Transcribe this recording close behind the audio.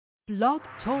Blog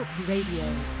Talk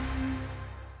Radio.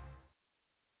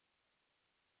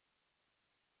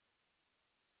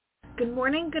 Good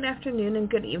morning, good afternoon, and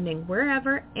good evening,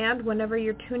 wherever and whenever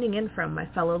you're tuning in from, my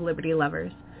fellow Liberty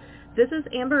lovers. This is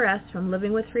Amber S. from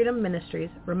Living with Freedom Ministries,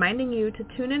 reminding you to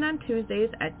tune in on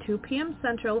Tuesdays at 2 p.m.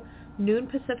 Central, noon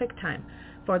Pacific Time,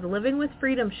 for the Living with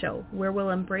Freedom show, where we'll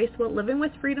embrace what living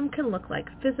with freedom can look like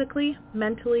physically,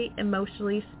 mentally,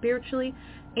 emotionally, spiritually,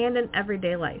 and in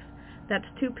everyday life. That's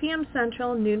 2 p.m.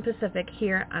 Central, noon Pacific,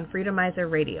 here on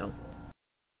Freedomizer Radio.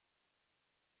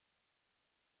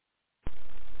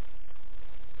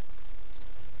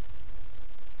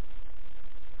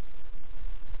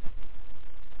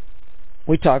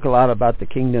 We talk a lot about the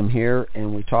kingdom here,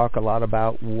 and we talk a lot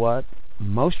about what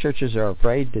most churches are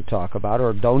afraid to talk about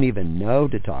or don't even know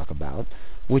to talk about,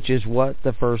 which is what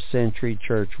the first century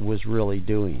church was really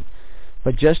doing.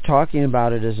 But just talking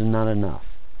about it is not enough.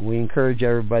 We encourage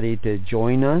everybody to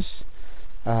join us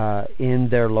in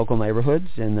their local neighborhoods,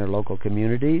 in their local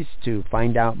communities, to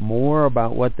find out more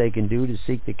about what they can do to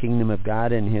seek the kingdom of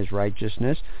God and His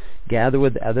righteousness. Gather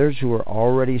with others who are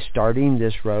already starting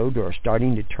this road or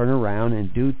starting to turn around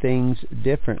and do things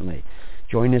differently.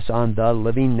 Join us on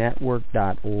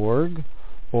thelivingnetwork.org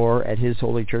or at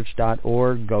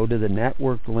hisholychurch.org. Go to the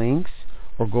network links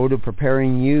or go to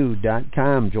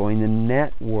preparingyou.com. Join the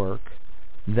network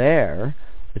there.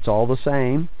 It's all the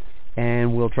same,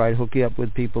 and we'll try to hook you up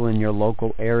with people in your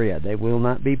local area. They will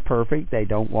not be perfect. They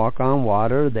don't walk on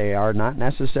water. They are not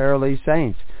necessarily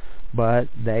saints, but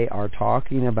they are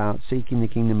talking about seeking the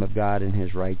kingdom of God and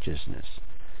His righteousness.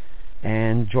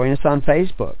 And join us on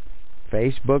Facebook,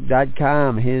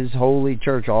 facebook.com, His Holy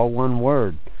Church, all one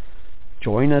word.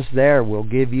 Join us there. We'll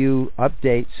give you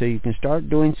updates so you can start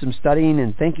doing some studying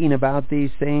and thinking about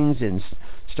these things and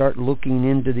start looking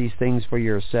into these things for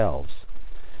yourselves.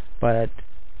 But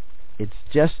it's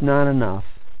just not enough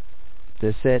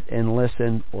to sit and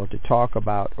listen or to talk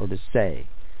about or to say.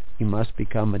 You must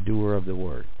become a doer of the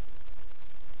word.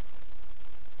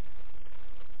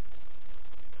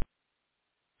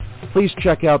 Please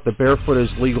check out the Barefoot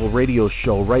is Legal radio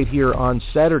show right here on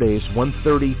Saturdays,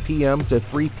 1:30 p.m. to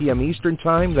 3 p.m. Eastern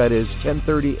Time. That is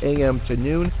 10:30 a.m. to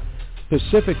noon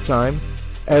Pacific Time,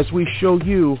 as we show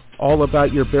you all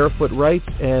about your barefoot rights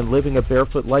and living a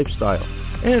barefoot lifestyle.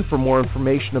 And for more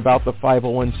information about the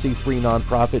 501c3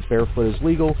 nonprofit Barefoot is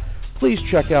Legal, please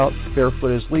check out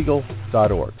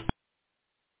barefootislegal.org.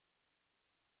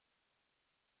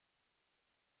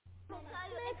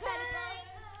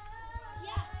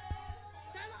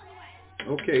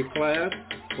 Okay, class,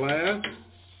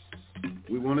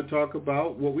 we want to talk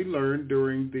about what we learned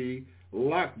during the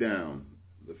lockdown.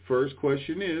 The first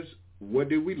question is, what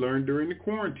did we learn during the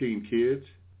quarantine, kids?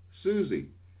 Susie: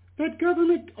 that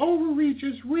government overreach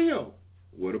is real.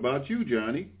 What about you,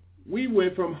 Johnny? We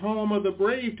went from home of the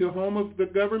brave to home of the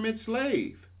government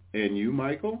slave. And you,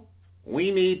 Michael?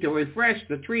 We need to refresh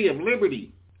the tree of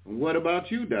liberty. What about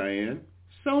you, Diane?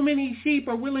 So many sheep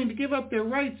are willing to give up their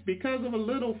rights because of a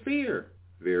little fear.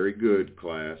 Very good,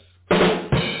 class.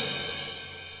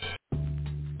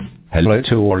 Hello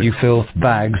to all you filth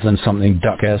bags and something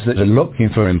duckers that are looking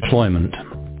for employment.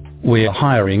 We are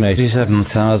hiring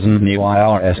 87,000 new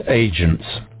IRS agents.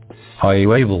 Are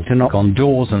you able to knock on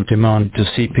doors and demand to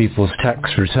see people's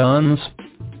tax returns?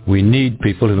 We need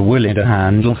people who are willing to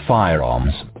handle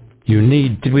firearms. You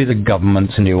need to be the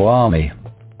government's new army.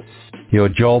 Your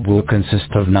job will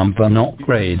consist of number not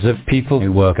grades of people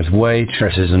who work as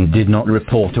waitresses and did not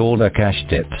report all their cash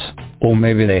tips. Or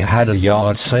maybe they had a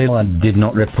yard sale and did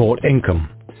not report income.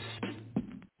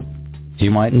 You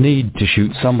might need to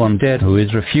shoot someone dead who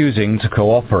is refusing to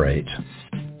cooperate.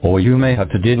 Or you may have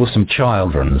to deal with some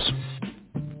children's.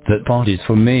 That part is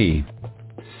for me.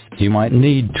 You might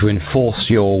need to enforce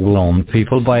your will on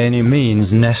people by any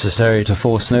means necessary to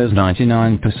force those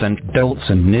 99% dolts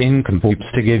and nincompoops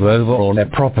to give over all their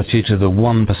property to the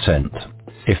 1%.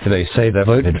 If they say they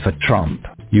voted for Trump,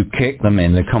 you kick them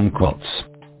in the kumquats.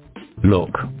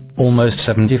 Look, almost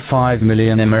 75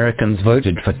 million Americans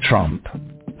voted for Trump.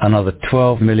 Another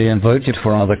 12 million voted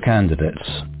for other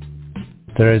candidates.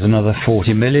 There is another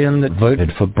 40 million that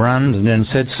voted for Brandon and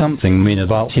said something mean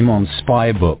about him on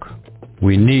Spybook.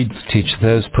 We need to teach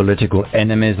those political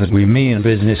enemies that we mean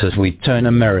business as we turn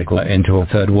America into a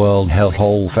third world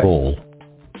hellhole for all.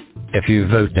 If you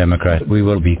vote Democrat, we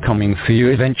will be coming for you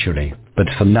eventually, but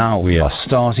for now we are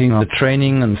starting the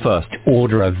training and first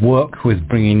order of work with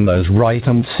bringing those right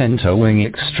and center wing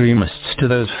extremists to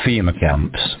those FEMA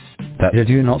camps that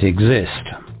do not exist.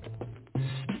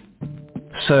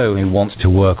 So who wants to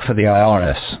work for the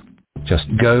IRS? Just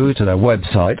go to their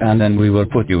website and then we will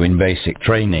put you in basic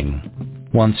training.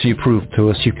 Once you prove to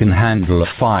us you can handle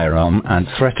a firearm and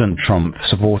threaten Trump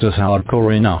supporters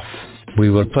hardcore enough, we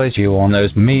will place you on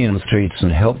those mean streets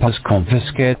and help us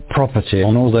confiscate property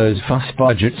on all those fuss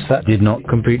budgets that did not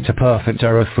complete a perfect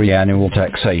error-free annual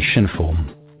taxation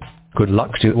form. Good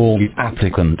luck to all you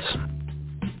applicants.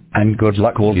 And good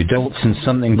luck all you dolts and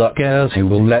something like heirs who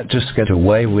will let us get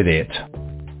away with it.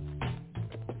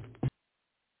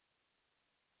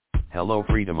 Hello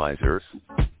Freedomizers.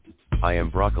 I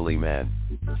am Broccoli Man.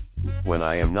 When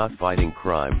I am not fighting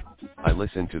crime, I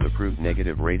listen to the Proof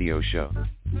Negative radio show.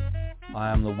 I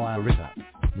am the Wire Ripper.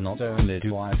 Not only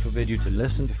do I forbid you to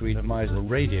listen to Freedomizer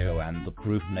Radio and the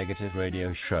Proof Negative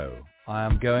radio show, I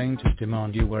am going to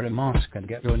demand you wear a mask and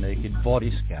get your naked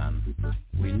body scanned.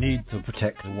 We need to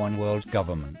protect the one world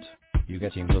government. You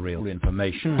getting the real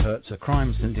information hurts a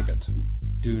crime syndicate.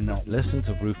 Do not listen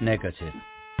to Proof Negative.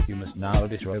 You must now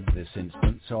disrobe this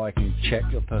instant so I can check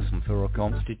your person for a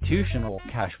constitution or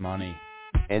cash money.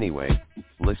 Anyway,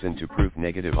 listen to Proof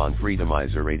Negative on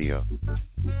Freedomizer Radio.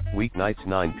 Weeknights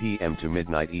 9 p.m. to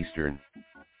midnight Eastern.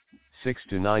 6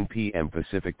 to 9 p.m.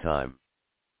 Pacific Time.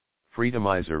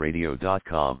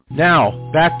 Freedomizerradio.com.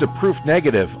 Now, back to Proof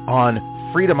Negative on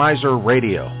Freedomizer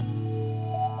Radio.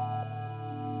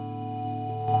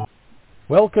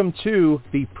 Welcome to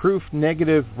the Proof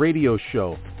Negative radio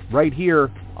show, right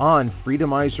here on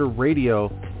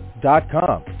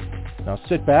Freedomizerradio.com. Now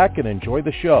sit back and enjoy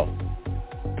the show.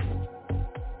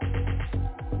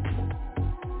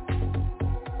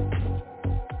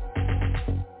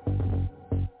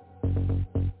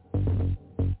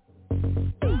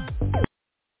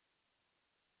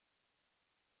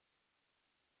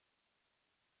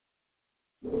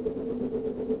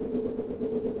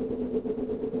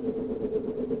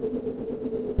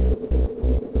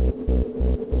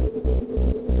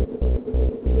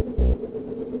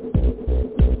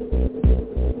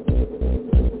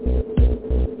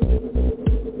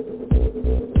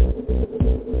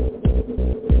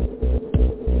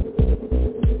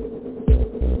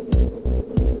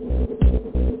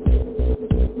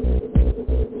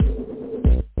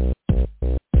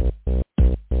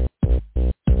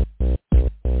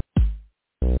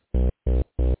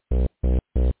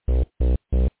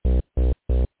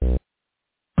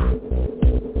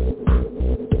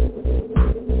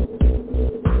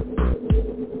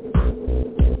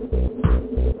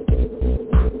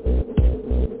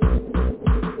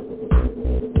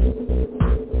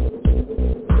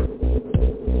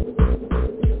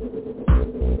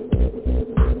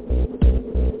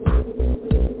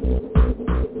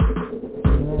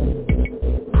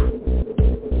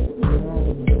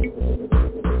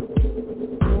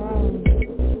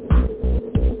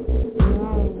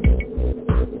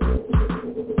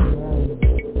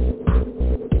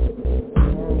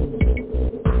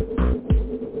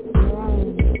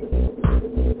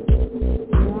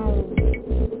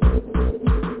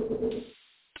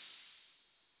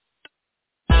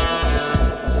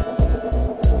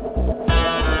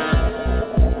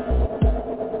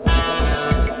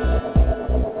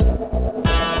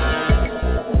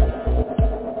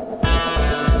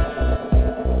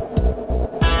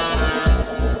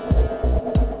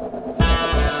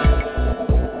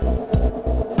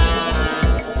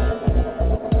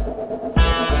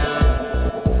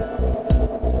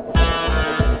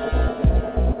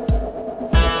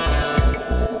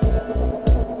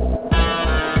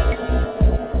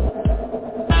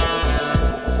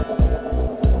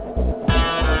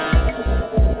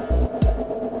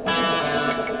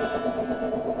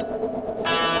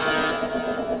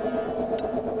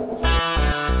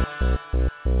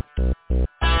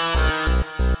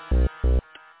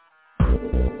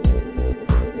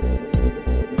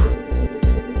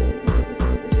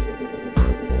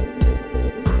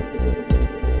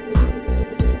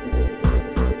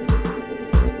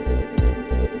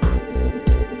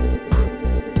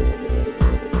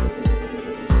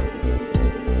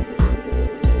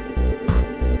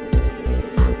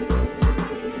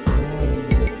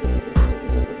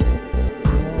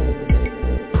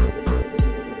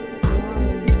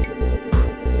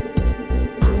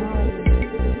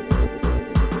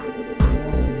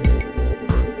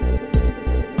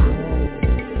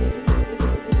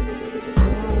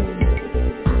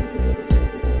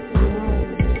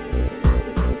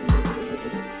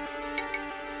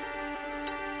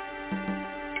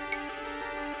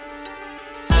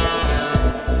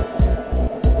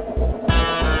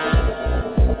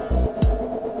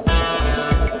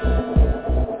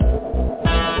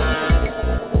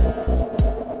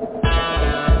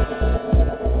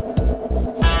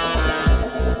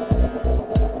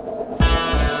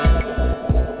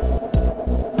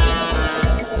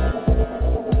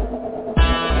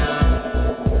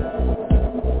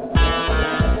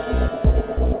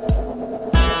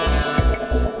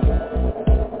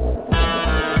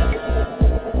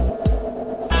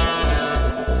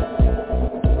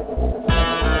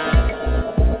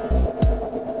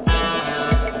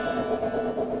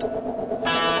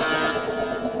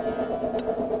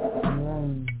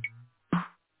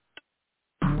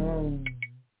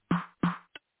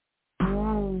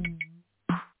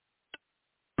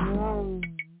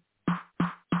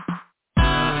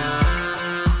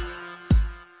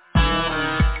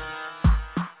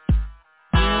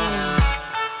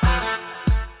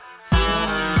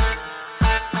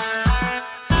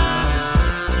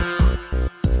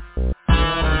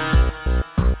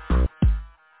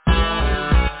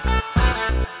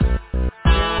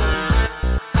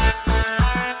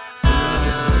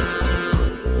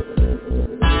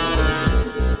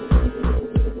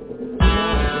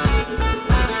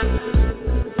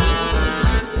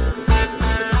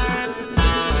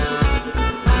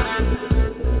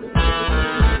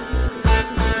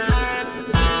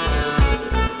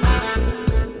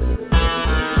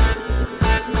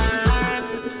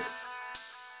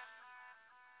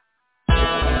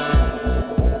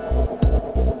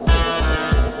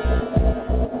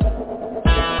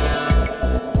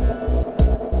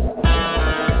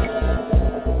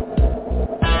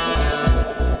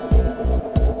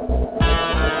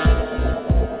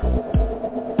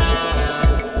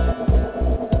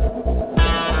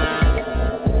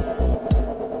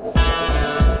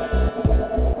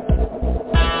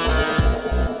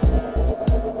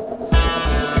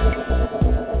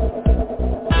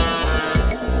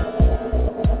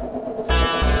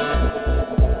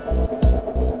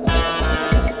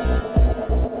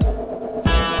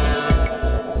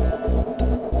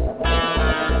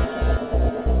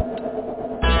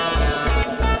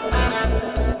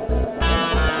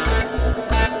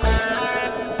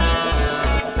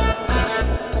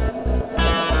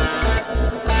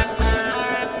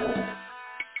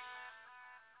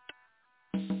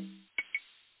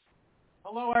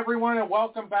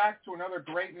 welcome back to another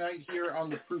great night here on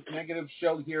the Proof Negative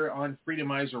show here on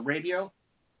Freedomizer Radio.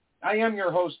 I am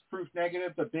your host, Proof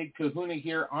Negative, the big kahuna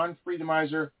here on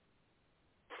Freedomizer.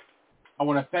 I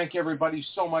want to thank everybody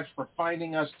so much for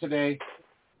finding us today.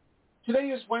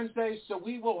 Today is Wednesday, so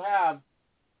we will have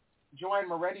Joanne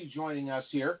Moretti joining us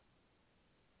here.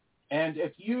 And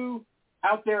if you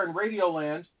out there in Radio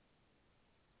Land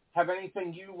have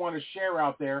anything you want to share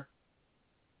out there,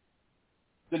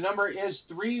 the number is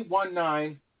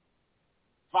 319-527-6208,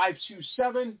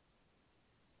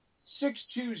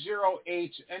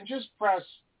 and just press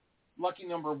lucky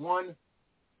number 1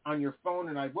 on your phone,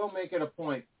 and I will make it a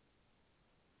point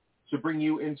to bring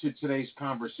you into today's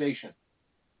conversation.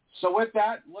 So with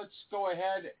that, let's go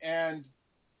ahead and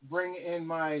bring in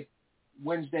my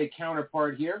Wednesday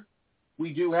counterpart here.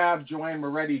 We do have Joanne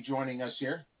Moretti joining us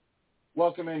here.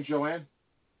 Welcome in, Joanne.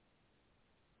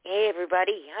 Hey,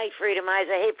 everybody. Hi,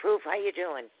 Freedomizer. Hey, Proof. How you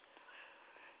doing?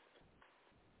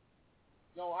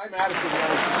 No, I'm out of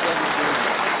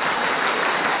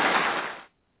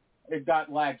the It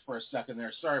got lagged for a second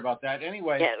there. Sorry about that.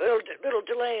 Anyway. Yeah, little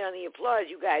delay on the applause,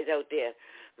 you guys out there,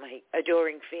 my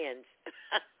adoring fans.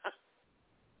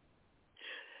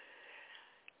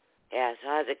 Yeah, so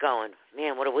how's it going?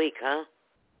 Man, what a week, huh?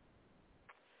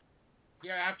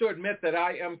 Yeah, I have to admit that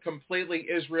I am completely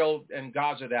Israel and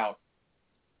Gaza'd out.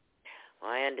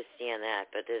 Well, I understand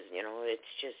that, but there's,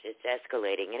 it's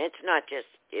escalating, and it's not just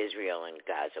Israel and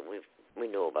Gaza. We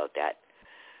knew about that.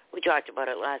 We talked about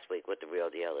it last week, what the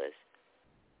real deal is.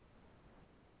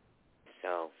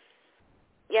 So,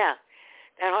 yeah,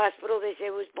 that hospital, they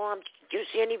say, was bombed. Did you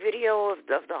see any video of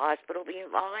the hospital being?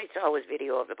 All I saw was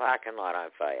video of the parking lot on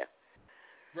fire.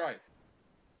 Right.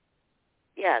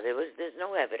 Yeah, there's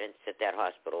no evidence that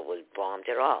hospital was bombed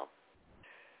at all.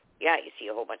 Yeah, you see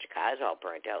a whole bunch of cars all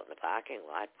burnt out in the parking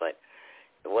lot, but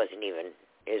it wasn't even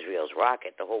Israel's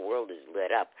rocket. The whole world is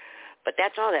lit up. But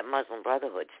that's all that Muslim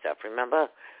Brotherhood stuff. Remember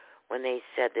when they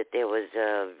said that there was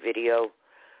a video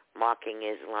mocking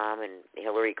Islam and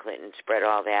Hillary Clinton spread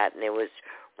all that, and there was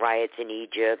riots in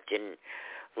Egypt and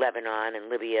Lebanon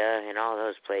and Libya and all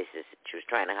those places. She was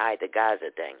trying to hide the Gaza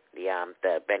thing, the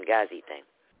Benghazi thing.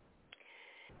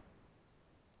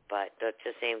 But that's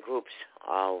the same groups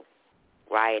all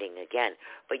rioting again.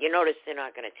 But you notice they're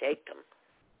not going to take them.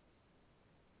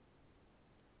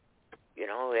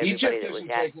 Egypt isn't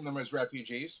taking them as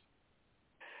refugees.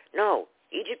 No,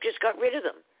 Egypt just got rid of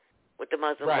them with the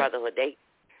Muslim Brotherhood. They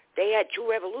had 2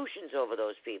 revolutions over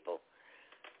those people.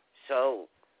 So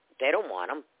they don't want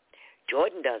them.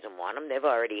 Jordan doesn't want them. They've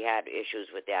already had issues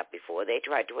with that before. They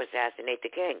tried to assassinate the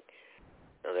king.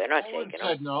 So they're not taking them.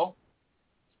 Poland said no.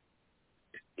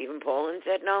 Even Poland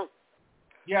said no?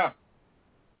 Yeah.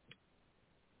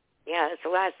 Yeah, it's the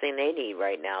last thing they need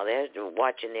right now. They're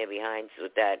watching their behinds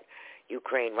with that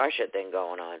Ukraine-Russia thing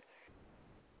going on.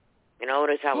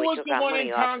 Notice how we took our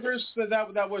money off. Who was the one in Congress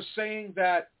that was saying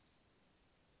that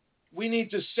we need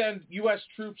to send U.S.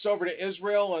 troops over to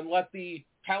Israel and let the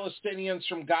Palestinians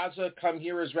from Gaza come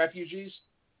here as refugees?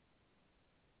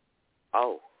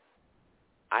 Oh,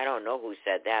 I don't know who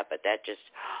said that, but that just...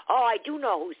 Oh, I do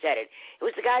know who said it. It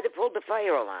was the guy that pulled the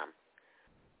fire alarm.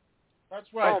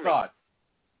 That's what I thought.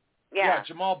 Yeah,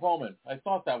 Jamal Bowman. I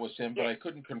thought that was him, but I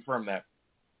couldn't confirm that.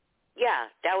 Yeah,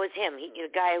 that was him. The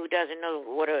guy who doesn't know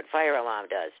what a fire alarm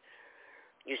does.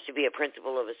 Used to be a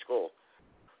principal of a school.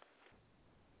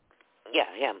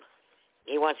 Yeah, him.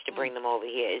 He wants to bring them over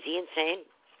here. Is he insane?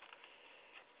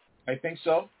 I think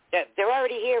so. They're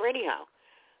already here anyhow.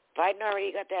 Biden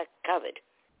already got that covered.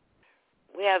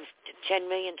 We have 10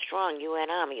 million strong UN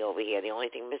Army over here. The only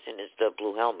thing missing is the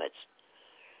blue helmets.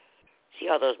 See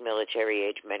all those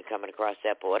military-age men coming across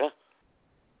that border?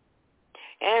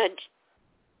 And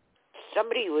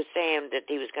somebody was saying that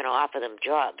he was going to offer them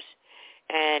jobs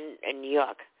in New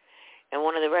York. And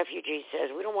one of the refugees says,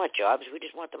 we don't want jobs, we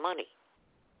just want the money.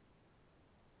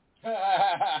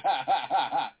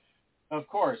 Of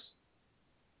course.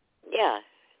 Yeah,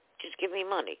 just give me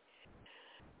money.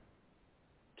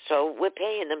 So we're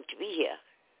paying them to be here.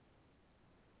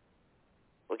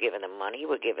 We're giving them money,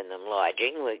 we're giving them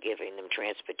lodging, we're giving them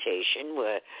transportation,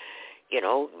 we're,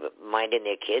 minding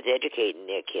their kids, educating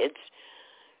their kids.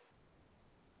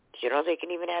 They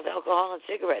can even have alcohol and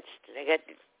cigarettes. They got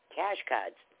cash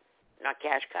cards. Not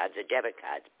cash cards, they're debit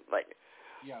cards. But,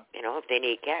 if they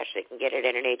need cash, they can get it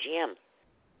at an ATM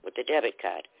with the debit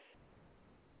card.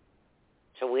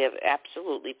 So we are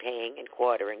absolutely paying and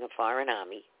quartering a foreign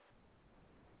army.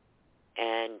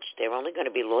 And they're only going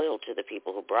to be loyal to the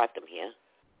people who brought them here.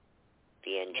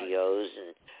 The NGOs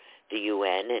and the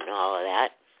UN and all of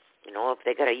that. If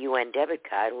they got a UN debit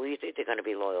card, who do you think they're going to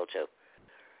be loyal to?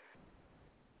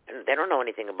 And they don't know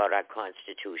anything about our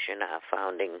Constitution, our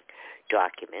founding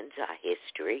documents, our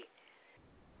history.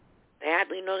 They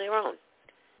hardly know their own.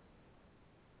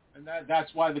 And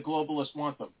that's why the globalists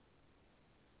want them.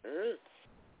 Mm.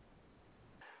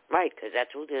 Right, because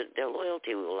that's who their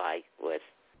loyalty will lie with.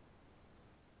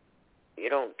 You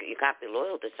can't be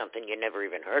loyal to something you never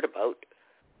even heard about.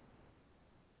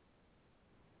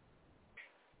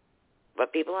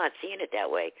 But people aren't seeing it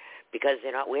that way because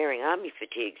they're not wearing army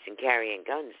fatigues and carrying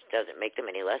guns. Doesn't make them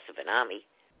any less of an army.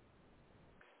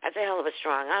 That's a hell of a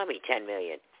strong army, 10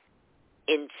 million,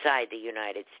 inside the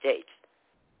United States.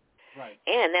 Right.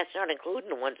 And that's not including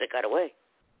the ones that got away.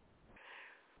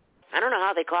 I don't know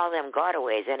how they call them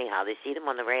gotaways anyhow. They see them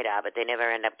on the radar, but they never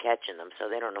end up catching them, so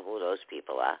they don't know who those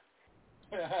people are.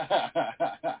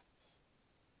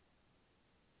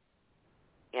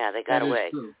 Yeah, they got away.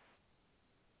 True.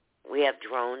 We have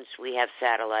drones, we have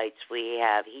satellites, we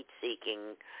have heat-seeking,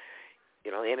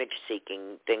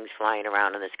 image-seeking things flying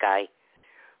around in the sky,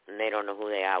 and they don't know who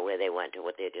they are, where they went, or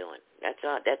what they're doing.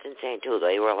 That's insane, too.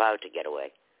 They were allowed to get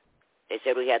away. They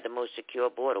said we had the most secure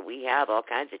border. We have all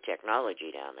kinds of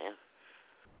technology down there.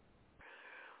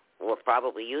 We're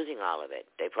probably using all of it.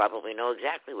 They probably know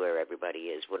exactly where everybody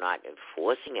is. We're not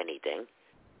enforcing anything.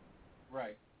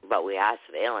 Right. But we are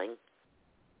surveilling.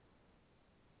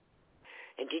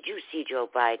 And did you see Joe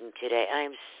Biden today? I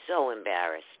am so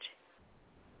embarrassed.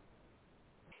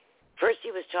 First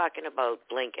he was talking about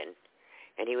Blinken,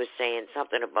 and he was saying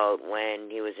something about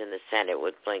when he was in the Senate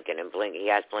with Blinken, and he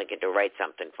asked Blinken to write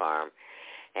something for him.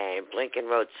 And Blinken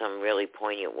wrote some really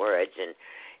poignant words, and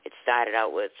it started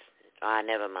out with,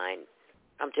 never mind.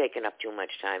 I'm taking up too much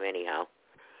time anyhow.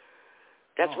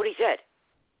 That's what he said.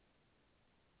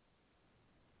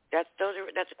 That's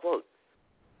a quote.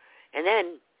 And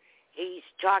then he's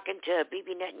talking to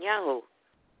Bibi Netanyahu,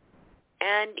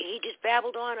 and he just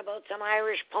babbled on about some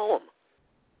Irish poem.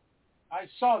 I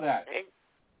saw that. And,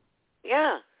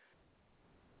 yeah.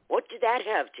 What did that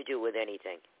have to do with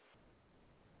anything?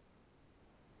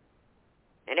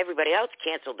 And everybody else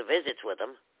canceled the visits with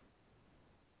him.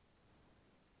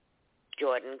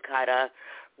 Jordan, Qatar,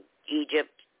 Egypt.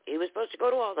 He was supposed to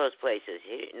go to all those places.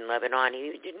 In Lebanon,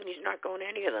 he didn't. He's not going to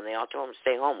any of them. They all told him,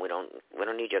 "Stay home. We don't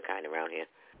need your kind around here."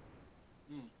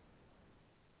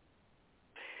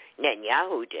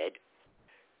 Netanyahu did.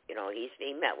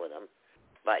 He met with him,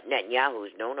 but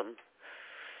Netanyahu's known him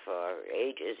for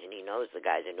ages, and he knows the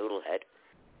guy's a noodlehead.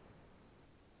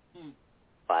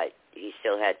 But he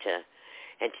still had to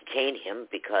entertain him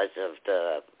because of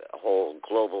the whole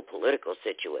global political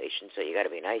situation. So you got to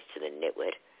be nice to the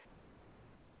nitwit.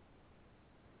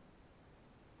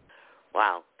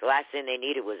 Wow, the last thing they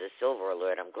needed was a silver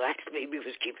alert. I'm glad maybe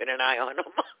was keeping an eye on him.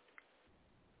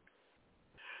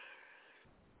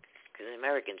 Because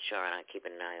Americans sure aren't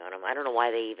keeping an eye on him. I don't know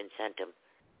why they even sent him.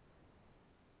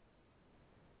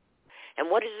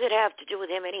 And what does it have to do with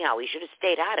him anyhow? He should have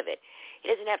stayed out of it. He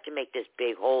doesn't have to make this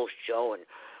big whole show and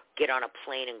get on a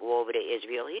plane and go over to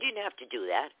Israel. He didn't have to do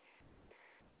that.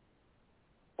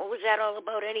 What was that all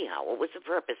about anyhow? What was the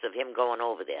purpose of him going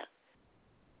over there?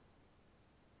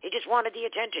 He just wanted the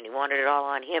attention. He wanted it all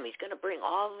on him. He's going to bring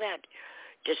all that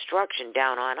destruction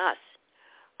down on us.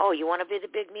 Oh, you want to be the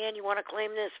big man? You want to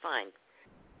claim this? Fine.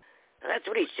 Now, that's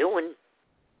what he's doing.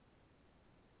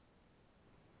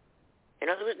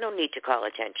 There was no need to call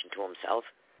attention to himself.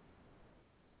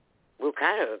 We were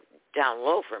kind of down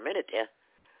low for a minute there.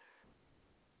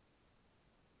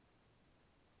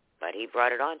 But he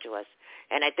brought it on to us.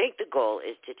 And I think the goal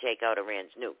is to take out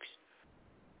Iran's nukes.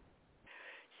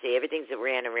 See, everything's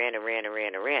Iran. Iran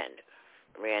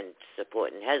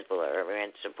supporting Hezbollah, Iran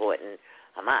supporting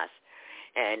Hamas.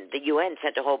 And the UN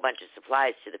sent a whole bunch of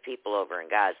supplies to the people over in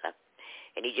Gaza.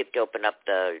 And Egypt opened up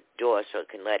the door so it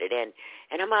can let it in.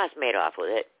 And Hamas made off with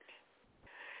it.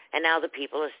 And now the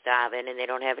people are starving and they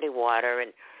don't have any water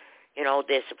and,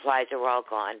 their supplies are all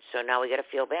gone. So now we got to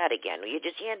feel bad again. You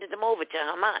just handed them over to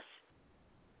Hamas.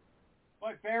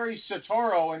 But Barry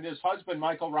Soetoro and his husband,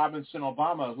 Michael Robinson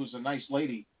Obama, who's a nice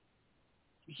lady,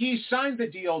 he signed the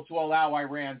deal to allow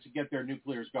Iran to get their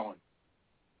nuclears going.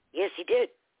 Yes, he did.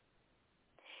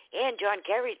 And John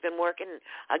Kerry's been working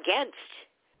against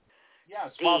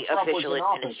the official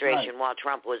administration while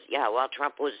Trump was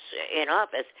in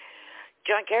office.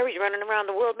 John Kerry's running around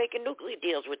the world making nuclear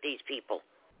deals with these people.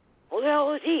 Who the hell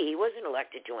was he? He wasn't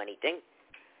elected to anything.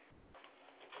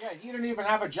 Yeah, he didn't even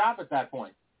have a job at that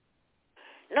point.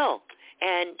 No,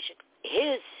 and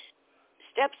his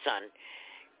stepson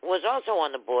was also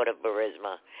on the board of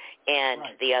Burisma and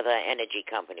the other energy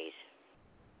companies.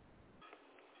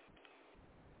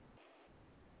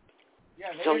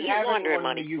 Yeah, they so didn't have laundering anyone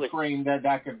money in the Ukraine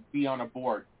that could be on a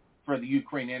board. for the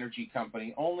Ukraine Energy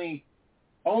Company. Only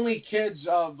kids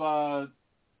of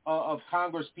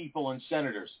Congress people and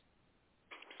senators.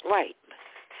 Right.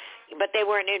 But they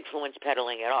weren't influence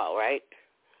peddling at all, right?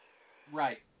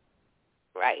 Right.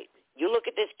 Right. You look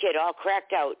at this kid all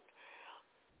cracked out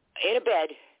in a bed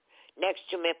next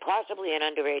to me, possibly an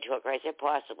underage hooker. I said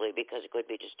possibly because it could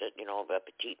be just a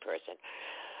petite person.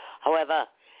 However,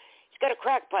 he's got a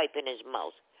crack pipe in his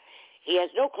mouth. He has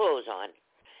no clothes on,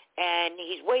 and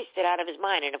he's wasted out of his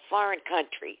mind in a foreign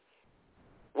country,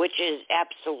 which is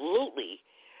absolutely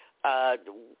a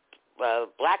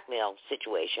blackmail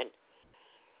situation.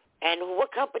 And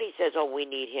what company says, oh, we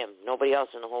need him? Nobody else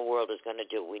in the whole world is going to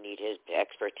do. We need his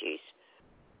expertise.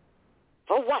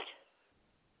 For what?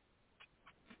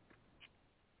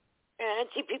 And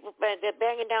see people, they're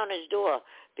banging down his door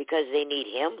because they need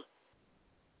him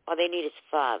or they need his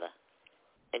father.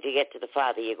 And to get to the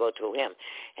father, you go through him.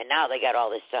 And now they got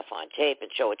all this stuff on tape and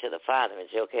show it to the father and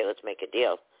say, okay, let's make a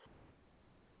deal.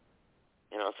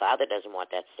 The father doesn't want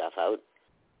that stuff out.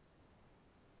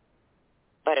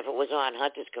 But if it was on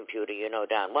Hunter's computer, you know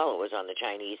darn well it was on the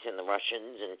Chinese and the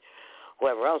Russians and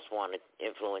whoever else wanted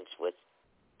influence with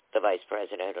the vice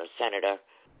president or senator.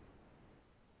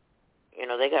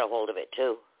 They got a hold of it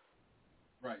too.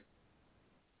 Right.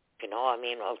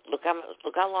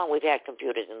 Look how long we've had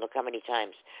computers, and look how many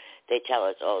times they tell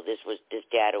us, oh, this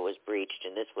data was breached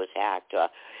and this was hacked, or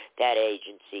that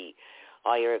agency,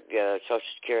 all your Social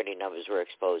Security numbers were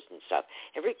exposed and stuff.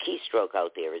 Every keystroke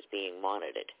out there is being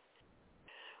monitored.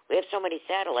 We have so many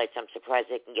satellites, I'm surprised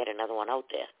they can get another one out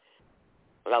there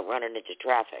without running into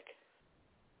traffic.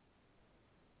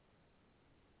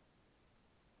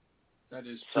 That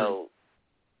is true. So,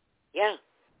 yeah,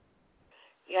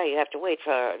 you have to wait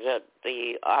for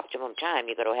the optimum time.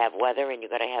 You got to have weather, and you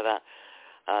got to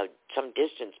have some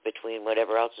distance between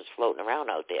whatever else is floating around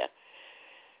out there.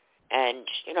 And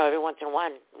every once in a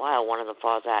while, one of them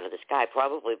falls out of the sky,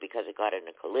 probably because it got in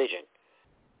a collision,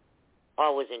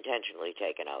 or was intentionally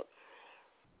taken out,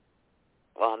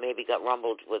 or maybe got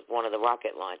rumbled with one of the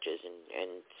rocket launches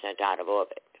and sent out of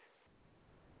orbit.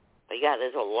 But yeah,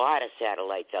 there's a lot of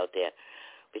satellites out there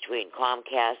between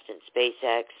Comcast and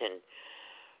SpaceX and,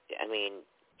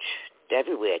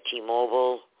 everywhere.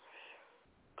 T-Mobile,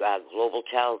 Global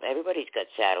Tel, everybody's got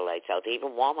satellites out there.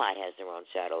 Even Walmart has their own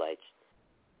satellites.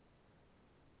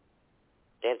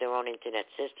 They have their own internet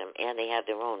system, and they have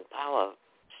their own power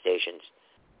stations,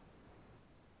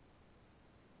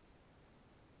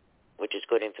 which is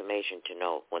good information to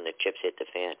know when the chips hit the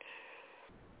fan.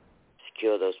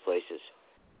 Secure those places.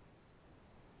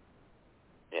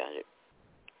 Yeah.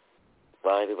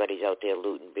 While everybody's out there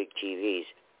looting big TVs,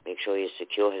 make sure you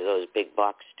secure those big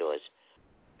box stores.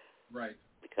 Right.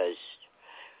 Because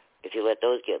if you let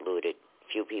those get looted,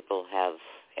 few people have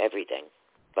everything.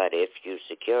 But if you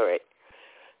secure it,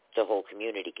 the whole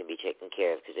community can be taken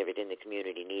care of because everything the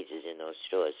community needs is in those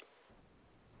stores.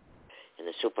 In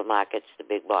the supermarkets, the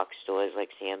big box stores like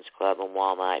Sam's Club and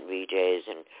Walmart and BJ's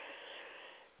and,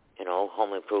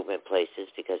 home improvement places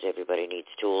because everybody needs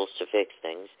tools to fix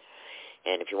things.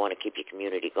 And if you want to keep your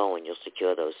community going, you'll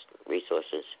secure those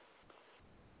resources.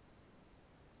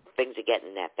 Things are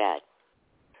getting that bad.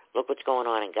 Look what's going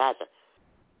on in Gaza.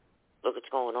 Look what's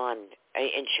going on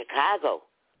in Chicago.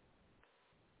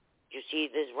 You see,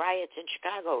 there's riots in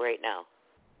Chicago right now.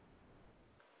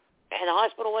 And the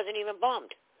hospital wasn't even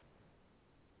bombed.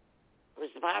 It was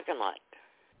the parking lot.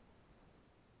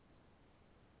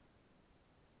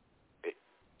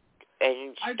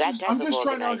 And I'm just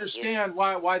trying to understand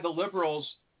why the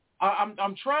liberals.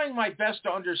 I'm trying my best to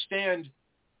understand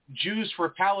Jews for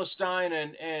Palestine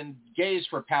and gays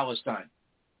for Palestine.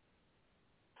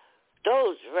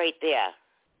 Those right there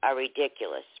are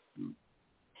ridiculous.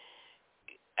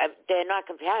 They're not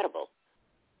compatible.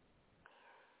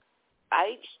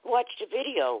 I watched a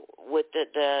video with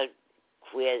the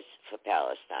quiz for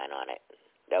Palestine on it.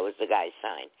 That was the guy's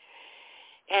sign.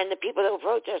 And the people that were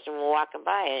protesting were walking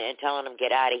by and telling him,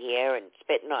 get out of here, and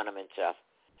spitting on him and stuff.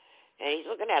 And he's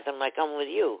looking at them like, I'm with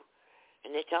you.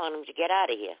 And they're telling him to get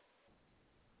out of here.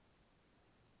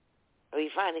 Well, he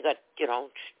finally got,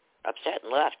 upset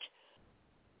and left.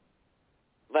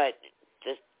 But,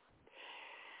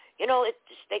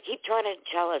 they keep trying to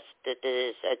tell us that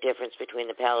there's a difference between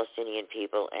the Palestinian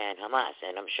people and Hamas,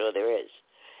 and I'm sure there is.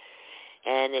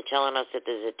 And they're telling us that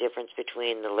there's a difference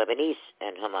between the Lebanese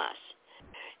and Hamas.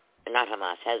 Not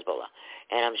Hamas, Hezbollah.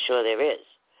 And I'm sure there is.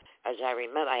 As I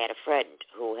remember, I had a friend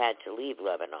who had to leave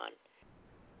Lebanon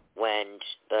when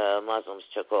the Muslims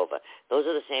took over. Those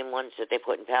are the same ones that they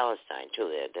put in Palestine,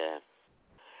 too. They're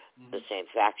the same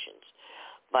factions.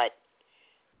 But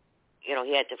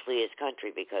he had to flee his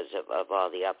country because of all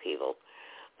the upheaval.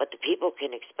 But the people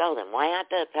can expel them. Why aren't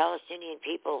the Palestinian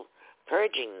people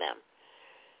purging them?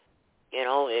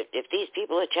 If these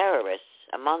people are terrorists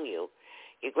among you,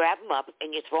 you grab them up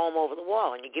and you throw them over the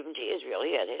wall and you give them to Israel.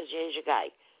 Here, here's your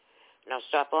guy. Now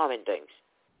stop bombing things.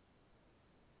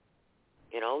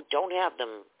 Don't have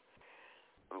them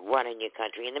running your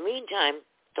country. In the meantime,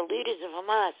 the leaders of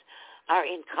Hamas are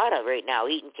in Qatar right now,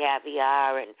 eating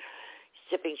caviar and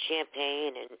sipping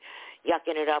champagne and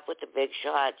yucking it up with the big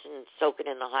shots and soaking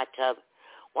in the hot tub,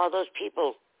 while those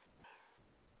people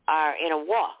are in a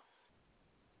war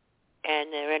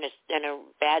and they're in a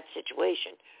bad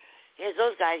situation. Here's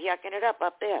those guys yucking it up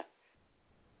there.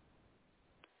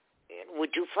 And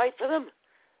would you fight for them?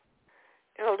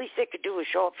 At least they could do is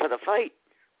show up for the fight.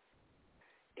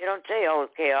 You don't say,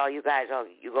 okay, all you guys,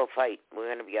 you go fight. We're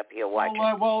going to be up here watching.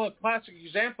 Well, a classic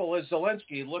example is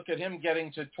Zelensky. Look at him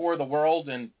getting to tour the world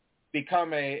and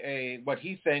become a what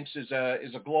he thinks is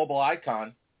a global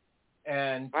icon.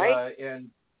 And right? And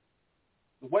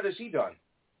what has he done?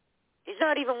 He's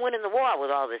not even winning the war with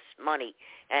all this money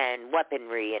and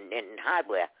weaponry and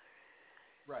hardware.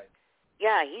 Right.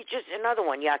 Yeah, he's just another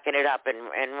one yucking it up and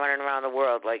running around the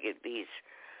world like he's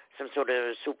some sort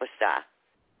of superstar.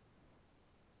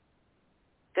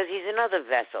 Because he's another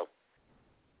vessel.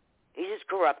 He's as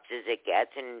corrupt as it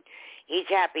gets, and he's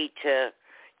happy to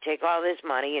take all this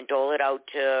money and dole it out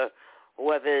to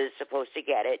whoever's supposed to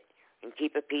get it and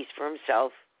keep a piece for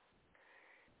himself.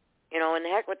 And the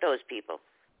heck with those people.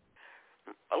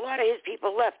 A lot of his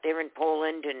people left. They're in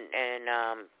Poland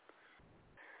and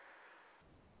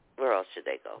where else did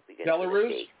they go?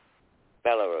 Belarus?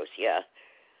 Belarus, yeah.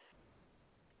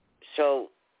 So,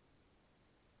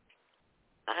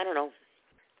 I don't know.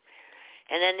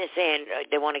 And then they're saying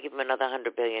they want to give them another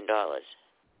 $100 billion.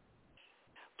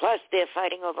 Plus, they're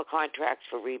fighting over contracts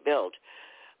for rebuild.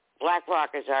 BlackRock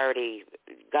has already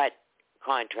got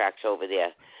contracts over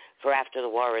there for after the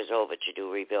war is over to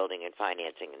do rebuilding and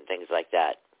financing and things like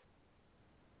that.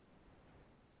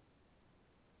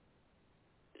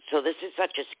 So this is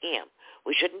such a scam.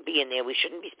 We shouldn't be in there. We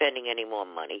shouldn't be spending any more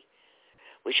money.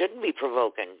 We shouldn't be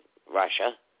provoking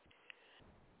Russia.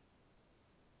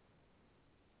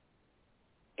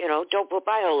 Don't put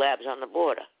biolabs on the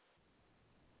border.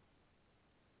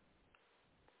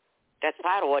 That's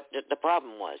part of what the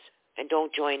problem was. And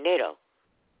don't join NATO.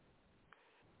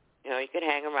 You can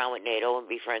hang around with NATO and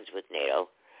be friends with NATO,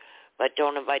 but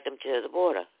don't invite them to the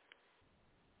border.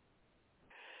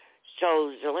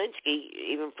 So Zelensky,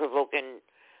 even provoking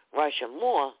Russia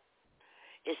more,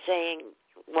 is saying,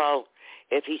 well,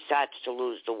 if he starts to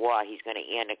lose the war, he's going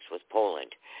to annex with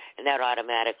Poland, and that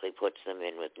automatically puts them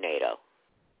in with NATO,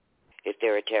 if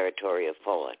they're a territory of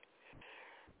Poland.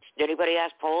 Did anybody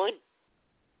ask Poland?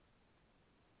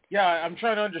 Yeah, I'm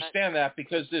trying to understand that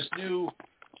because this new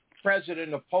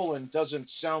president of Poland doesn't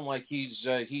sound like he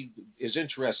is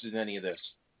interested in any of this.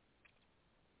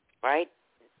 Right?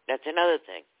 That's another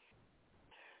thing.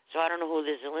 So I don't know who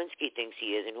this Zelensky thinks he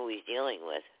is and who he's dealing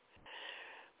with.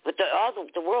 But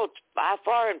the world, our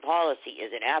foreign policy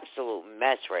is an absolute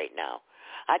mess right now.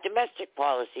 Our domestic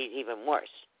policy is even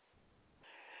worse.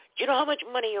 Do you know how much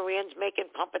money Iran's making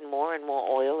pumping more and more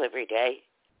oil every day?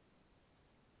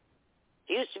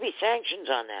 There used to be sanctions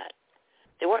on that.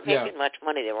 They weren't making much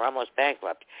money. They were almost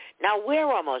bankrupt. Now we're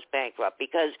almost bankrupt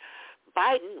because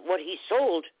Biden, what he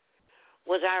sold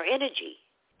was our energy.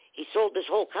 He sold this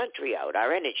whole country out,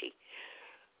 our energy.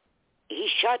 He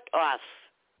shut off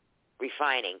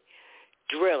refining,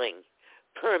 drilling,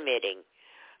 permitting,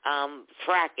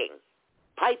 fracking,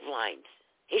 pipelines.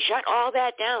 He shut all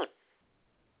that down.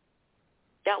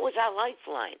 That was our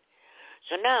lifeline.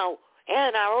 So now,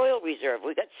 and our oil reserve,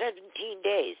 we got 17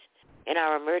 days in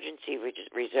our emergency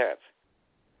reserve.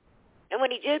 And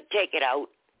when he did take it out,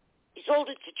 he sold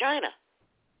it to China.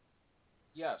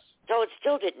 Yes. So it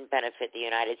still didn't benefit the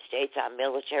United States, our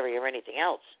military, or anything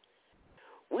else.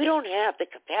 We don't have the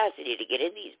capacity to get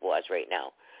in these wars right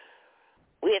now.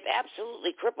 We have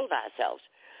absolutely crippled ourselves.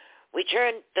 We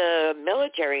turned the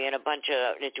military into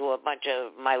a bunch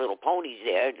of My Little Ponies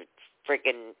there,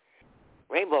 freaking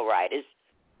Rainbow Riders.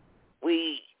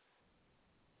 We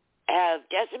have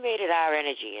decimated our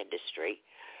energy industry.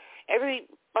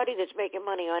 Everybody that's making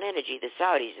money on energy, the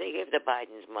Saudis, they gave the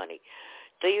Bidens money.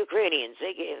 The Ukrainians,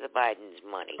 they gave the Bidens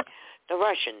money. The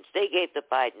Russians, they gave the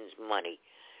Bidens money.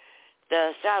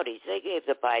 The Saudis, they gave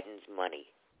the Bidens money.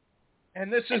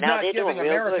 And this is not giving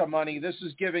America money. This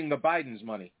is giving the Bidens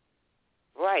money.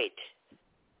 Right.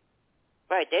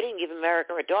 Right. They didn't give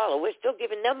America a dollar. We're still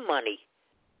giving them money.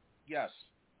 Yes.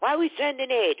 Why are we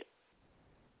sending aid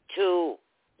to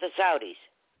the Saudis?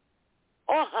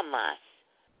 or Hamas.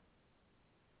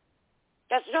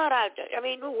 That's not our,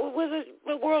 we're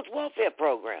the World Welfare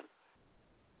Program.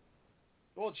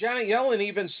 Well, Janet Yellen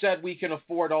even said we can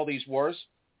afford all these wars.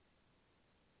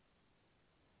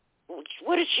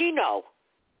 What does she know?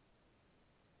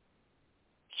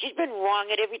 She's been wrong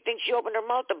at everything she opened her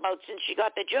mouth about since she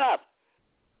got the job.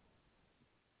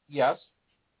 Yes.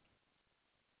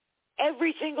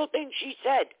 Every single thing she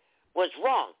said was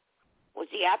wrong, was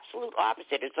the absolute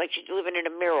opposite. It's like she's living in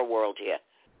a mirror world here.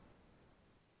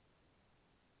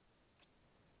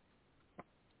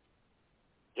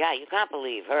 Yeah, you can't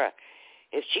believe her.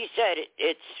 If she said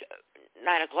it's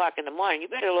 9 o'clock in the morning, you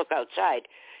better look outside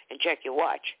and check your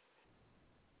watch.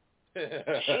 She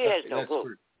has no clue.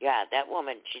 True. Yeah, that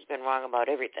woman, she's been wrong about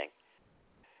everything.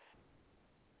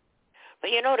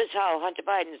 But you notice how Hunter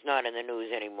Biden's not in the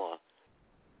news anymore.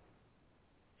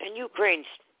 And Ukraine's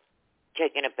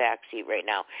taking a back seat right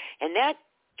now. And that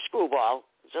screwball,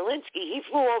 Zelensky, he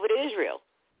flew over to Israel.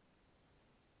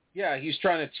 Yeah, he's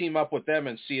trying to team up with them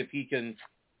and see if he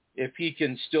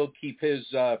can still keep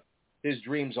his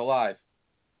dreams alive.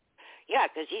 Yeah,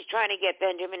 because he's trying to get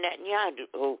Benjamin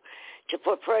Netanyahu to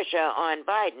put pressure on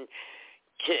Biden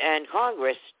and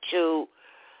Congress to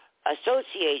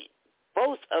associate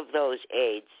both of those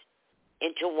aids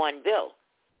into one bill.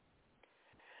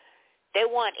 They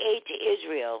want aid to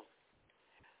Israel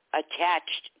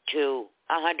attached to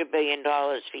 $100 billion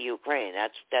for Ukraine.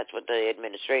 That's what the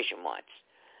administration wants.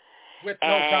 With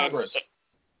no Congress.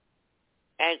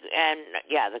 And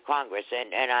the Congress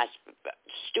and our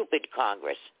stupid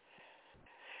Congress.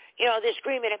 You know, they're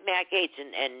screaming at Matt Gaetz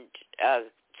and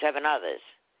 7 others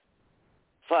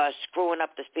for screwing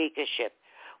up the speakership.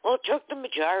 Well, it took the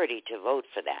majority to vote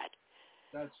for that.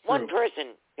 That's true. One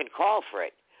person can call for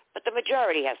it, but the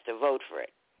majority has to vote for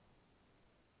it.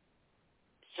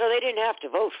 So they didn't have to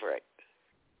vote for it,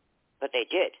 but they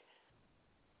did.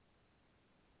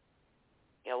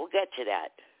 Yeah, we'll get to that.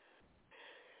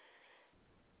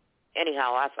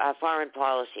 Anyhow, our foreign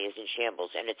policy is in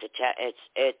shambles, and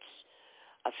it's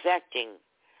affecting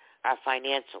our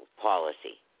financial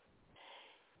policy.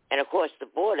 And, of course, the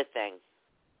border thing,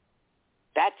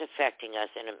 that's affecting us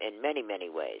in many, many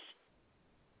ways.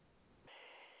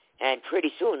 And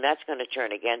pretty soon that's going to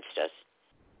turn against us.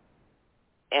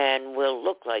 And we'll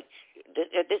look like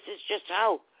this is just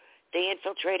how they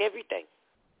infiltrate everything.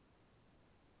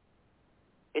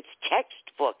 It's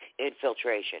textbook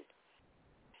infiltration.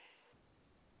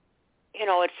 You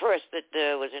know, at first that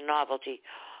there was a novelty.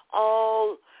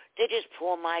 Oh, they're just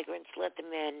poor migrants, let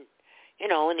them in. You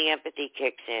know, and the empathy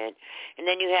kicks in. And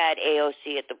then you had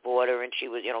AOC at the border, and she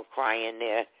was, crying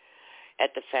there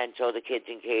at the fence, oh, the kids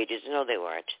in cages. No, they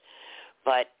weren't.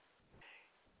 But,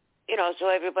 so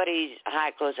everybody's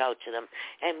heart goes out to them.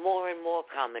 And more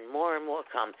come, and more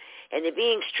come. And they're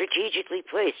being strategically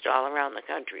placed all around the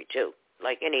country, too,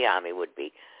 like any army would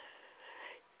be.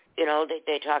 You know,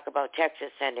 they talk about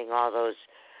Texas sending all those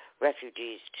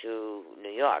refugees to New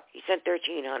York. He sent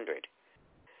 1,300.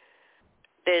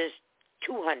 There's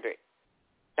 200,000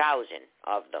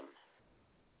 of them.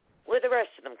 Where the rest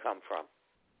of them come from?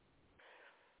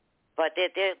 But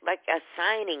they're like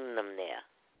assigning them there.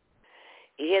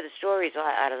 You hear the stories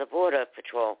out of the Border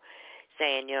Patrol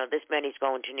saying, this many's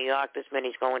going to New York, this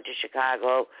many's going to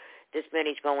Chicago, this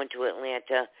many's going to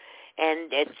Atlanta.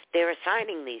 And they're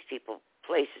assigning these people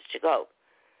places to go.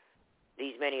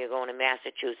 These many are going to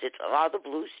Massachusetts. All the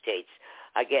blue states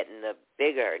are getting the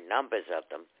bigger numbers of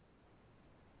them.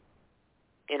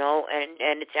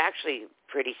 And it's actually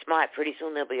pretty smart. Pretty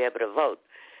soon they'll be able to vote.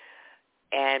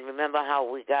 And remember how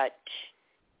we got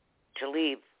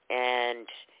Tlaib and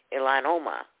Ilhan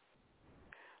Omar,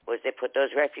 was they put those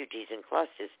refugees in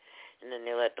clusters and then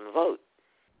they let them vote.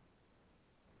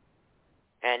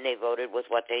 And they voted with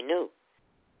what they knew.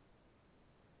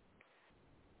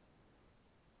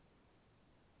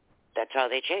 That's how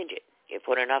they change it. You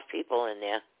put enough people in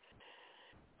there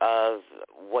of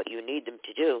what you need them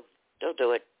to do, they'll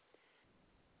do it.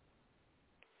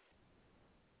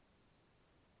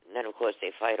 And then, of course,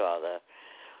 they fight all the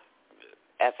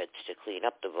efforts to clean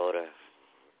up the voter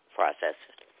process.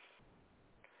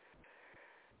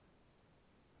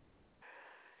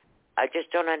 I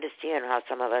just don't understand how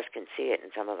some of us can see it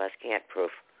and some of us can't,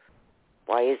 Proof.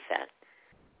 Why is that?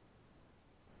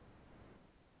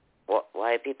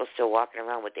 Why are people still walking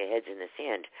around with their heads in the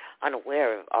sand,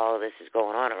 unaware of all of this is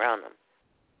going on around them?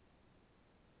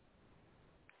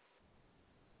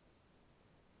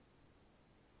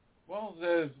 Well,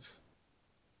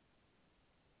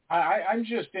 I'm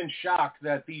just in shock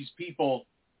that these people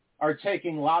are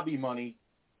taking lobby money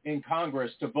in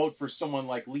Congress to vote for someone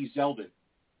like Lee Zeldin.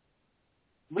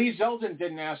 Lee Zeldin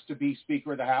didn't ask to be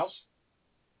Speaker of the House.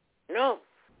 No.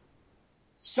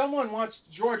 Someone wants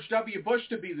George W. Bush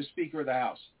to be the Speaker of the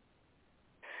House.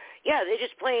 Yeah, they're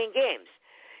just playing games.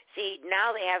 See,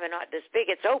 now they have the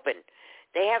spigot's open.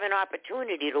 They have an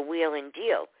opportunity to wheel and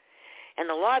deal. And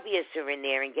the lobbyists are in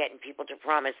there and getting people to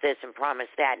promise this and promise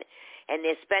that. And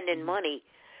they're spending money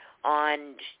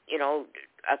on,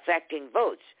 affecting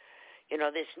votes.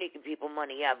 They're sneaking people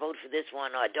money. Yeah, vote for this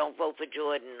one, or don't vote for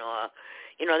Jordan, or,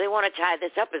 they want to tie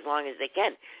this up as long as they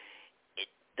can.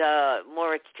 The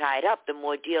more it's tied up, the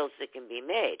more deals that can be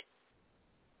made.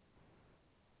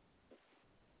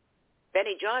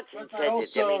 Benny Johnson said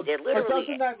that, they're literally. But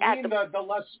doesn't that mean the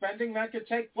less spending that could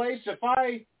take place? If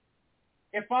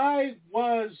I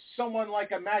was someone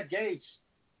like a Matt Gaetz,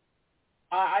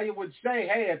 I would say,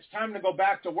 hey, it's time to go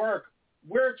back to work.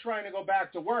 We're trying to go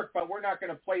back to work, but we're not going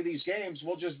to play these games.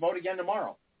 We'll just vote again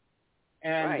tomorrow.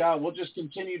 And we'll just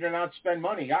continue to not spend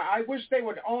money. I wish they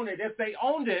would own it. If they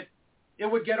owned it, it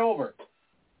would get over.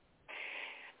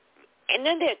 And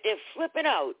then they're flipping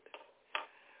out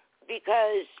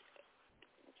because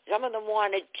some of them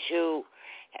wanted to,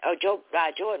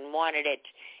 Jordan wanted it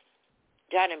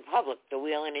done in public, the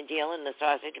wheeling and dealing, the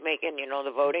sausage making,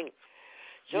 the voting.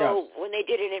 So when they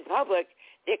did it in public,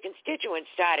 their constituents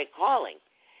started calling.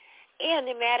 And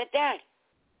they're mad at that.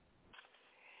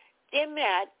 They're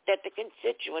mad that the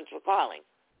constituents were calling.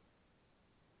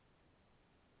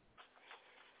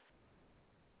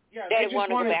 Yeah, they just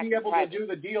want to be able to do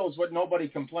the deals with nobody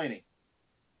complaining.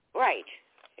 Right,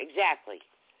 exactly.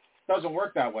 Doesn't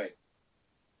work that way.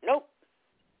 Nope.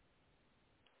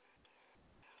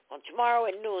 Well, tomorrow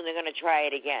at noon, they're going to try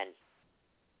it again.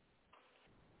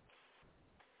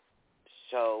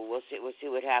 So we'll see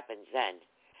what happens then.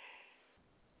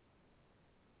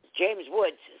 James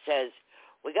Woods says,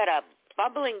 we got a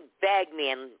bubbling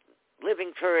bagman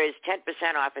living for his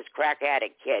 10% off his crack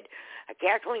addict kid, a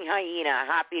cackling hyena a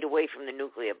heartbeat away from the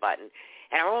nuclear button,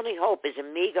 and our only hope is a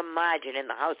meager margin in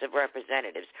the House of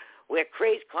Representatives, where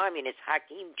crazed communist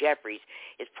Hakeem Jeffries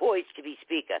is poised to be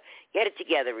Speaker. Get it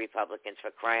together, Republicans,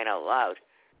 for crying out loud.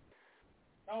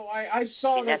 Oh, I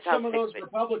saw that some of those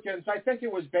Republicans, I think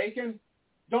it was Bacon,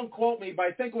 don't quote me, but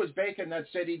I think it was Bacon that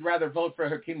said he'd rather vote for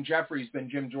Hakeem Jeffries than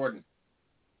Jim Jordan.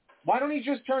 Why don't he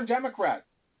just turn Democrat?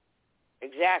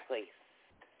 Exactly.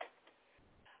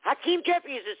 Hakeem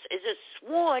Jeffries is a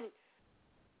sworn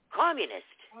communist.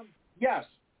 Yes.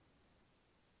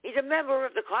 He's a member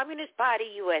of the Communist Party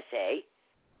USA,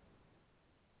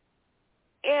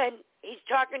 and he's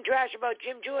talking trash about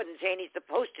Jim Jordan, saying he's the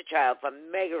poster child for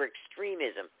mega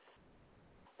extremism.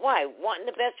 Why? Wanting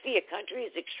the best for your country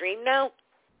is extreme now?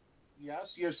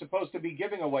 Yes, you're supposed to be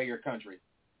giving away your country.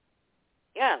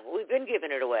 Yeah, we've been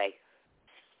giving it away.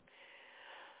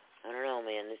 I don't know,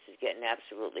 man. This is getting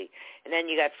absolutely... And then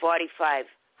you got 45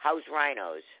 House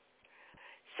rhinos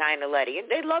sign a letter.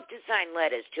 They love to sign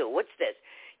letters, too. What's this?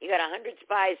 You got 100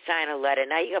 spies sign a letter.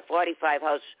 Now you got 45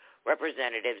 House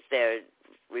representatives. They're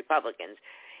Republicans.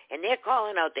 And they're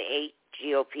calling out the 8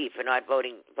 GOP for not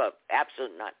voting, but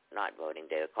absolutely not voting.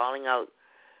 They're calling out,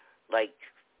 like,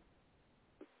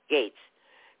 Gates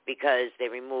because they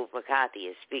removed McCarthy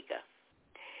as Speaker.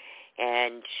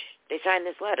 And they signed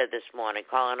this letter this morning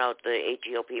calling out the 8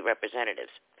 GOP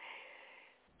representatives.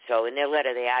 So in their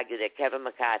letter, they argue that Kevin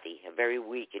McCarthy, a very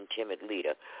weak and timid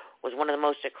leader, was one of the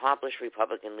most accomplished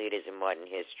Republican leaders in modern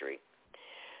history.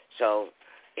 So,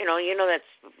 you know that's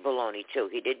baloney, too.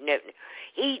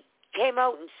 He came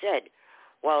out and said,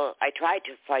 well, I tried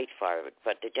to fight for it,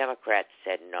 but the Democrats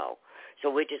said no.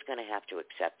 So we're just going to have to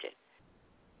accept it.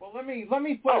 Well, let me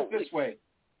put it this way.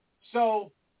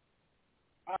 So,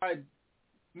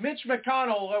 Mitch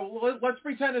McConnell, let's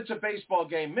pretend it's a baseball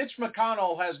game. Mitch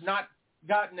McConnell has not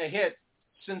gotten a hit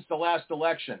since the last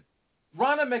election.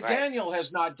 Ronna McDaniel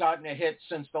has not gotten a hit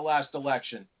since the last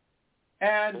election.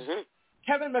 And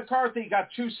Kevin McCarthy got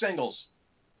 2 singles.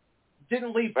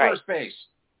 Didn't leave first base.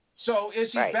 So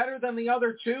is he better than the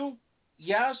other 2?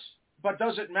 Yes. But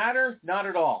does it matter? Not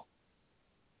at all.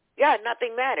 Yeah,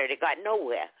 nothing mattered. It got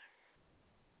nowhere.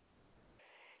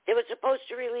 They were supposed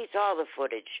to release all the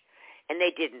footage, and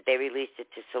they didn't. They released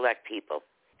it to select people.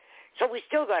 So we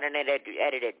still got an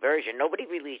edited version. Nobody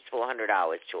released 400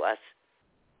 hours to us.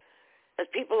 Because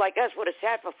people like us would have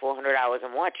sat for 400 hours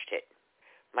and watched it.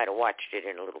 Might have watched it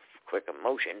in a little quicker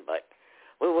motion, but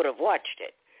we would have watched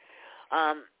it.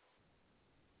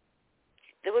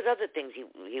 There was other things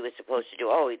he was supposed to do.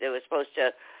 Oh, they were supposed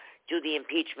to do the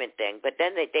impeachment thing, but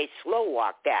then they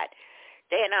slow-walked that.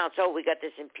 They announced, we got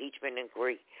this impeachment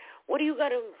inquiry. What do you got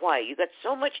to inquire? You got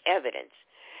so much evidence.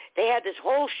 They had this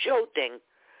whole show thing,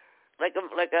 like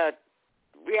a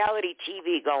reality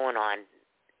TV going on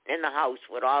in the house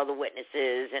with all the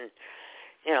witnesses and,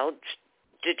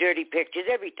 the dirty pictures,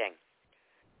 everything.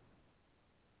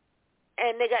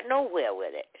 And they got nowhere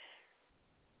with it.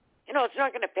 It's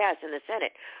not going to pass in the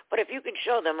Senate. But if you can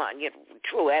show them on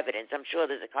true evidence, I'm sure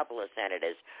there's a couple of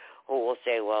senators who will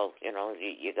say, well,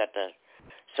 you got the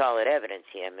solid evidence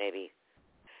here, maybe.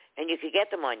 And you could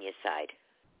get them on your side.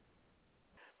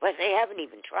 But they haven't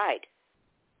even tried.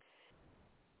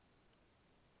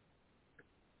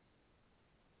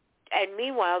 And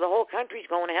meanwhile, the whole country's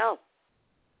going to hell.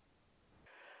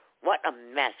 What a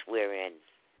mess we're in.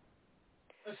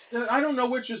 I don't know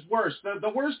which is worse.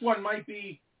 The worst one might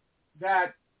be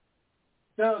that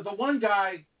the one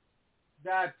guy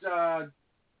that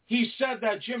he said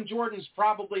that Jim Jordan's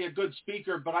probably a good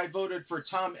speaker, but I voted for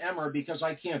Tom Emmer because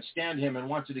I can't stand him and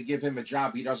wanted to give him a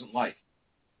job he doesn't like.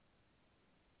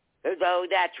 Though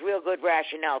that's real good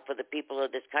rationale for the people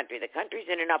of this country. The country's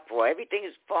in an uproar. Everything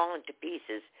is falling to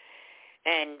pieces,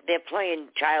 and they're playing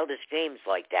childish games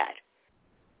like that.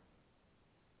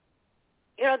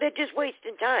 They're just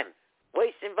wasting time,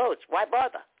 wasting votes. Why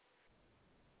bother?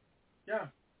 Yeah.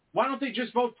 Why don't they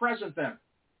just vote present then?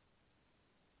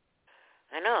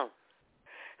 I know.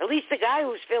 At least the guy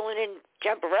who's filling in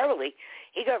temporarily,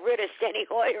 he got rid of Steny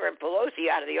Hoyer and Pelosi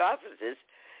out of the offices.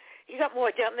 He got more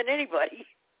done than anybody.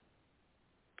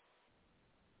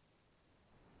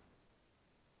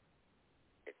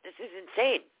 This is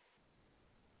insane.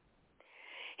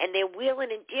 And they're wheeling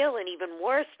and dealing even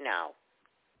worse now.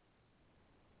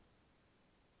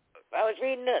 I was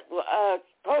reading a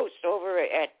post over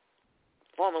at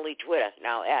formerly Twitter,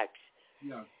 now X.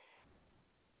 Yeah.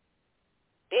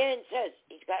 Dan says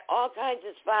he's got all kinds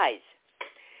of spies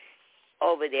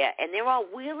over there, and they're all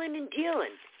wheeling and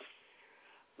dealing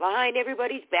behind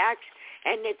everybody's backs,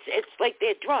 and it's like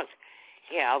they're drunk.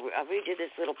 Here, I'll read you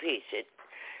this little piece. It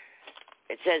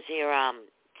says here,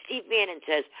 Steve Bannon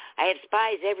says, I have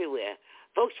spies everywhere.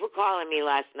 Folks were calling me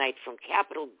last night from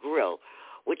Capitol Grill,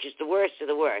 which is the worst of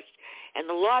the worst. And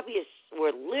the lobbyists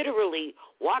were literally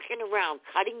walking around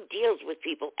cutting deals with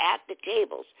people at the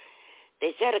tables.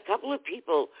 They said a couple of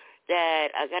people that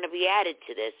are going to be added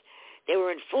to this, they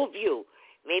were in full view,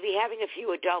 maybe having a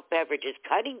few adult beverages,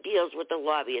 cutting deals with the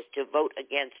lobbyists to vote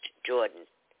against Jordan.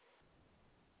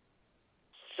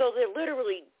 So they're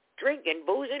literally drinking,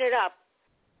 boozing it up,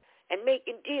 and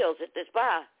making deals at this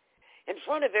bar in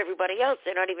front of everybody else.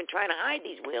 They're not even trying to hide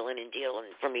these wheeling and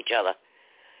dealing from each other.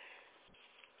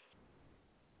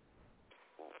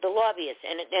 The lobbyists,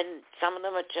 and some of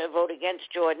them are to vote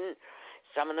against Jordan,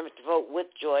 some of them are to vote with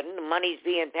Jordan. The money's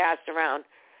being passed around.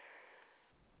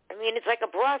 I mean, it's like a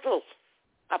brothel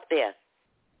up there.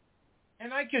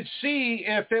 And I could see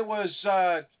if it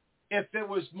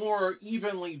was more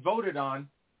evenly voted on,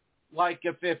 like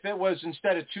if it was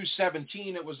instead of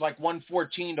 217, it was like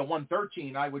 114 to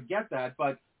 113, I would get that.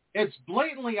 But it's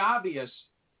blatantly obvious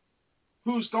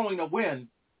who's going to win.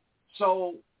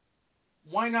 So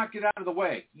why not get out of the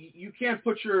way? You can't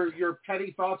put your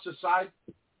petty thoughts aside.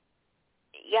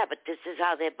 Yeah, but this is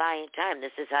how they're buying time.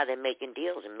 This is how they're making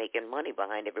deals and making money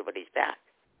behind everybody's back.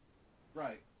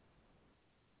 Right.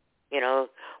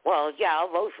 Well, yeah,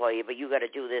 I'll vote for you, but you got to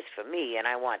do this for me, and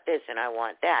I want this, and I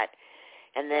want that.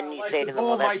 And then you say to them,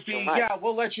 well, that's too much. Yeah,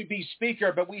 we'll let you be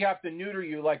speaker, but we have to neuter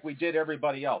you like we did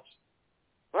everybody else.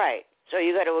 Right. So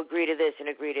you got to agree to this and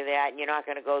agree to that, and you're not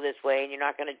going to go this way, and you're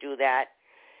not going to do that.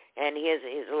 And here's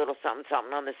a little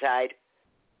something on the side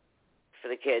for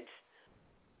the kids.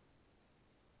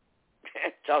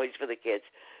 It's always for the kids.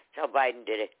 That's how Biden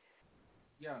did it.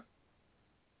 Yeah.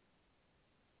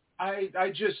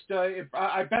 I just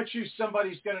I bet you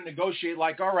somebody's going to negotiate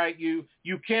like, all right, you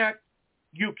can't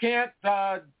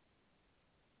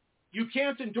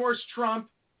endorse Trump.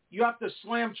 You have to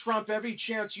slam Trump every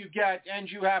chance you get, and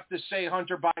you have to say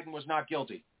Hunter Biden was not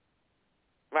guilty.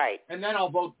 Right. And then I'll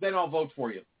vote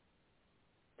for you.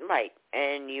 Right.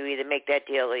 And you either make that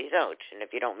deal or you don't. And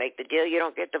if you don't make the deal, you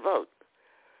don't get the vote.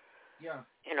 Yeah.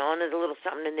 And there's a little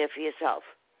something in there for yourself.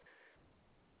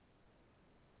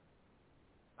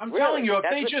 I'm telling you, if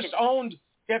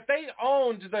they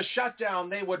owned the shutdown,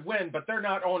 they would win, but they're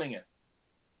not owning it.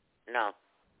 No.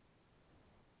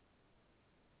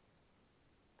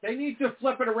 They need to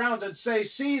flip it around and say,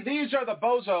 see, these are the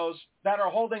bozos that are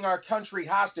holding our country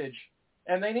hostage,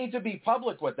 and they need to be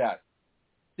public with that.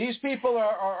 These people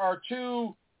are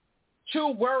too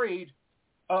worried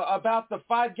about the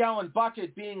 5-gallon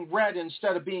bucket being red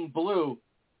instead of being blue,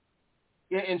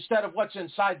 instead of what's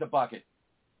inside the bucket.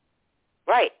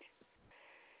 Right.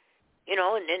 And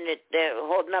they're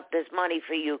holding up this money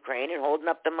for Ukraine and holding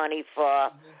up the money for,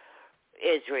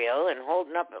 Israel and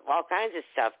holding up all kinds of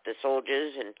stuff, the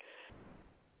soldiers, and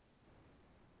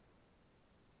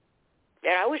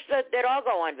I wish that they'd all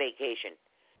go on vacation.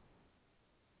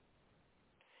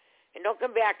 And don't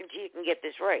come back until you can get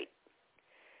this right.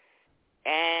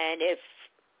 And if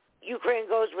Ukraine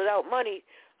goes without money,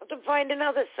 let them find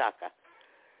another sucker.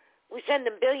 We send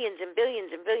them billions and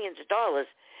billions and billions of dollars,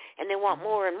 and they want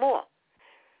more and more.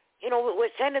 We're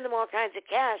sending them all kinds of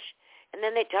cash, and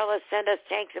then they tell us, send us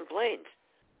tanks and planes.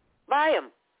 Buy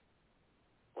them.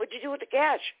 What'd you do with the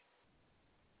cash?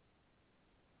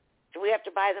 Do we have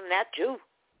to buy them that too?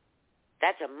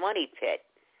 That's a money pit.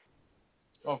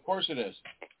 Oh, of course it is.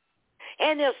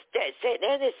 And they're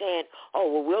saying,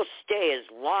 oh, well, we'll stay as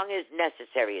long as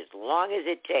necessary, as long as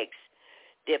it takes.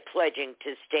 They're pledging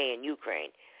to stay in Ukraine.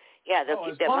 Yeah, they'll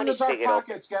keep their money figured out. As long as our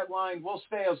pockets get lined, we'll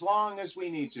stay as long as we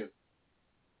need to.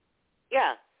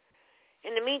 Yeah.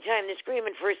 In the meantime, they're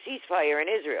screaming for a ceasefire in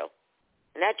Israel.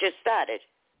 And that just started.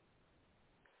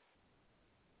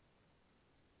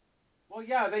 Well,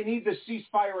 yeah, they need the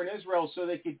ceasefire in Israel so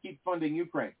they can keep funding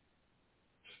Ukraine.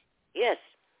 Yes.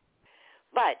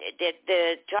 But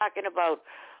they're talking about,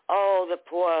 oh, the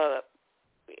poor,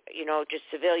 just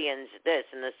civilians this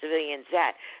and the civilians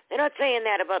that. They're not saying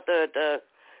that about the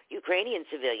Ukrainian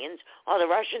civilians or the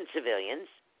Russian civilians.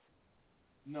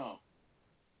 No.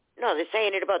 No, they're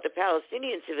saying it about the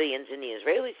Palestinian civilians and the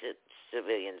Israeli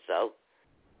civilians, though.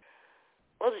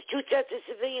 Well, there's two sets of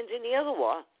civilians in the other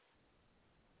war.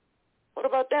 What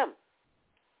about them?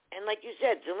 And like you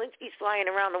said, Zelensky's flying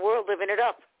around the world living it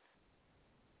up,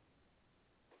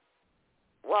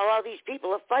 while all these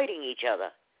people are fighting each other.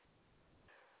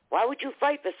 Why would you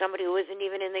fight for somebody who isn't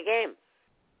even in the game?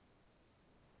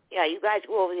 Yeah, you guys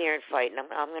go over there and fight, and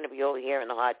I'm going to be over here in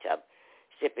the hot tub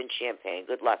sipping champagne.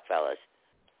 Good luck, fellas.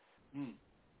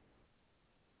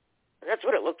 That's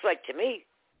what it looks like to me.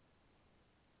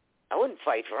 I wouldn't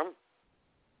fight for him.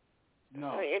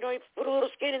 No. You put a little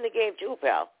skin in the game too,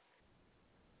 pal.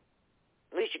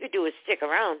 The least you could do is stick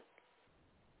around.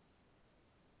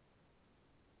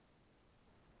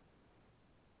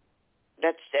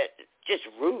 That's just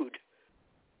rude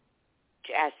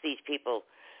to ask these people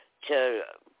to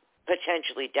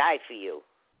potentially die for you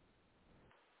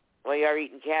while you're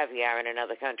eating caviar in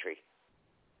another country.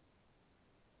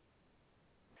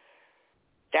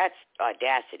 That's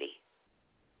audacity.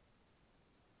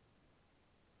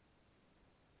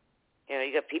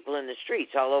 You got people in the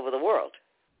streets all over the world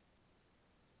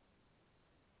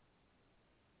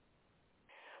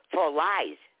for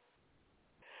lies.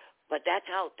 But that's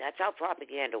how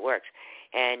propaganda works.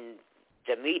 And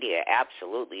the media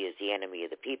absolutely is the enemy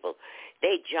of the people.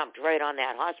 They jumped right on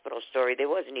that hospital story. There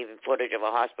wasn't even footage of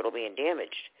a hospital being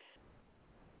damaged.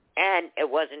 And it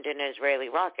wasn't an Israeli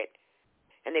rocket.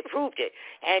 And they proved it.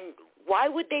 And why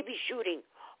would they be shooting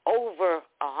over a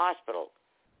hospital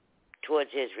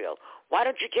towards Israel? Why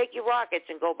don't you take your rockets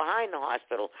and go behind the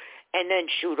hospital and then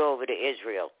shoot over to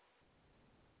Israel?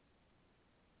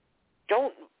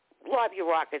 Don't lob your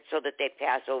rockets so that they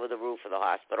pass over the roof of the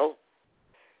hospital.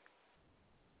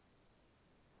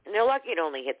 And they're lucky it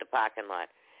only hit the parking lot.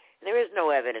 And there is no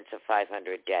evidence of 500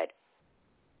 dead.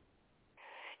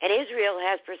 And Israel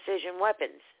has precision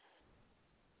weapons.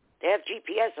 They have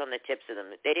GPS on the tips of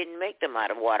them. They didn't make them out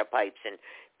of water pipes and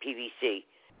PVC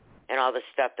and all the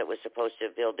stuff that was supposed to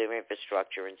build their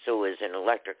infrastructure and sewers and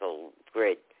electrical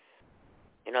grid.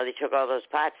 They took all those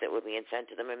parts that were being sent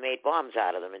to them and made bombs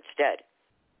out of them instead.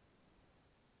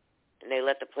 And they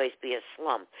let the place be a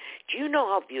slum. Do you know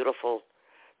how beautiful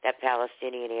that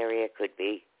Palestinian area could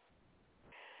be?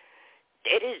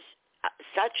 It is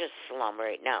such a slum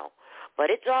right now, but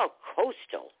it's all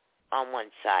coastal on one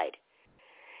side.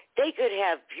 They could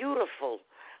have beautiful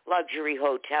luxury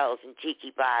hotels and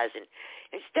tiki bars, and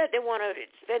instead they want to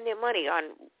spend their money on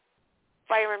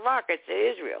firing rockets at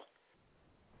Israel.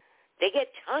 They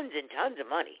get tons and tons of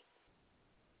money,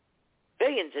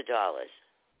 billions of dollars,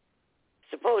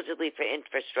 supposedly for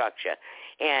infrastructure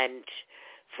and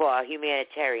for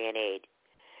humanitarian aid.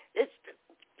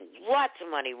 Lots of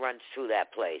money runs through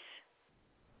that place.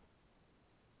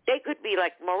 They could be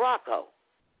like Morocco.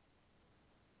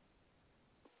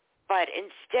 But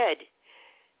instead,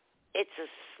 it's a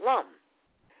slum.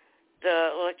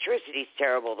 The electricity's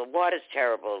terrible. The water's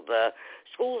terrible. The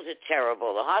schools are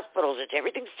terrible. The hospitals are terrible.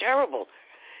 Everything's terrible.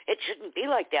 It shouldn't be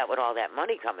like that with all that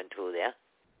money coming through there.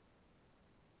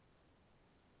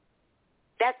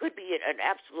 That could be an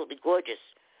absolutely gorgeous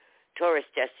tourist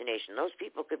destination. Those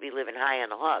people could be living high on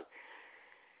the hog.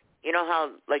 You know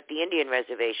how, like the Indian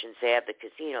reservations, they have the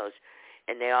casinos,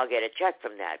 and they all get a check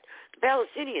from that. The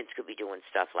Palestinians could be doing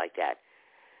stuff like that.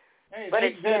 Hey, but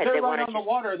they're right on the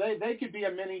water. They could be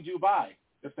a mini Dubai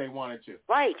if they wanted to.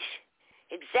 Right.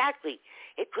 Exactly.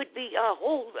 It could be a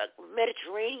whole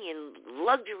Mediterranean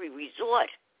luxury resort.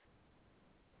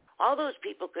 All those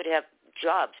people could have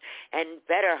jobs and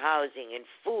better housing and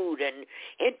food and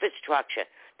infrastructure.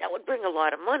 That would bring a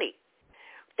lot of money.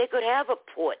 They could have a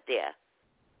port there.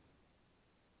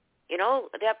 You know,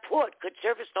 that port could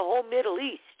service the whole Middle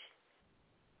East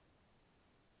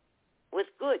with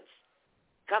goods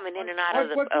coming in and out of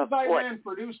the What does port. Iran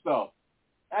produce, though?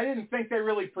 I didn't think they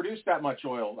really produced that much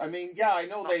oil. I mean, yeah, I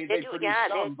know they produce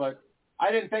some, but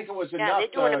I didn't think it was enough. Yeah,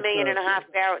 they're doing 1.5 million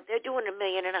barrels. They're doing 1.5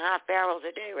 million barrels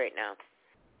a day right now.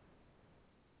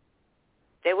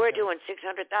 They were doing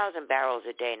 600,000 barrels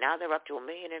a day. Now they're up to 1.5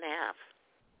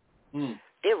 million.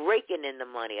 They're raking in the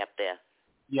money up there.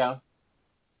 Yeah.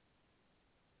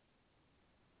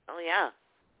 Oh, yeah.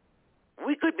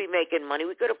 We could be making money.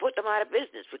 We could have put them out of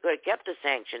business. We could have kept the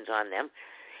sanctions on them.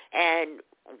 And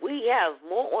we have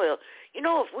more oil. You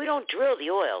know, if we don't drill the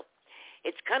oil,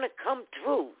 it's going to come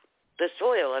through the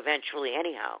soil eventually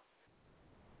anyhow.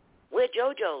 Where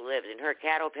JoJo lives in her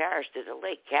Caddo Parish, there's a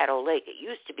lake, Caddo Lake. It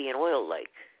used to be an oil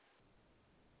lake.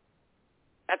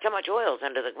 That's how much oil's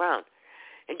under the ground.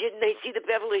 And didn't they see the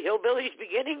Beverly Hillbillies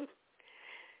beginning?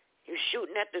 You're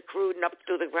shooting at the crude and up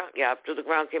through the ground. Yeah, up through the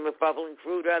ground came a bubbling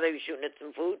crude. Rather, you're shooting at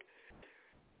some food.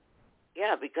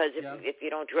 Yeah, because if you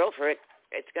don't drill for it,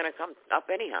 it's going to come up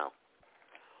anyhow.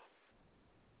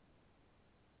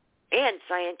 And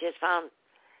scientists found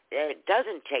that it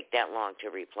doesn't take that long to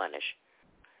replenish.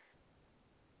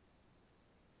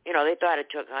 You know, they thought it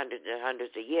took hundreds and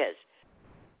hundreds of years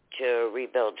to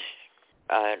rebuild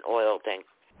an oil thing.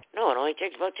 No, it only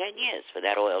takes about 10 years for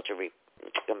that oil to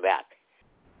come back.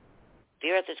 The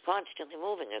earth is constantly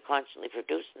moving and constantly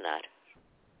producing that.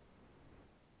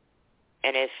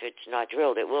 And if it's not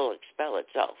drilled, it will expel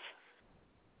itself.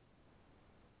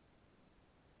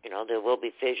 You know, there will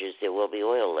be fissures, there will be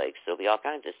oil lakes, there'll be all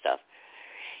kinds of stuff.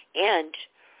 And,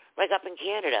 like up in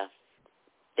Canada,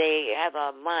 they have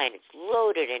a mine, it's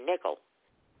loaded in nickel.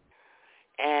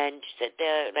 And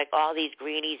they're like all these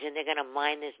greenies, and they're going to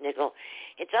mine this nickel.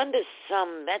 It's under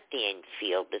some methane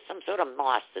field. There's some sort of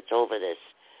moss that's over this,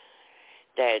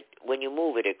 that when you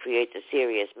move it, it creates a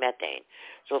serious methane.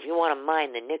 So if you want to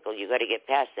mine the nickel, you got to get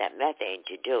past that methane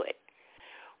to do it,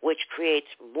 which creates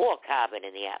more carbon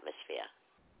in the atmosphere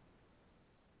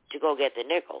to go get the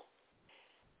nickel.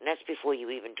 And that's before you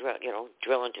even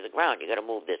drill into the ground. You got to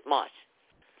move this moss.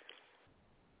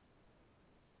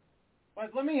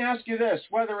 But let me ask you this,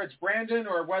 whether it's Brandon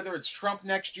or whether it's Trump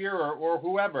next year or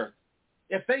whoever,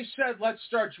 if they said, let's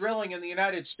start drilling in the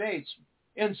United States,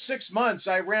 in 6 months,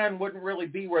 Iran wouldn't really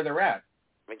be where they're at.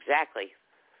 Exactly.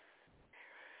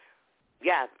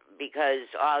 Yeah, because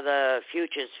all the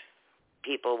futures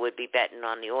people would be betting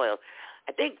on the oil.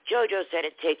 I think JoJo said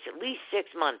it takes at least 6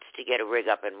 months to get a rig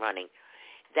up and running.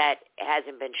 That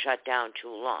hasn't been shut down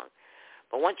too long.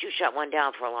 But once you shut one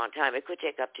down for a long time, it could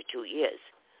take up to 2 years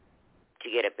to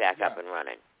get it back up and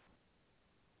running.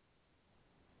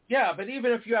 Yeah, but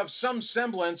even if you have some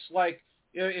semblance, like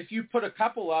if you put a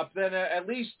couple up, then at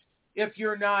least if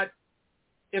you're not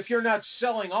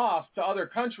selling off to other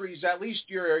countries, at least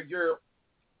you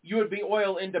would be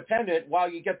oil independent while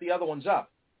you get the other ones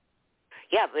up.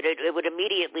 Yeah, but it would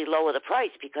immediately lower the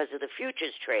price because of the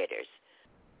futures traders.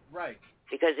 Right.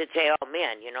 Because it'd say, oh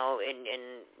man,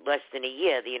 in less than a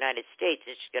year, the United States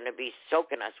is going to be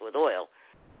soaking us with oil.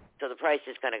 So the price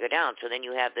is going to go down. So then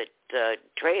you have the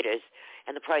traders,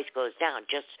 and the price goes down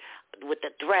just with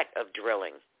the threat of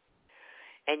drilling.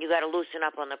 And you got to loosen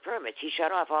up on the permits. He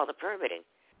shut off all the permitting.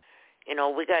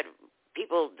 We got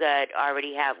people that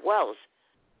already have wells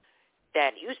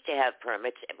that used to have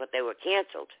permits, but they were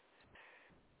canceled.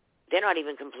 They're not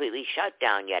even completely shut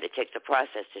down yet. It takes a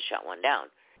process to shut one down.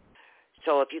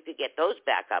 So if you could get those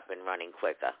back up and running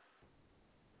quicker,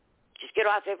 just get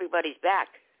off everybody's back.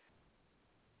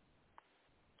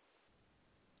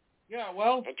 Yeah,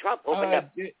 well, and Trump opened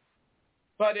up.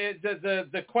 But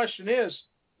the question is,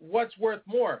 what's worth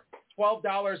more?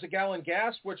 $12 a gallon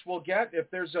gas, which we'll get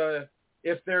if there's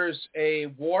a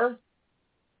war,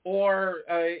 or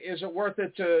is it worth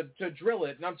it to drill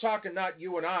it? And I'm talking not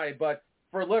you and I, but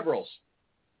for liberals.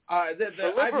 I've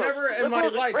never in my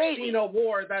life seen a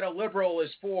war that a liberal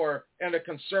is for and a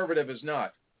conservative is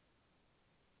not.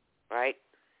 Right.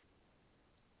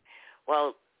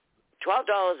 Well,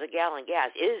 $12 a gallon gas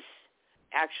is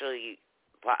actually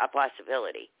a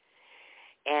possibility.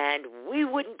 And we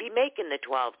wouldn't be making the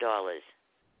 $12.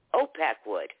 OPEC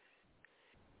would.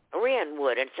 Iran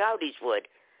would, and Saudis would.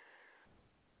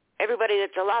 Everybody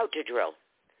that's allowed to drill.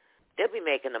 They'll be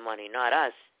making the money, not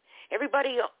us.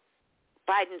 Everybody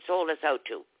Biden sold us out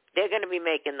to, they're going to be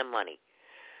making the money.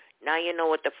 Now you know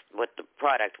what the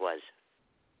product was.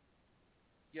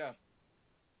 Yeah.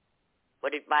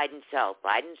 What did Biden sell?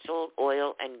 Biden sold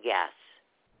oil and gas.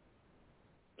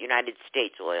 United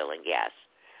States oil and gas.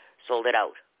 Sold it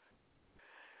out.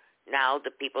 Now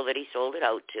the people that he sold it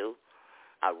out to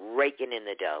are raking in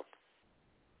the dough.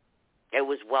 It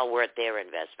was well worth their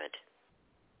investment.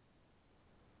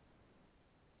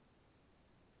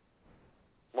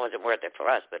 Wasn't worth it for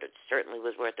us, but it certainly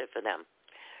was worth it for them.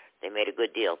 They made a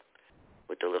good deal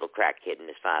with the little crack kid and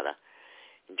his father,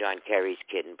 and John Kerry's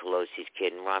kid, and Pelosi's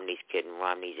kid, and Romney's kid, and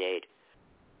Romney's aide.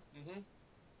 Mm-hmm.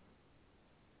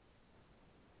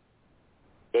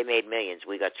 They made millions.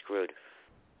 We got screwed.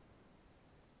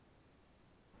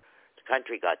 The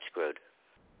country got screwed.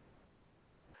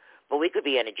 But we could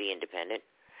be energy independent.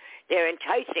 They're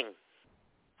enticing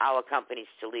our companies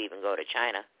to leave and go to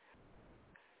China.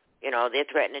 You know, they're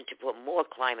threatening to put more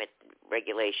climate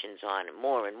regulations on, and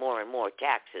more and more and more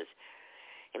taxes.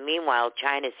 And meanwhile,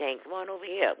 China's saying, come on over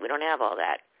here. We don't have all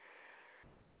that.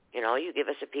 You know, you give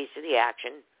us a piece of the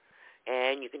action,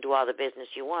 and you can do all the business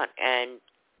you want. And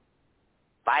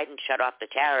Biden shut off the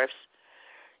tariffs,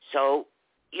 so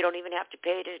you don't even have to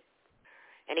pay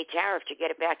any tariff to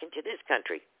get it back into this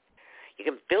country. You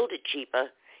can build it cheaper.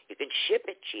 You can ship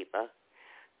it cheaper.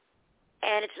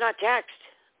 And it's not taxed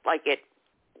like it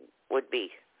would be.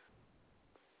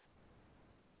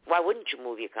 Why wouldn't you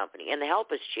move your company? And the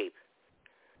help is cheap.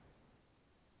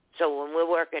 So when we're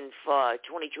working for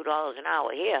 $22 an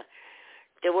hour here,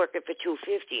 they're working for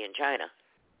 $2.50 in China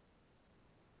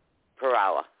per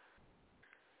hour.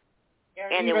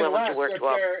 And they're even willing less to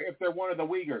work if they're one of the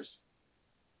Uyghurs.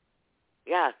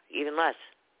 Yeah, even less.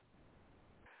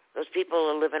 Those people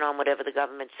are living on whatever the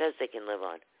government says they can live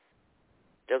on.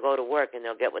 They'll go to work and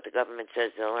they'll get what the government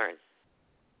says they'll earn.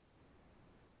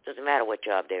 Doesn't matter what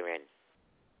job they're in.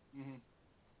 Mm-hmm.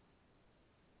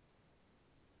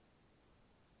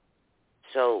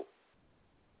 So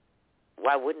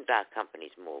why wouldn't our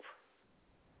companies move?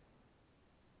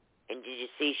 And did you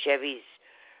see Chevy's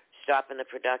stopping the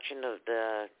production of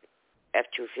the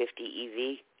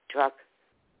F-250 EV truck?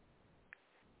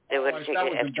 They were going to take that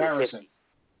an was F-250. embarrassing.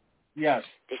 Yes.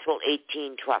 They sold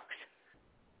 18 trucks.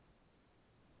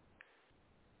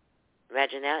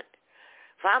 Imagine that.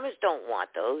 Farmers don't want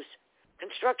those.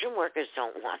 Construction workers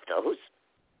don't want those.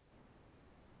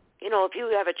 You know, if you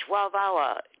have a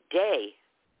 12-hour day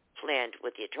planned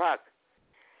with your truck,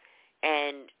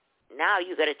 and now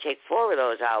you got to take 4 of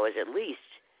those hours at least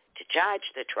to charge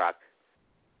the truck,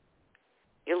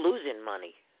 you're losing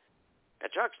money. The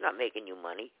truck's not making you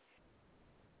money.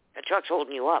 The truck's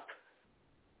holding you up.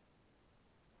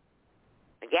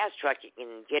 A gas truck, you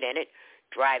can get in it,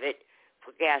 drive it,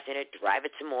 put gas in it, drive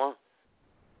it some more.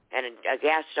 And a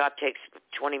gas stop takes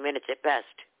 20 minutes at best.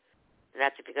 And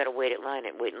that's if you got to wait in line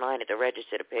at the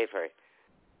register to pay for it.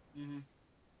 Mm-hmm.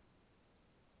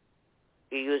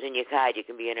 If you're using your card, you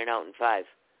can be in and out in 5.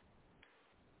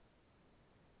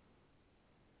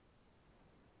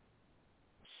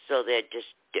 So they're just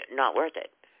not worth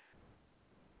it.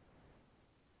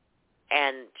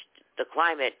 And the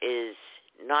climate is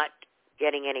not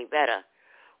getting any better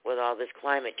with all this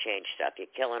climate change stuff. You're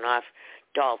killing off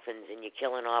dolphins and you're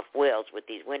killing off whales with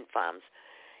these wind farms.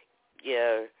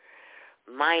 You're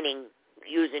mining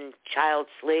using child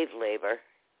slave labor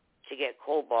to get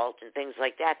cobalt and things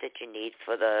like that you need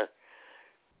for the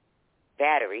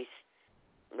batteries,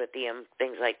 lithium,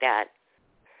 things like that.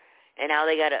 And now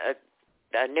they got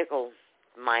a nickel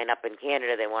mine up in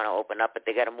Canada they want to open up, but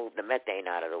they got to move the methane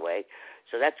out of the way.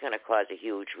 So that's going to cause a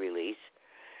huge release.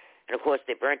 And, of course,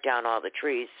 they burnt down all the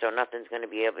trees, so nothing's going to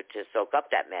be able to soak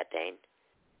up that methane.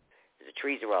 The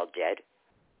trees are all dead.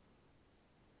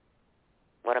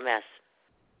 What a mess.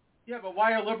 Yeah, but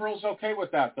why are liberals okay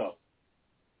with that, though?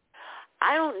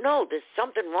 I don't know. There's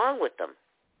something wrong with them.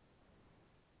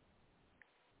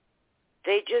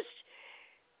 They just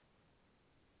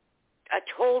are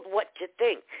told what to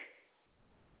think.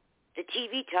 The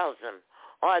TV tells them,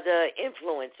 or the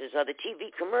influencers, or the TV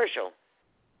commercial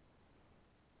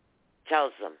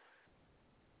tells them.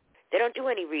 They don't do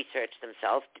any research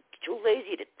themselves. They're too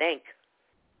lazy to think.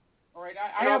 All right,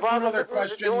 I have one other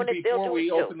question before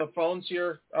we open the phones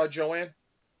here, Joanne.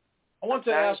 I want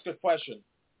to ask a question.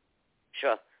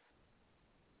 Sure.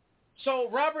 So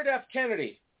Robert F.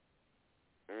 Kennedy,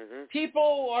 mm-hmm.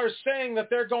 People are saying that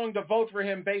they're going to vote for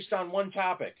him based on one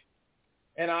topic.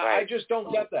 And I just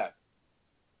don't get that.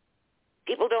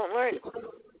 People don't learn.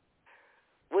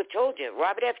 We've told you,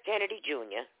 Robert F. Kennedy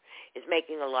Jr. is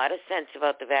making a lot of sense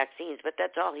about the vaccines, but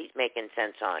that's all he's making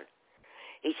sense on.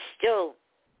 He's still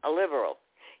a liberal.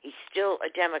 He's still a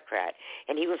Democrat,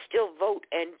 and he will still vote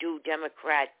and do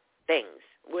Democrat things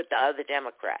with the other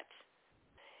Democrats.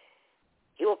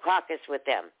 He will caucus with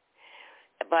them.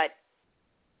 But,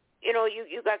 you know,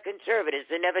 you got conservatives,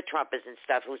 the never Trumpers and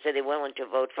stuff, who say they're willing to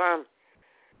vote for him.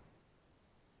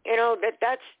 You know,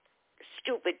 that's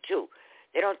stupid, too.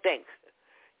 They don't think.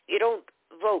 You don't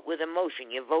vote with emotion.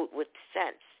 You vote with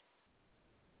sense.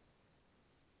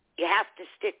 You have to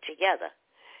stick together.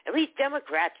 At least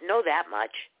Democrats know that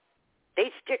much.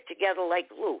 They stick together like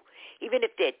glue. Even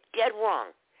if they're dead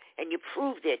wrong, and you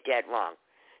prove they're dead wrong,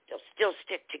 they'll still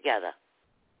stick together.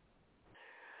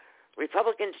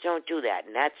 Republicans don't do that,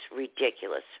 and that's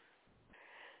ridiculous.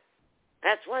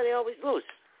 That's why they always lose.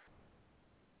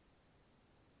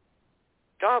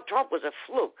 Donald Trump was a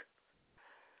fluke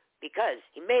because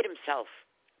he made himself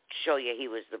show you he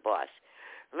was the boss.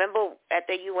 Remember at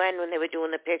the UN when they were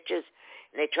doing the pictures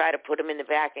and they tried to put him in the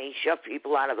back and he shoved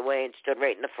people out of the way and stood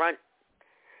right in the front?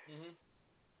 Mm-hmm.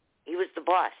 He was the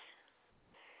boss.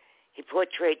 He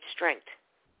portrayed strength.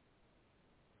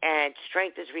 And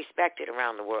strength is respected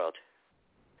around the world.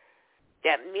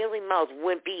 That mealy-mouthed,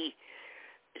 wimpy,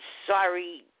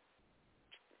 sorry,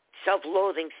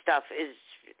 self-loathing stuff is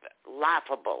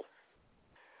laughable.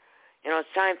 You know,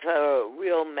 it's time for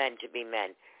real men to be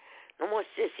men. No more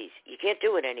sissies. You can't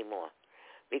do it anymore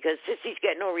because sissies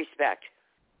get no respect.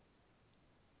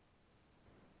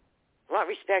 You want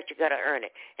respect, you got to earn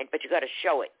it, but you got to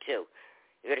show it too.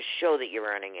 You got to show that you're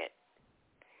earning it.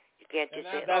 You can't just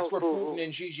say, that's where Putin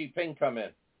and Xi Jinping come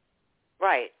in.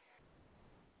 Right.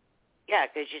 Yeah,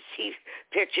 because you see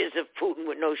pictures of Putin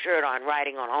with no shirt on,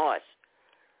 riding on a horse.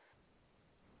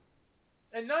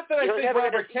 And not that I think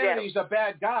Robert Kennedy's a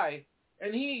bad guy,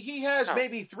 and he has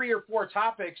maybe 3 or 4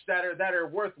 topics that are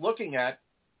worth looking at,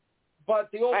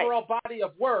 but the overall body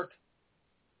of work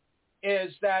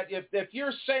is that if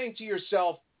you're saying to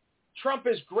yourself, Trump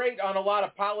is great on a lot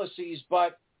of policies,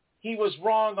 but he was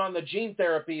wrong on the gene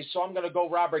therapy, so I'm going to go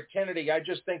Robert Kennedy. I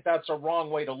just think that's a wrong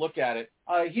way to look at it.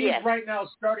 He's right now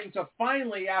starting to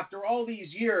finally, after all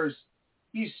these years,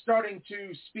 he's starting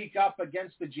to speak up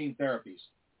against the gene therapies.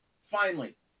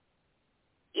 Finally.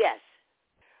 Yes.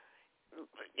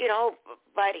 You know,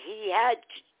 but he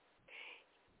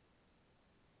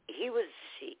was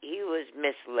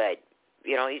misled.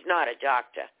 You know, he's not a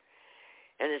doctor.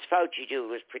 And this Fauci dude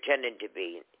was pretending to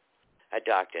be a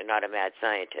doctor, not a mad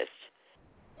scientist.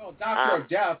 Oh, doctor of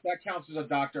death, that counts as a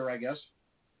doctor, I guess.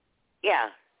 Yeah.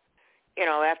 You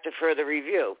know, after further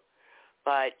review.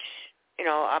 But, you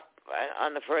know, up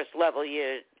on the first level,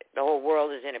 the whole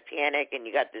world is in a panic, and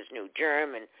you got this new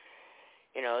germ, and,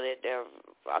 you know, they're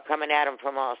coming at him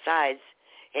from all sides,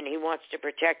 and he wants to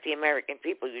protect the American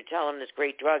people. You tell him this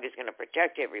great drug is going to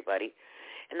protect everybody,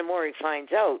 and the more he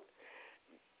finds out,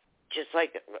 just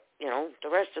like, you know, the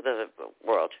rest of the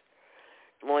world,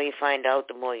 the more you find out,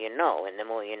 the more you know, and the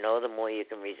more you know, the more you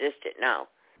can resist it now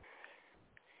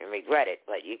and regret it.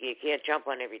 But you can't jump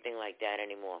on everything like that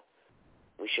anymore.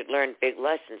 We should learn big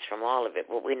lessons from all of it.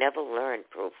 But we never learn,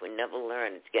 Proof. We never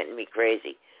learn. It's getting me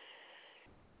crazy.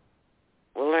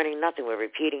 We're learning nothing. We're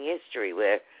repeating history.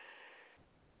 We're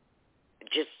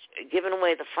just giving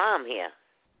away the farm here.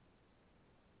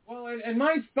 Well, and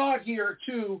my thought here,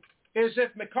 too, is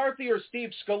if McCarthy or Steve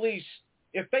Scalise,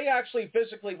 if they actually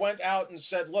physically went out and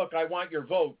said, look, I want your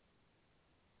vote,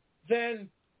 then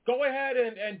go ahead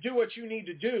and do what you need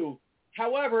to do.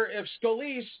 However, if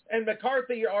Scalise and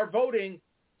McCarthy are voting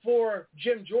for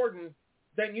Jim Jordan,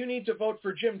 then you need to vote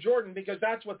for Jim Jordan because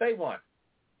that's what they want.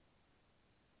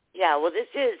 Yeah, well, this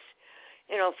is,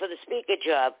 you know, for the speaker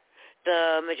job,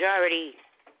 the majority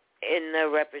in the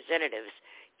representatives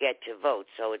get to vote.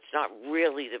 So it's not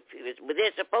really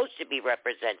they're supposed to be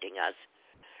representing us.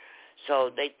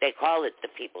 So they call it the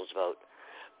people's vote.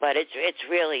 But it's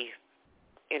really,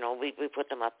 you know, we put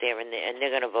them up there and they're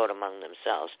going to vote among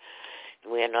themselves.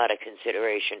 We are not a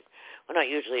consideration. We're not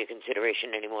usually a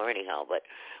consideration anymore anyhow, but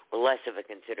we're less of a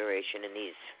consideration in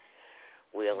these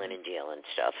wheeling and dealing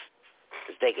stuff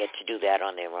because they get to do that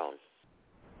on their own.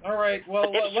 All right.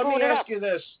 Well, let me ask you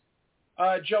this.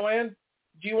 Joanne,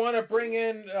 do you want to bring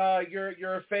in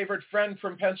your favorite friend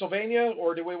from Pennsylvania,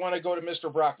 or do we want to go to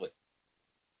Mr. Broccoli?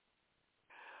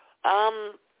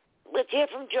 Let's hear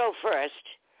from Joe first,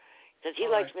 because he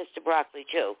likes Mr. Broccoli,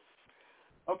 too.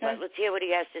 Okay. But let's hear what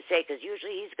he has to say, because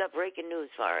usually he's got breaking news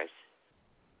for us.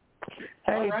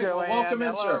 Hey, right, Joanne. well, welcome in,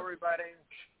 Hello, sir. everybody.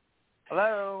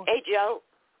 Hello. Hey, Joe.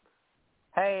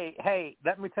 Hey,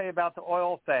 let me tell you about the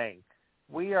oil thing.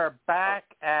 We are back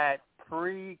at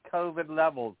pre-COVID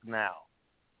levels now.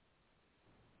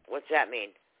 What's that mean?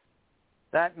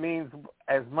 That means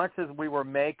as much as we were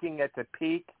making at the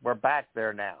peak, we're back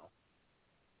there now.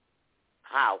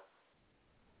 How?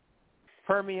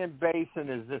 Permian Basin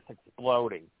is just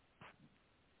exploding.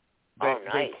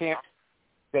 Nice.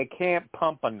 They can't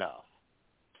pump enough.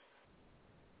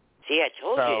 See, I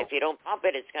told you, if you don't pump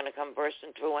it, it's going to come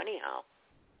bursting through anyhow.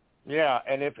 Yeah,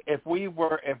 and if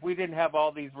we didn't have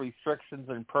all these restrictions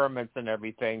and permits and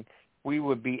everything, we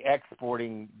would be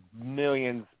exporting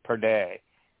millions per day.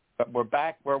 But we're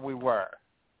back where we were.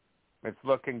 It's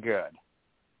looking good.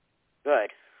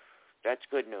 Good. That's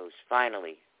good news.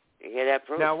 Finally, you hear that,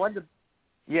 Bruce? Now,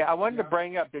 I wanted to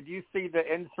bring up. Did you see the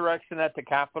insurrection at the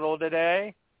Capitol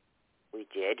today? We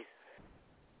did.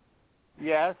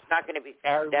 Yes. It's not going to be.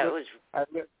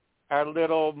 Our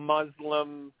little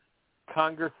Muslim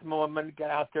congresswoman got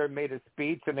out there and made a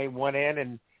speech, and they went in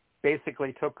and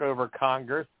basically took over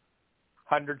Congress,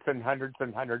 hundreds and hundreds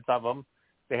and hundreds of them.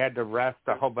 They had to arrest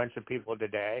a whole bunch of people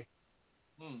today.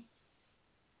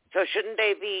 So shouldn't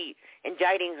they be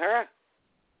indicting her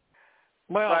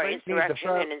for insurrection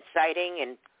and inciting?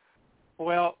 And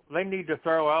well, they need to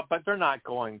throw out, but they're not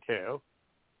going to.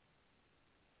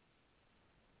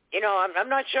 I'm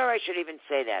not sure I should even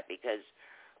say that because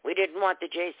we didn't want the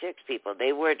J6 people.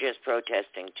 They were just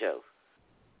protesting too.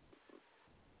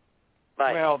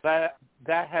 But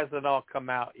that hasn't all come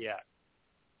out yet.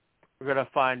 We're going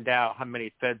to find out how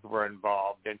many feds were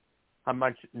involved and how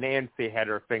much Nancy had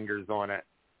her fingers on it.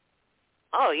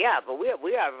 Oh, yeah, but we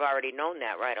have already known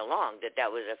that right along,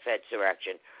 that was a Fed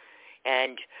insurrection.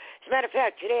 And as a matter of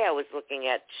fact, today I was looking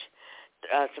at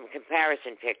some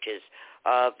comparison pictures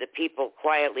of the people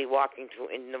quietly walking through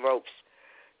in the ropes,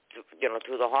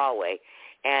 through the hallway,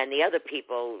 and the other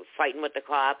people fighting with the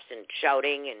cops and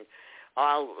shouting and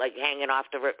all like hanging off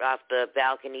the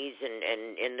balconies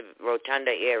and in the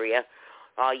rotunda area,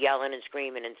 all yelling and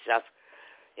screaming and stuff.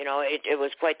 It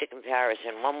was quite the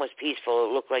comparison. One was peaceful.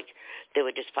 It looked like they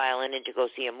were just filing in to go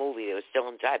see a movie. They were still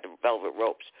inside the velvet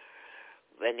ropes.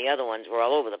 And the other ones were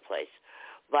all over the place.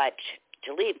 But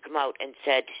Tlaib come out and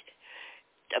said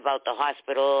about the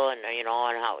hospital and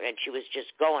and she was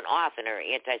just going off in her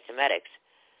anti-Semitics.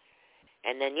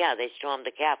 And then, they stormed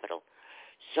the Capitol.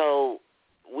 So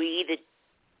we either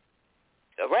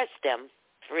arrest them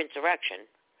for insurrection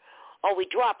or we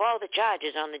drop all the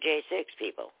charges on the J6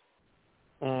 people.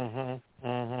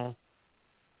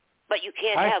 But you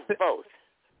can't have both.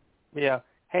 Yeah.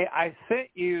 Hey, I sent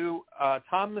you,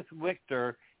 Thomas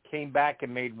Richter came back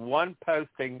and made one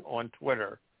posting on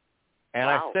Twitter, and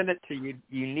I sent it to you.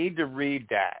 You need to read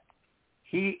that.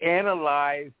 He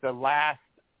analyzed the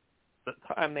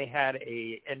time they had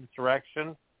a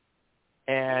insurrection,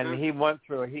 and he went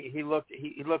through. He looked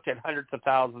at hundreds of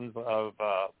thousands of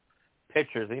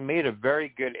pictures. He made a very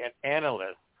good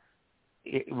analyst.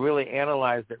 He really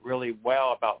analyzed it really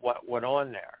well about what went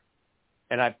on there.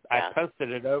 And I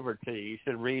posted it over to you. You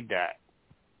should read that.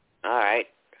 All right.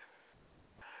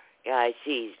 Yeah, I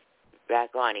see. He's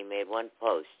back on. He made one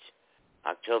post.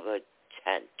 October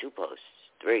 10th. 2 posts.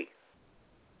 3.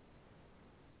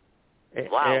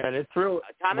 Wow. And it's really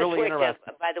Wichter,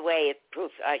 interesting. by the way,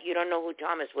 proof you don't know who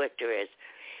Thomas Wichter is.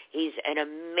 He's an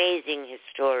amazing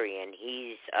historian.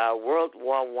 He's a World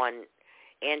War I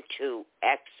and II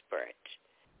expert.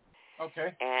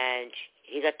 Okay. And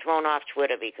he got thrown off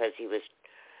Twitter because he was,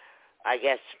 I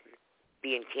guess,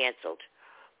 being canceled.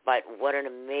 But what an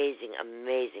amazing,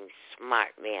 amazing, smart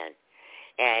man.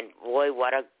 And, boy,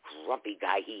 what a grumpy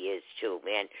guy he is, too,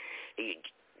 man.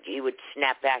 He would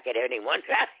snap back at anyone.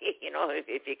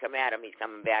 If you come at him, he's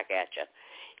coming back at you.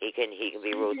 He can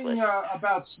be ruthless. Speaking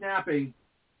about snapping,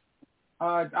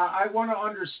 I want to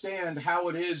understand how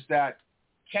it is that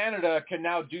Canada can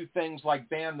now do things like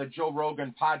ban the Joe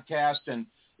Rogan podcast, and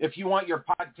if you want your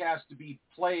podcast to be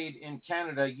played in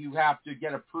Canada, you have to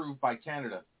get approved by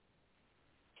Canada.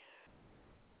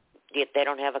 They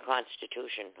don't have a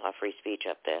constitution or free speech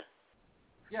up there.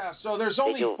 Yeah, so there's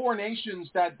only 4 nations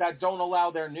that don't allow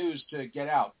their news to get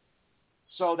out.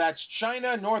 So that's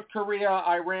China, North Korea,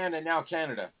 Iran, and now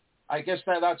Canada. I guess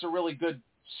that's a really good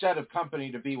set of company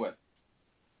to be with.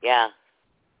 Yeah.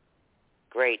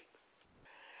 Great.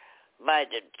 But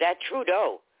that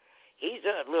Trudeau, he's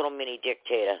a little mini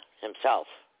dictator himself.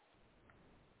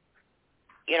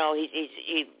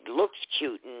 He looks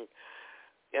cute and,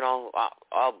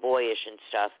 all boyish and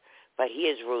stuff, but he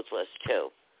is ruthless,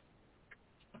 too.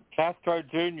 Castro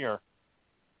Jr.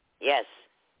 Yes.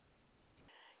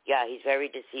 Yeah, he's very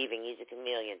deceiving. He's a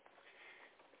chameleon.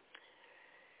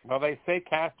 Well, they say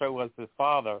Castro was his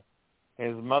father.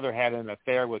 His mother had an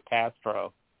affair with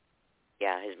Castro.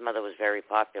 Yeah, his mother was very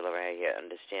popular, I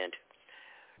understand.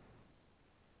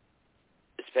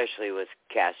 especially with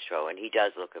Castro, and he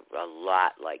does look a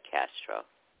lot like Castro.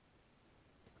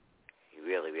 He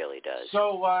really, really does.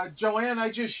 So, Joanne, I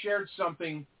just shared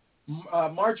something.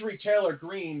 Marjorie Taylor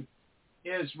Greene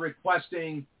is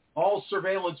requesting all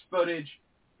surveillance footage,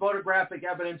 photographic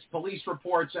evidence, police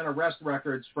reports, and arrest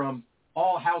records from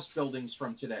all House buildings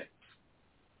from today.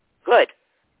 Good.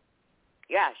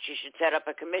 Yeah, she should set up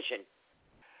a commission,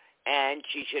 and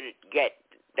she should get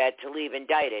that Tlaib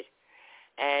indicted,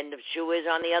 and the shoe is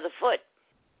on the other foot.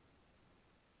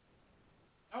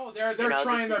 Oh, they're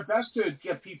trying their best to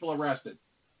get people arrested.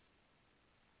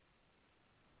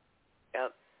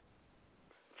 Yep.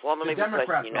 Formally the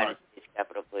Democrats United States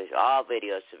Capitol Police, all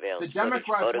video surveillance. The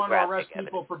Democrats want to arrest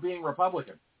people for being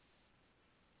Republican.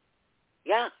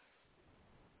 Yeah.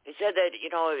 He said that,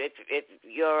 if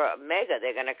you're a MAGA,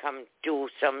 they're going to come do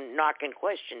some knock and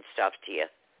question stuff to you.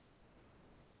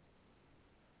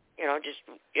 Just,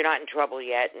 you're not in trouble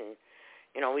yet, and,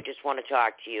 we just want to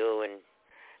talk to you and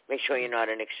make sure you're not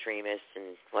an extremist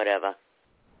and whatever.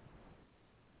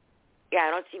 Yeah, I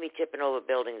don't see me tipping over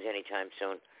buildings anytime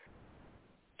soon.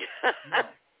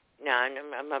 No,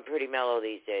 I'm pretty mellow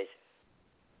these days.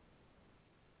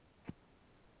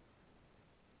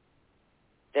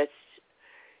 That's,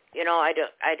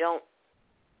 I don't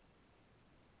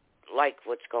like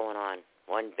what's going on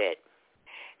one bit,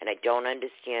 and I don't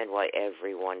understand why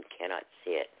everyone cannot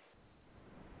see it.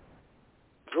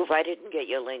 Proof, I didn't get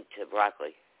your link to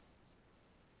broccoli.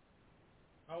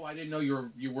 Oh, I didn't know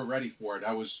you were ready for it.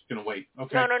 I was going to wait.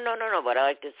 Okay. No, but I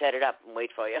like to set it up and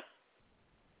wait for you.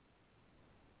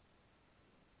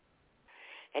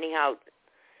 Anyhow,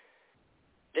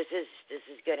 this is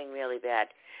getting really bad.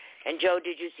 And Joe,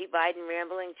 did you see Biden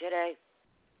rambling today?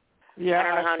 Yeah, I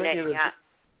don't know how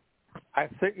I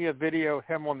sent you a video of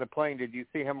him on the plane. Did you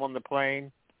see him on the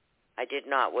plane? I did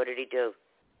not. What did he do?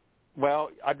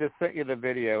 Well, I just sent you the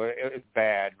video. It's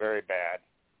bad, very bad.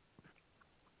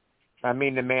 I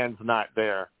mean, the man's not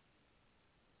there.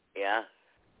 Yeah.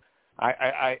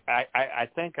 I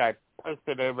think I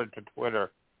posted over to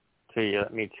Twitter to you.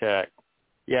 Let me check.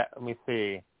 Yeah, let me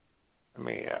see.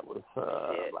 It was.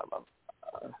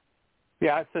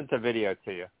 Yeah, I sent the video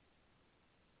to you.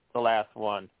 The last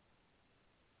one.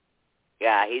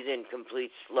 Yeah, he's in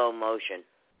complete slow motion.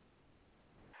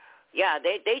 Yeah,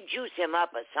 they juice him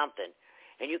up or something,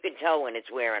 and you can tell when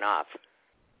it's wearing off.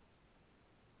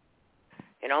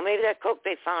 Maybe that coke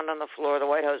they found on the floor of the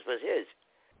White House was his.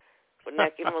 Wouldn't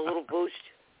that give him a little boost?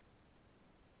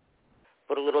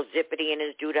 Put a little zippity in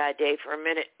his doodah day for a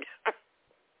minute.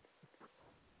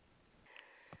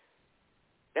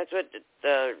 That's what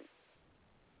the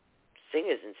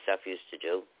singers and stuff used to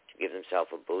do, to give themselves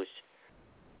a boost.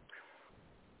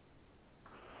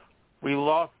 We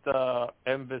lost the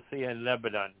embassy in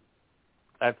Lebanon.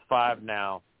 That's 5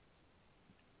 now.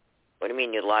 What do you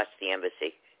mean you lost the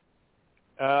embassy?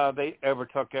 They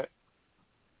overtook it.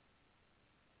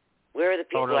 Where are the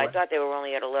people? Totally. I thought they were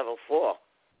only at a level 4.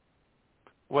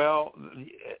 Well,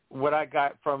 what I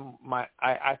got from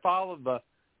I followed a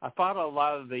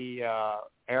lot of the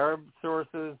Arab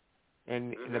sources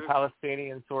and the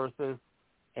Palestinian sources,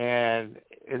 and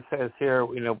it says here,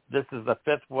 this is the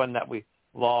 5th one that we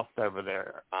lost over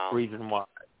there, region-wide.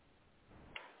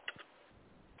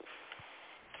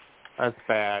 That's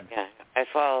bad. Yeah, I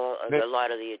follow a lot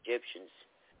of the Egyptians.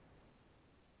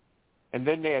 And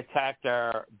then they attacked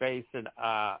our base in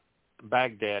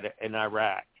Baghdad in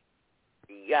Iraq.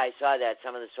 Yeah, I saw that.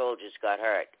 Some of the soldiers got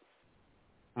hurt.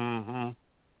 Mm-hmm.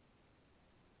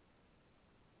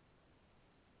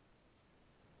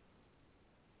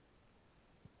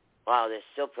 Wow, they're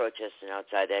still protesting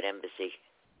outside that embassy.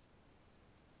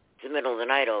 It's the middle of the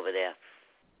night over there.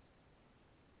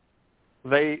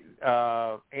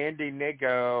 Andy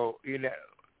Nigo,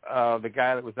 the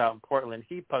guy that was out in Portland,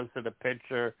 he posted a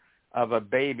picture of a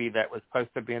baby that was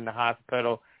supposed to be in the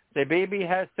hospital. The baby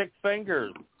has 6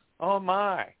 fingers. Oh,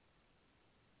 my.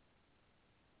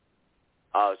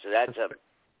 Oh, so that's a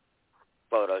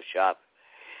Photoshop.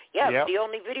 Yeah, yep. The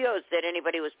only videos that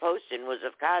anybody was posting was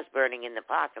of cars burning in the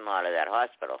parking lot of that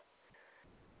hospital.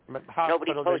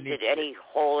 Nobody posted any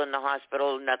hole in the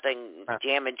hospital, nothing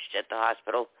damaged at the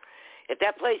hospital. If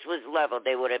that place was leveled,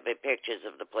 they would have been pictures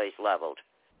of the place leveled.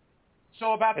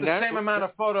 So about the same amount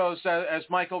of photos as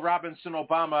Michael Robinson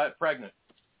Obama pregnant.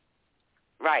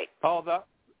 Right. Oh,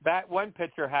 that one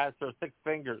picture has her 6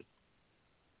 fingers.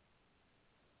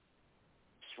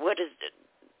 What is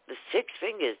the 6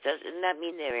 fingers? Doesn't that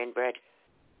mean they're inbred?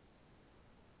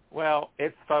 Well,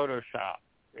 it's Photoshop.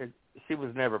 She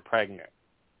was never pregnant.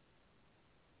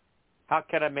 How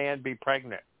can a man be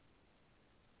pregnant?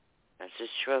 That's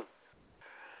just true.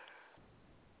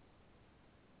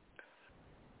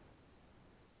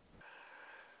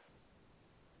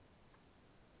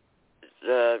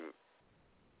 the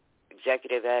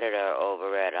executive editor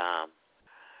over at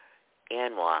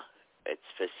ANWA, it's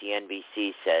for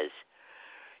CNBC, says,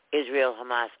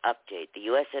 Israel-Hamas update. The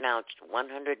U.S. announced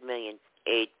 $100 million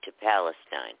aid to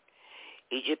Palestine.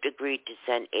 Egypt agreed to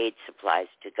send aid supplies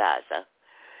to Gaza.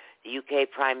 The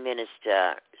UK Prime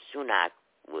Minister Sunak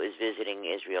was visiting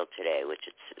Israel today, which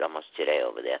it's almost today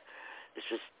over there. This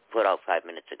was put out 5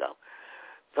 minutes ago.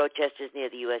 Protesters near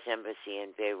the U.S. Embassy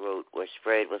in Beirut were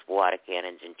sprayed with water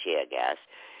cannons and tear gas.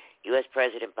 U.S.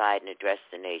 President Biden addressed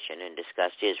the nation and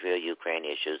discussed Israel-Ukraine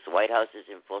issues. The White House is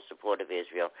in full support of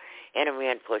Israel, and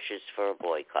Iran pushes for a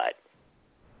boycott.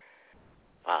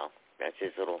 Wow, that's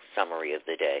his little summary of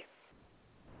the day.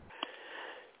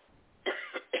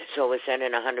 So we're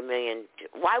sending $100 million.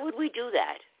 Why would we do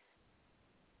that?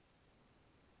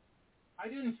 I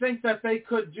didn't think that they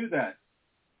could do that.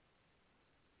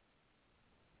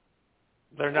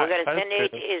 They're not. We're going to send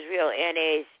aid to Israel and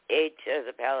aid to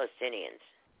the Palestinians.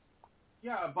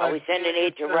 Yeah, but are we sending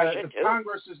aid to Russia if too?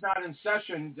 Congress is not in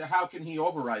session, how can he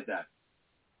override that?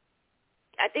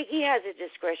 I think he has a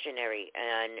discretionary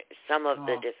on some of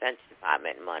the Defense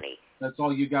Department money. That's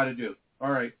all you got to do. All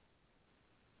right.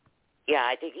 Yeah,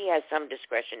 I think he has some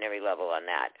discretionary level on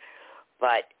that.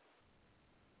 But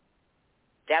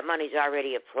that money's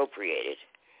already appropriated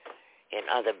in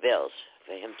other bills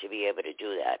for him to be able to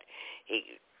do that.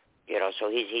 So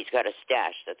he's got a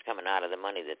stash that's coming out of the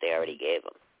money that they already gave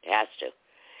him. He has to.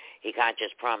 He can't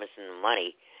just promise him the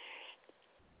money.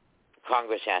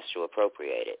 Congress has to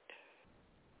appropriate it.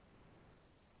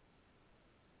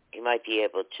 He might be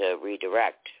able to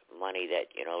redirect money that,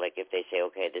 like if they say,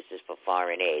 okay, this is for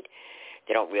foreign aid,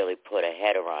 they don't really put a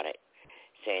header on it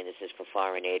saying this is for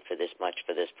foreign aid for this much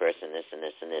for this person, this and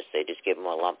this and this. They just give them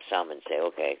a lump sum and say,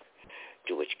 okay,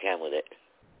 do what you can with it.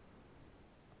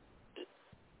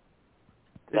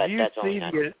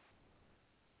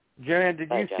 Joanne, did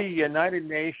you see United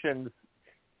Nations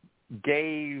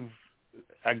gave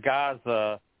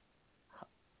Gaza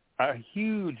a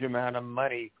huge amount of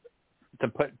money to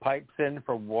put pipes in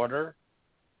for water?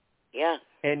 Yeah.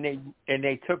 And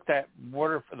they took that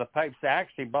water for the pipes. They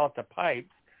actually bought the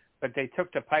pipes, but they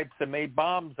took the pipes and made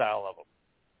bombs out of them.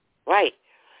 Right.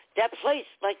 That place,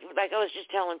 like I was just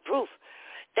telling Proof,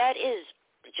 that is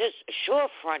just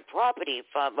shorefront property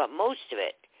but most of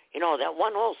it, that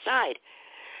one whole side,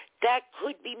 that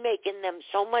could be making them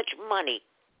so much money.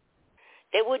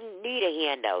 They wouldn't need a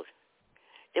handout.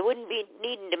 They wouldn't be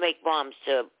needing to make bombs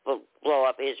to blow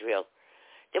up Israel.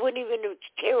 They wouldn't even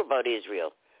care about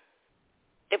Israel.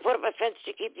 They put up a fence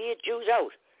to keep the Jews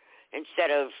out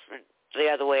instead of the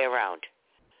other way around.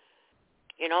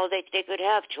 They could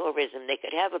have tourism. They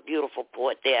could have a beautiful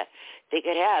port there. They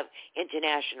could have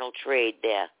international trade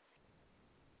there.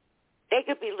 They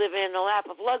could be living in the lap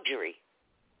of luxury.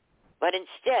 But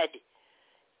instead,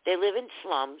 they live in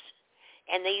slums,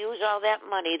 and they use all that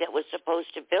money that was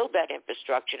supposed to build that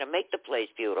infrastructure to make the place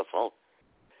beautiful.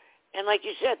 And like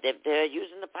you said, they're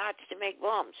using the parts to make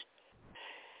bombs.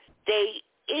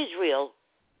 Israel,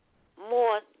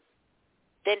 more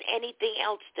than anything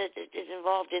else that is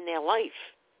involved in their life.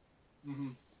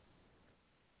 Mm-hmm.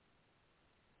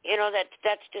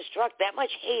 That's destructive. That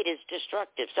much hate is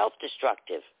destructive,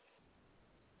 self-destructive.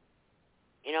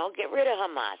 Get rid of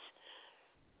Hamas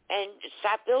and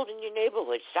stop building your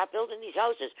neighborhoods. Stop building these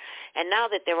houses. And now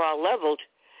that they're all leveled,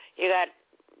 you got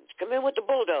come in with the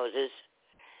bulldozers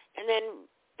and then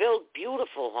build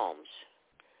beautiful homes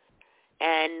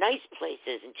and nice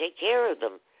places and take care of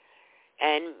them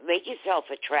and make yourself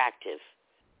attractive.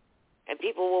 And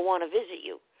people will want to visit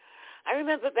you. I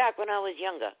remember back when I was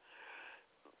younger,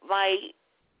 my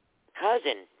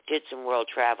cousin did some world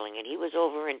traveling, and he was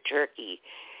over in Turkey.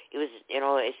 He was,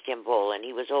 Istanbul, and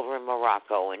he was over in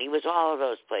Morocco, and he was all of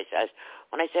those places.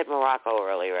 When I said Morocco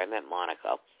earlier, I meant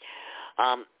Monaco.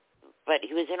 But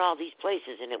he was in all these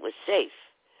places, and it was safe.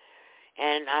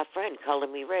 And our friend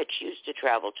colored me red. She used to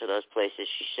travel to those places.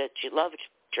 She said she loved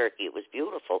Turkey. It was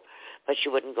beautiful, but she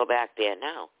wouldn't go back there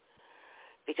now.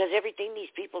 Because everything these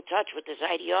people touch with this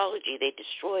ideology, they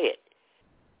destroy it.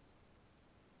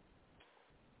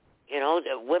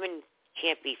 The women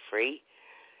can't be free.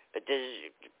 But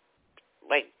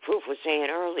like Proof was saying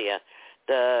earlier,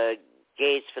 the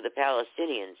gays for the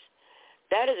Palestinians,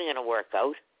 that isn't going to work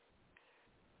out.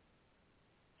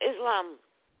 Islam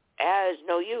has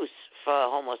no use for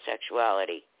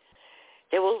homosexuality.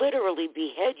 They will literally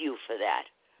behead you for that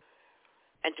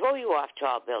and throw you off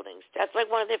tall buildings. That's like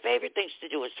one of their favorite things to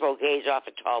do is throw gays off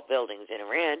of tall buildings in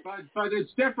Iran. But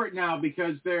it's different now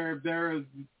because they're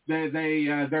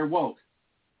woke.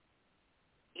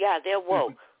 Yeah, they're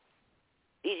woke.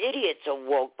 These idiots are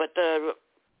woke, but the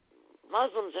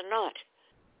Muslims are not.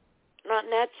 Not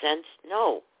in that sense,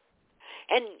 no.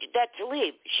 And that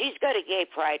Tlaib, she's got a gay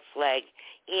pride flag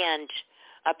and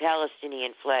a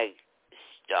Palestinian flag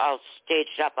all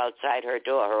staged up outside her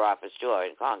door, her office door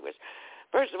in Congress.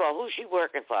 First of all, who's she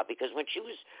working for? Because when she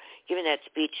was giving that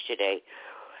speech today,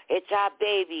 it's our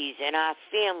babies and our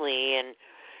family and,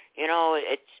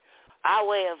 it's our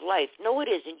way of life. No, it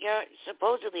isn't. You're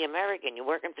supposedly American. You're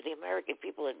working for the American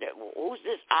people. Who's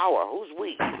this our? Who's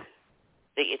we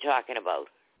that you're talking about?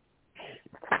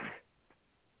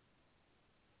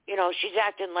 She's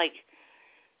acting like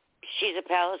she's a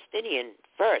Palestinian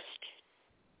first.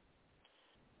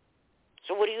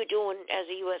 So what are you doing as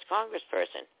a U.S.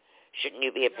 congressperson? Shouldn't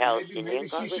you be a Palestinian maybe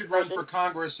congressperson? She should run for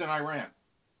Congress in Iran.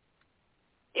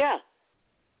 Yeah.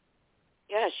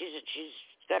 Yeah, she's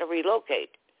got to relocate.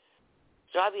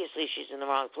 So obviously she's in the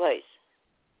wrong place.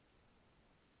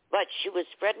 But she was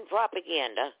spreading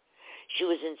propaganda. She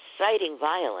was inciting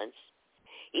violence.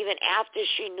 Even after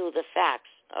she knew the facts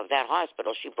of that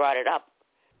hospital, she brought it up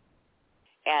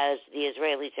as the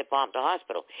Israelis had bombed the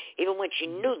hospital. Even when she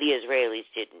knew the Israelis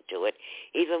didn't do it,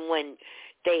 even when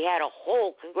they had a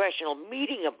whole congressional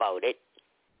meeting about it,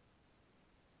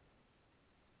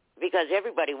 because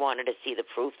everybody wanted to see the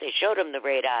proof. They showed them the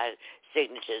radar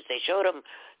signatures. They showed them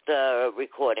the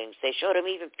recordings. They showed them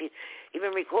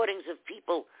even recordings of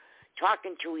people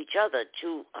talking to each other,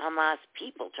 to Hamas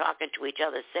people talking to each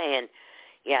other, saying,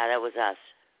 yeah, that was us.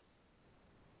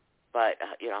 But,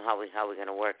 how are we going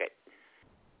to work it?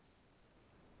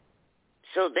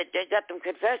 So they got them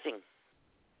confessing.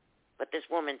 But this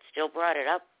woman still brought it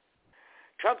up.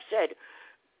 Trump said,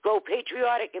 go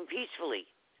patriotic and peacefully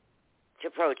to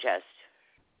protest.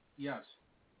 Yes.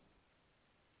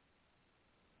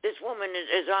 This woman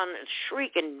is on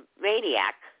shrieking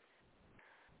maniac,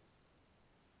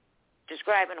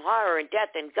 describing horror and death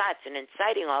and guts and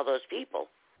inciting all those people.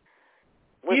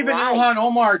 Even Ilhan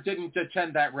Omar didn't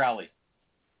attend that rally.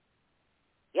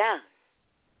 Yeah.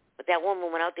 But that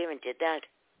woman went out there and did that.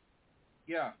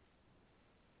 Yeah.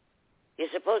 You're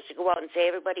supposed to go out and say,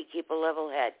 everybody keep a level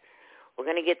head. We're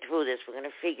going to get through this. We're going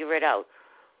to figure it out.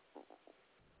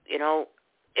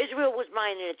 Israel was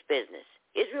minding its business.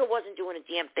 Israel wasn't doing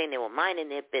a damn thing. They were minding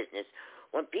their business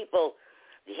when people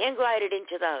hand glided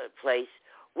into the place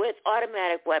with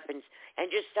automatic weapons and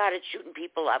just started shooting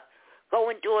people up,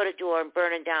 going door to door and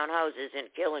burning down houses and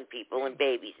killing people and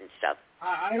babies and stuff.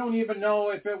 I don't even know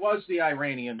if it was the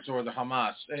Iranians or the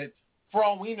Hamas. For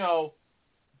all we know,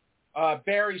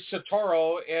 Barry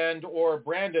Soetoro and or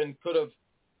Brandon could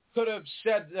have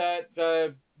said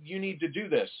that you need to do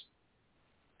this.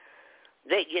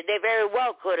 They very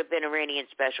well could have been Iranian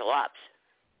special ops.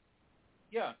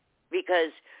 Yeah.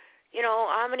 Because,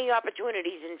 how many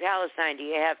opportunities in Palestine do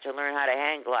you have to learn how to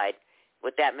hang glide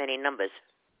with that many numbers?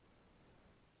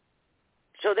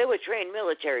 So they were trained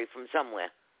military from somewhere.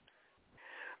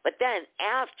 But then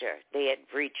after they had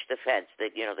breached the fence,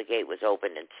 the gate was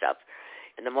open and stuff,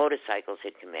 and the motorcycles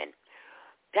had come in,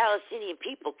 Palestinian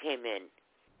people came in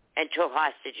and took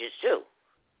hostages too.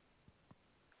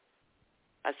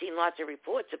 I've seen lots of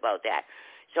reports about that.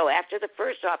 So after the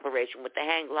first operation with the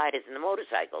hang gliders and the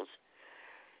motorcycles,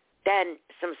 then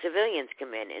some civilians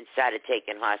come in and started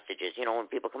taking hostages. When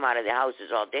people come out of their houses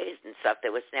all days and stuff,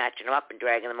 they were snatching them up and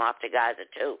dragging them off to Gaza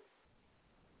too.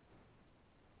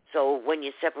 So when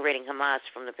you're separating Hamas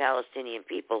from the Palestinian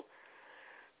people,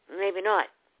 maybe not.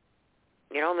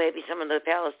 Maybe some of the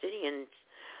Palestinians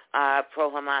are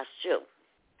pro-Hamas too.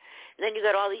 And then you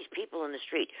got all these people in the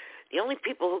street. The only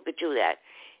people who could do that,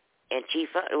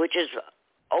 Antifa, which is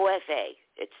OFA,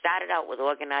 it started out with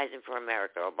Organizing for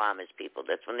America, Obama's people.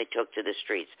 That's when they took to the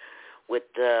streets with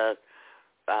the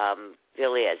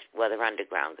Villiers, Weather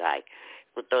Underground guy,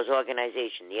 with those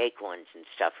organizations, the Acorns and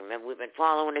stuff. Remember, we've been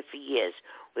following it for years.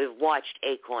 We've watched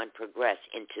Acorn progress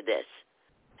into this.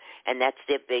 And that's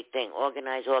their big thing,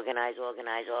 organize, organize,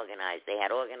 organize, organize. They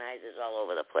had organizers all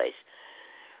over the place.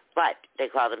 But they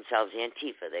call themselves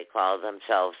Antifa. They call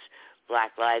themselves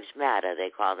Black Lives Matter. They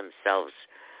call themselves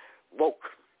woke,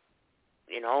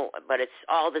 but it's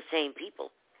all the same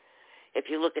people. If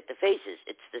you look at the faces,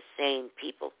 it's the same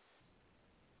people.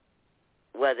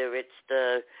 Whether it's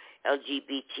the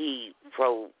LGBT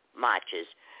pro marches,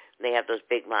 they have those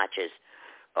big marches,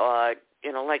 or,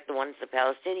 like the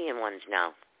Palestinian ones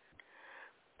now.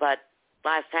 But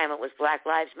last time it was Black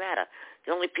Lives Matter.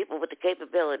 The only people with the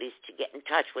capabilities to get in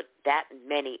touch with that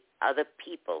many other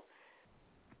people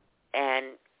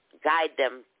and guide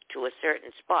them to a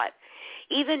certain spot.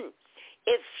 Even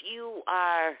if you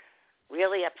are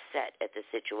really upset at the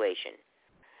situation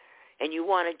and you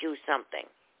want to do something,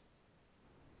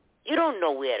 You don't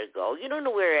know where to go. You don't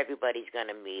know where everybody's going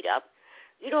to meet up.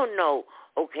 You don't know,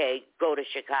 okay, go to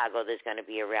Chicago, there's going to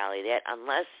be a rally there,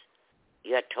 unless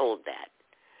you're told that.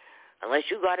 Unless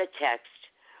you got a text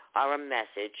or a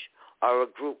message or a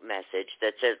group message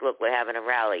that says, look, we're having a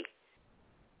rally.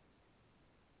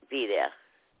 Be there.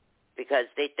 Because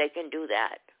they can do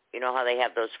that. You know how they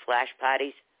have those flash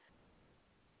parties?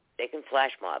 They can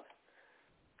flash mob.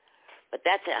 But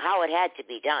that's how it had to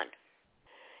be done.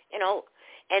 You know,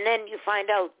 and then you find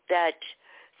out that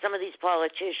some of these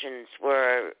politicians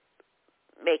were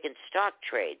making stock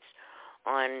trades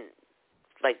on,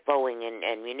 like, Boeing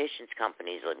and munitions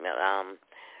companies, was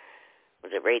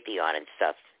it Raytheon and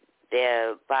stuff.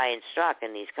 They're buying stock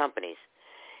in these companies.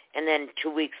 And then 2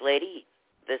 weeks later,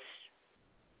 this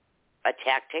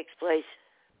attack takes place.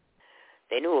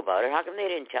 They knew about it. How come they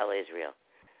didn't tell Israel?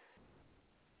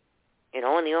 You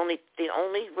know, and the only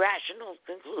rational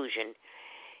conclusion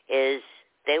is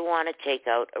they want to take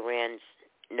out Iran's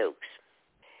nukes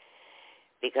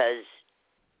because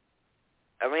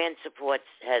Iran supports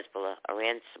Hezbollah.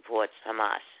 Iran supports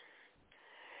Hamas.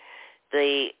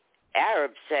 The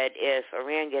Arabs said if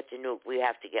Iran gets a nuke, we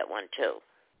have to get one too.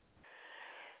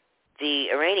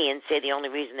 The Iranians say the only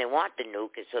reason they want the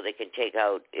nuke is so they can take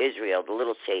out Israel, the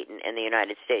little Satan, and the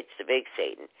United States, the big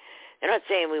Satan. They're not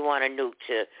saying we want a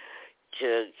nuke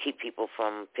to keep people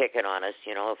from picking on us,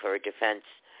 you know, for a defense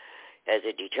as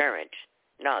a deterrent.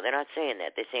 No, they're not saying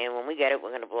that. They're saying when we get it, we're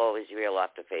going to blow Israel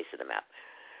off the face of the map.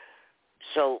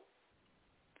 So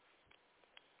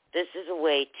this is a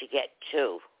way to get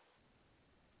to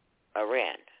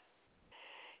Iran.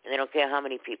 And they don't care how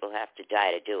many people have to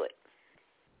die to do it.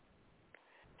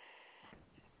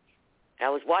 I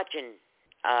was watching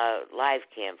live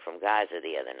cam from Gaza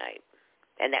the other night.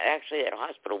 And actually that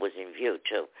hospital was in view,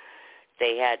 too.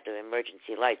 They had the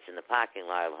emergency lights in the parking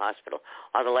lot of the hospital.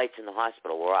 All the lights in the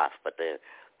hospital were off, but the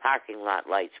parking lot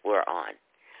lights were on.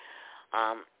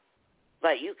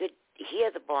 But you could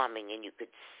hear the bombing and you could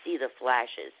see the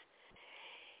flashes.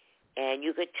 And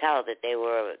you could tell that they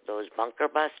were those bunker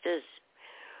busters.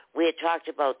 We had talked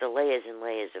about the layers and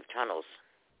layers of tunnels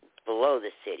below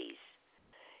the cities.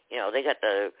 You know, they got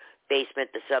the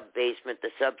basement, the sub-basement,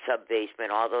 the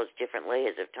sub-sub-basement, all those different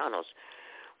layers of tunnels.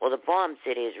 Well, the bombs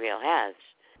that Israel has,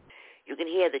 you can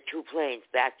hear the two planes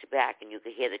back to back, and you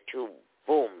can hear the two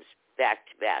booms back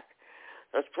to back.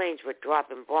 Those planes were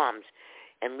dropping bombs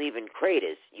and leaving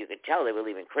craters. You could tell they were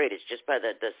leaving craters just by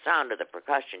the sound of the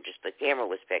percussion, just the camera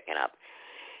was picking up.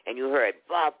 And you heard,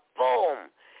 ba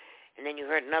boom, and then you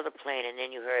heard another plane, and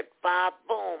then you heard, ba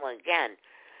boom again.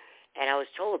 And I was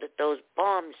told that those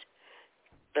bombs,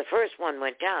 the first one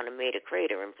went down and made a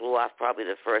crater and blew off probably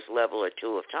the first level or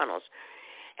two of tunnels.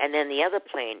 And then the other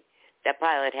plane, that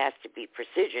pilot has to be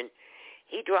precision.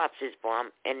 He drops his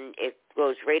bomb, and it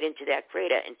goes right into that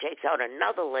crater and takes out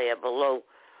another layer below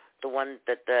the one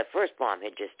that the first bomb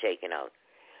had just taken out.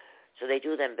 So they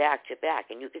do them back to back,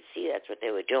 and you could see that's what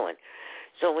they were doing.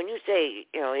 So when you say,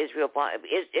 you know, if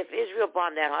Israel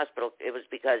bombed that hospital, it was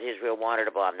because Israel wanted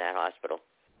to bomb that hospital.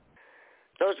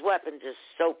 Those weapons are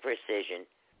so precision,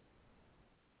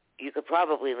 you could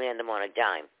probably land them on a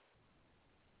dime.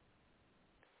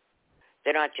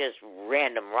 They're not just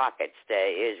random rockets that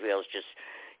Israel's just,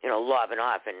 you know, lobbing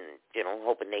off and, you know,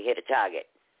 hoping they hit a target.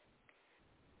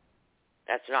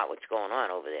 That's not what's going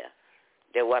on over there.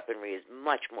 Their weaponry is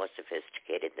much more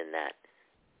sophisticated than that.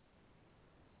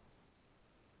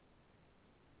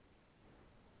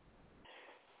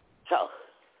 So,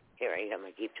 here I am.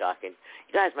 I keep talking.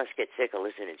 You guys must get sick of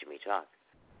listening to me talk.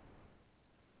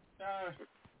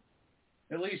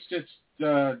 At least it's,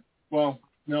 well,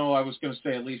 no, I was going to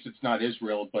say at least it's not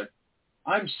Israel, but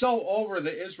I'm so over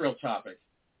the Israel topic.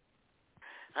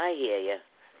 I hear you.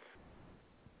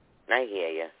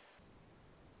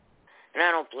 And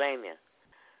I don't blame you.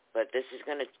 But this is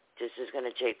gonna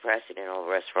take precedent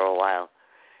over us for a while,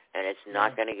 and it's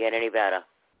not going to get any better.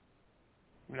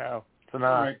 No, it's not.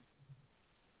 All right.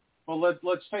 Well,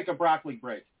 let's take a broccoli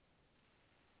break.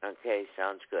 Okay,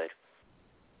 sounds good.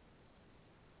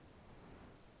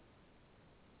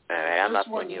 All right, I'm up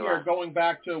when you are. Going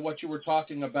back to what you were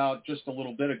talking about just a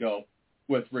little bit ago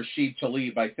with Rashid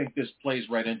Tlaib, I think this plays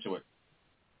right into it.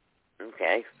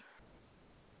 Okay.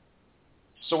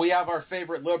 So we have our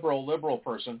favorite liberal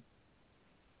person.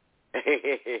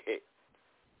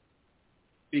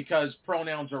 Because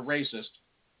pronouns are racist.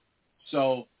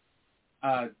 So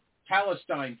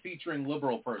Palestine featuring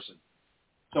liberal person.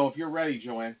 So if you're ready,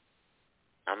 Joanne.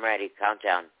 I'm ready.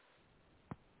 Countdown.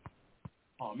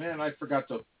 Oh, man, I forgot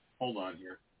to... Hold on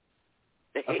here.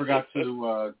 I forgot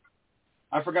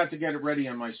to get it ready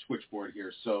on my switchboard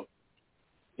here. So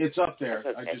It's up there.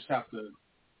 Okay. I just have to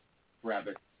grab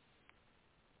it.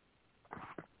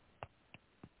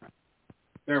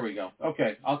 There we go.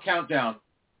 Okay, I'll count down.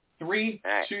 3,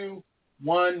 2,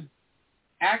 1,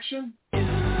 action.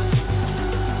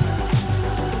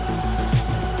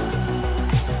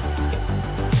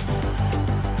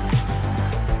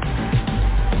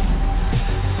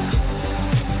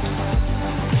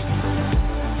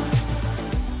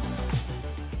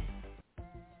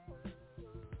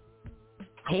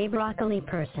 Hey broccoli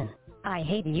person, I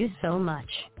hate you so much.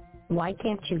 Why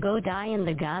can't you go die in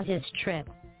the Gaza Strip?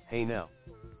 Hey now.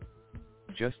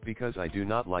 Just because I do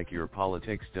not like your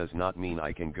politics does not mean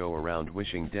I can go around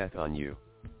wishing death on you.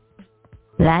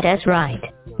 That is right.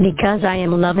 Because I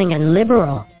am loving and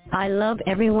liberal, I love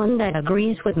everyone that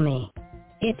agrees with me.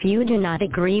 If you do not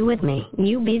agree with me,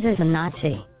 you be as a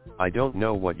Nazi. I don't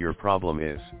know what your problem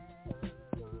is.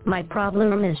 My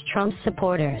problem is Trump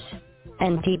supporters.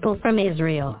 And people from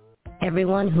Israel.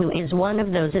 Everyone who is one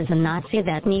of those is a Nazi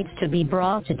that needs to be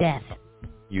brought to death.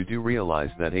 You do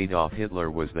realize that Adolf Hitler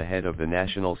was the head of the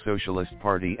National Socialist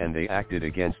Party and they acted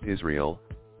against Israel,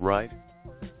 right?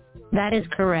 That is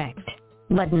correct.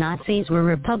 But Nazis were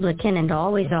Republican and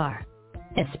always are.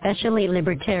 Especially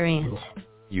libertarians.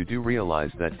 You do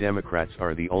realize that Democrats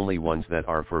are the only ones that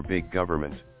are for big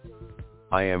government.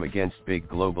 I am against big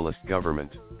globalist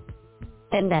government.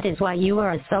 And that is why you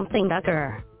are a something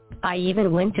ducker. I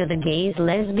even went to the gays,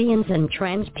 lesbians and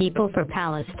trans people for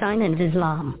Palestine and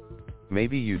Islam.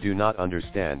 Maybe you do not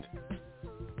understand.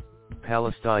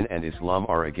 Palestine and Islam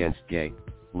are against gay,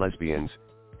 lesbians,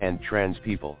 and trans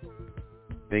people.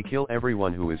 They kill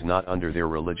everyone who is not under their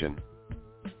religion.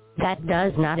 That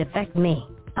does not affect me.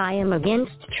 I am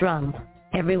against Trump.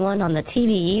 Everyone on the TV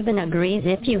even agrees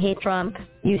if you hate Trump,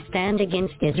 you stand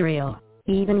against Israel.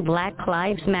 Even Black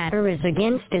Lives Matter is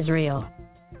against Israel.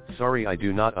 Sorry, I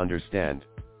do not understand.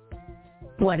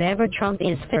 Whatever Trump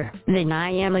is for, then I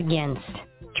am against.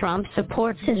 Trump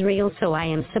supports Israel, so I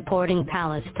am supporting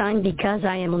Palestine because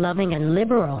I am loving and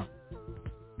liberal.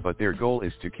 But their goal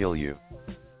is to kill you.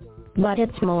 But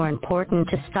it's more important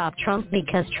to stop Trump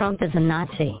because Trump is a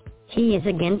Nazi. He is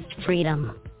against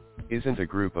freedom. Isn't a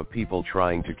group of people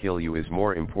trying to kill you is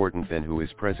more important than who is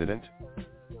president?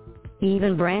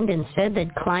 Even Brandon said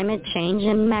that climate change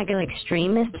and MAGA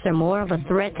extremists are more of a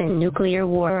threat than nuclear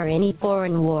war or any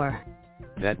foreign war.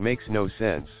 That makes no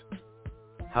sense.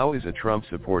 How is a Trump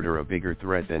supporter a bigger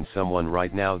threat than someone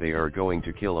right now they are going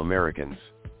to kill Americans?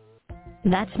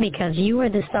 That's because you are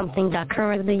the something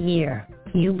ducker of the year.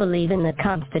 You believe in the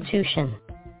Constitution.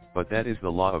 But that is the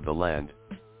law of the land.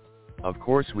 Of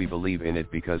course we believe in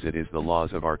it because it is the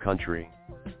laws of our country.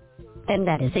 And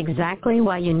that is exactly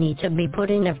why you need to be put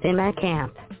in a FEMA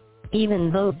camp.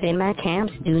 Even though FEMA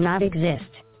camps do not exist.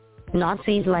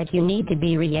 Nazis like you need to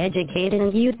be re-educated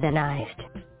and euthanized.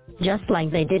 Just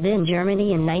like they did in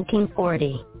Germany in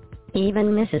 1940. Even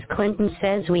Mrs. Clinton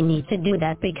says we need to do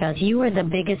that because you are the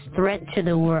biggest threat to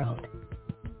the world.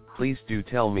 Please do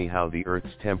tell me how the Earth's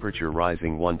temperature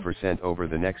rising 1% over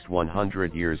the next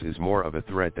 100 years is more of a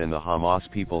threat than the Hamas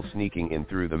people sneaking in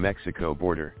through the Mexico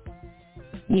border.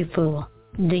 You fool.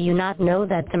 Do you not know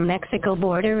that the Mexico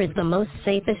border is the most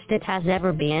safest it has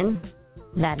ever been?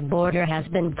 That border has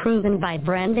been proven by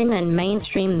Brandon and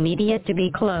mainstream media to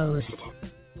be closed.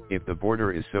 If the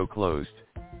border is so closed,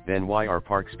 then why are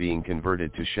parks being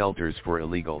converted to shelters for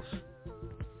illegals?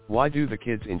 Why do the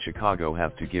kids in Chicago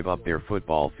have to give up their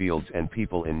football fields and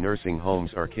people in nursing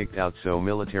homes are kicked out so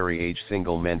military-age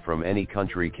single men from any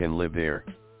country can live there?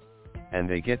 And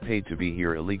they get paid to be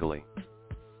here illegally.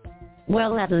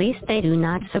 Well, at least they do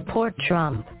not support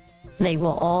Trump. They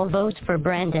will all vote for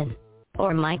Brandon.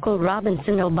 Or Michael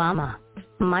Robinson Obama.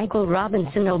 Michael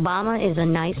Robinson Obama is a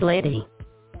nice lady.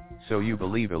 So you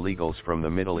believe illegals from the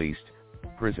Middle East,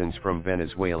 prisons from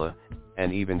Venezuela,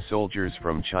 and even soldiers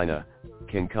from China,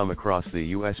 can come across the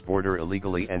U.S. border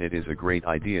illegally, and it is a great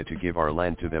idea to give our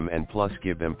land to them and plus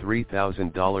give them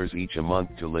 $3,000 each a month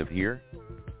to live here?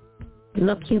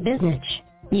 Look, you business.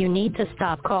 You need to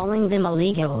stop calling them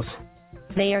illegals.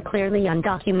 They are clearly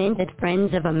undocumented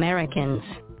friends of Americans.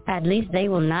 At least they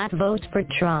will not vote for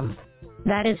Trump.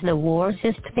 That is the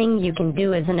worstest thing you can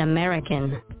do as an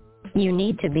American. You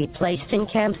need to be placed in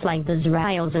camps like the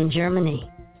Israels in Germany.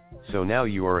 So now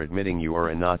you are admitting you are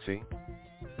a Nazi?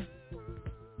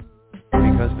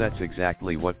 Because that's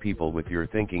exactly what people with your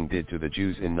thinking did to the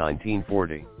Jews in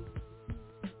 1940.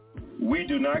 We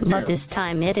do not care. But this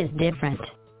time it is different.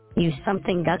 You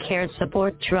something duckheads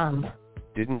support Trump.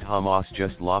 Didn't Hamas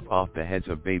just lop off the heads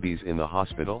of babies in the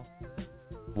hospital?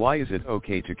 Why is it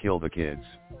okay to kill the kids?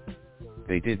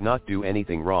 They did not do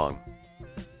anything wrong.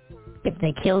 If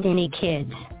they killed any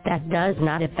kids, that does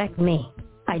not affect me.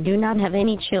 I do not have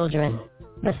any children.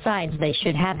 Besides, they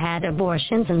should have had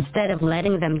abortions instead of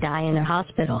letting them die in a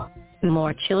hospital.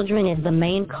 More children is the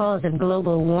main cause of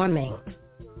global warming.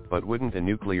 But wouldn't a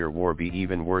nuclear war be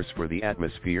even worse for the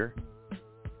atmosphere?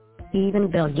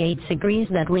 Even Bill Gates agrees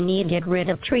that we need to get rid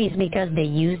of trees because they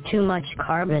use too much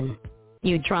carbon.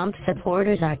 You Trump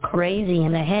supporters are crazy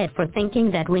in the head for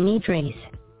thinking that we need trees.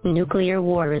 Nuclear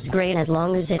war is great as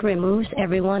long as it removes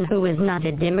everyone who is not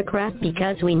a Democrat,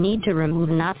 because we need to remove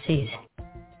Nazis.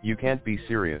 You can't be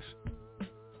serious.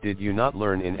 Did you not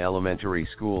learn in elementary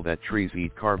school that trees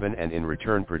eat carbon and in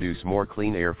return produce more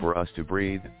clean air for us to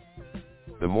breathe?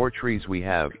 The more trees we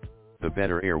have, the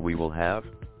better air we will have.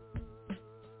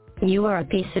 You are a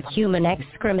piece of human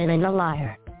excrement and a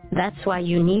liar. That's why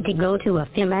you need to go to a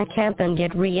FEMA camp and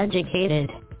get re-educated.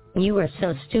 You are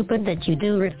so stupid that you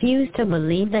do refuse to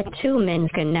believe that two men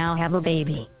can now have a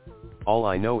baby. All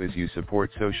I know is you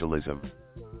support socialism.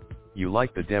 You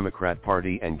like the Democrat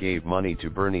Party and gave money to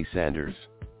Bernie Sanders.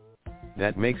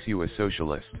 That makes you a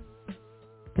socialist.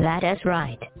 That is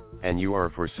right. And you are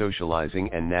for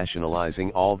socializing and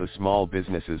nationalizing all the small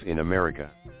businesses in America.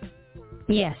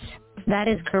 Yes, that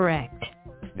is correct.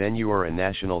 Then you are a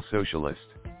national socialist.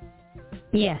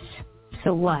 Yes,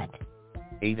 so what?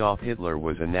 Adolf Hitler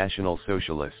was a national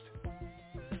socialist.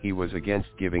 He was against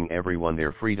giving everyone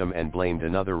their freedom and blamed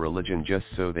another religion just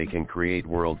so they can create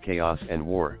world chaos and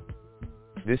war.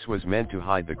 This was meant to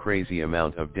hide the crazy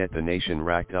amount of debt the nation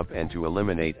racked up and to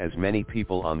eliminate as many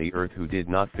people on the earth who did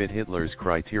not fit Hitler's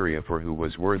criteria for who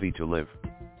was worthy to live.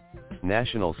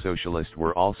 National Socialists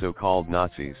were also called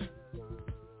Nazis.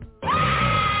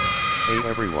 Hey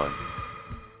everyone.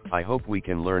 I hope we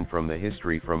can learn from the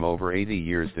history from over 80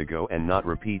 years ago and not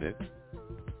repeat it.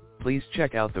 Please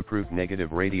check out the Proof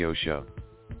Negative radio show.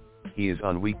 He is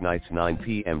on weeknights 9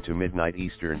 p.m. to midnight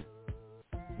Eastern.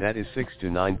 That is 6 to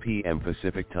 9 p.m.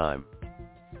 Pacific time.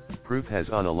 Proof has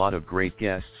on a lot of great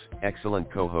guests,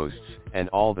 excellent co-hosts, and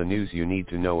all the news you need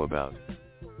to know about.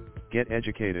 Get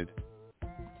educated.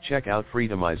 Check out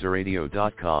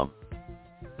freedomizerradio.com.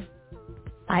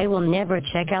 I will never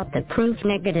check out the Proof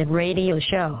Negative radio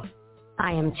show.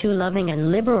 I am too loving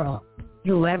and liberal.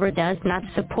 Whoever does not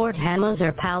support Hamas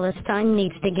or Palestine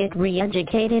needs to get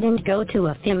re-educated and go to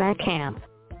a FEMA camp.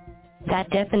 That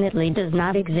definitely does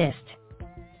not exist.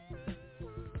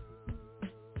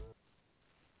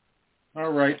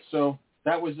 All right, so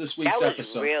that was this week's episode.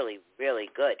 That was really, really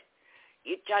good.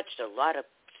 You touched a lot of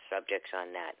subjects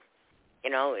on that. You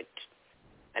know,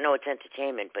 I know it's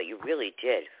entertainment, but you really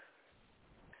did.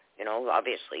 You know,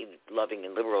 obviously, loving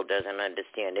and liberal doesn't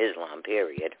understand Islam,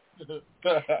 period.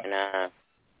 And,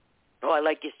 I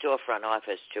like your storefront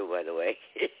office, too, by the way.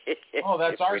 Oh,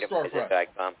 that's our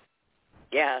storefront.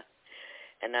 Yeah.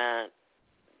 And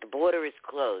the border is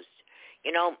closed.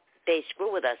 You know, they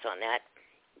screw with us on that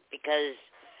because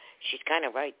she's kind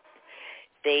of right.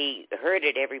 They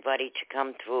herded everybody to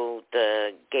come through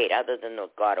the gate, other than the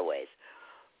gotaways.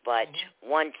 But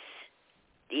once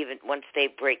they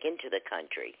break into the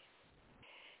country,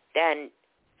 then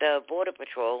the Border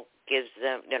Patrol gives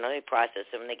them, they process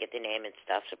them, they get their name and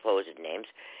stuff, supposed names,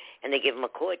 and they give them a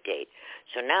court date.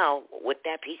 So now, with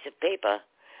that piece of paper,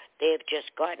 they have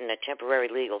just gotten a temporary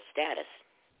legal status.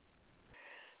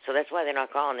 So that's why they're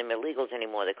not calling them illegals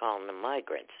anymore. They're calling them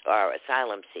migrants or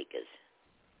asylum seekers.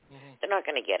 Mm-hmm. They're not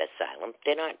going to get asylum.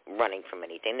 They're not running from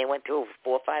anything. They went through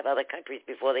 4 or 5 other countries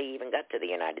before they even got to the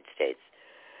United States.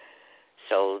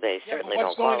 So they certainly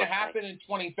don't qualify. What's going to happen in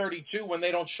 2032 when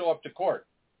they don't show up to court?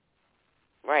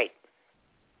 Right.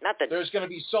 Not that there's going to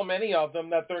be so many of them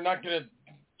that they're not going to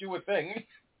do a thing.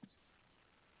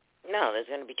 No, there's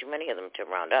going to be too many of them to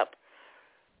round up.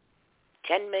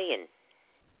 10 million.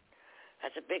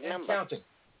 That's a big number. Counting.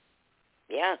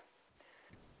 Yeah.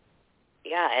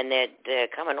 Yeah, and they're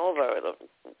coming over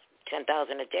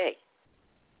 10,000 a day.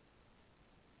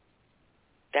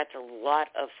 That's a lot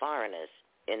of foreigners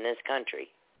in this country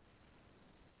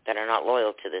that are not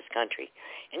loyal to this country.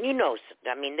 And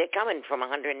they're coming from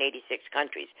 186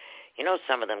 countries. You know,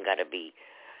 some of them got to be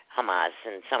Hamas,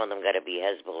 and some of them got to be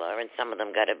Hezbollah, and some of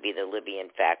them got to be the Libyan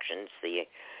factions.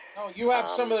 You have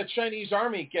some of the Chinese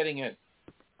army getting in.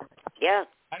 Yeah.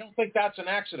 I don't think that's an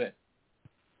accident.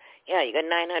 Yeah, you got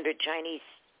 900 Chinese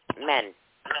men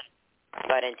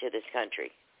got into this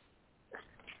country.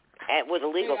 And with a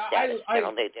legal status.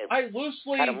 I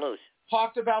loosely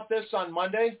talked about this on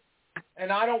Monday,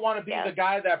 and I don't want to be the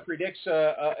guy that predicts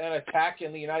an attack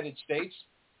in the United States.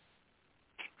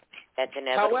 That's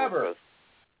inevitable. However,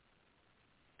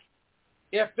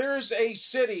 if there's a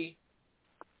city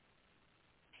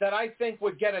that I think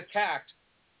would get attacked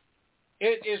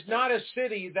it is not a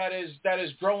city that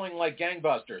is growing like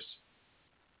gangbusters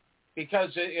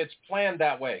because it's planned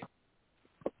that way.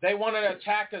 They want to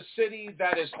attack a city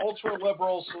that is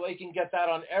ultra-liberal so they can get that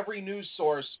on every news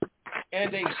source,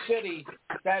 and a city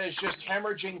that is just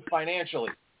hemorrhaging financially.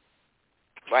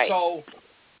 Right. So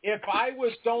if I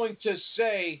was going to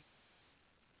say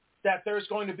that there's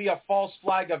going to be a false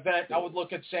flag event, I would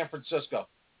look at San Francisco.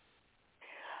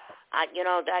 I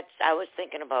was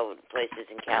thinking about places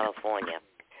in California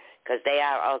because they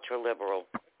are ultra-liberal,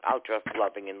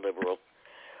 ultra-loving and liberal.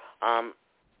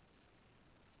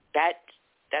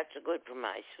 That's a good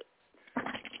premise.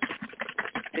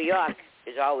 New York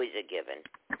is always a given,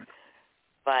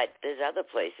 but there's other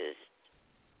places,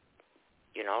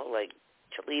 like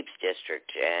Talib's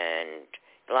district and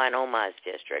Ilhan Omar's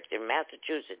district, in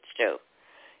Massachusetts too.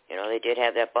 They did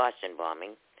have that Boston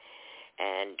bombing,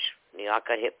 and New York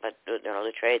got hit by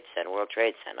the Trade Center, World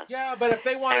Trade Center. Yeah, but if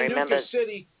they want to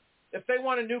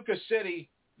nuke a city,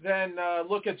 then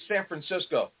look at San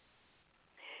Francisco.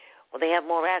 Well, they have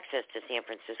more access to San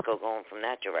Francisco going from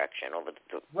that direction over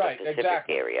the Pacific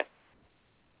exactly. area.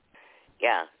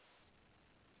 Yeah.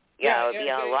 Yeah, it would be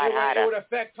a lot harder. It would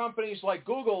affect companies like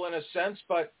Google in a sense,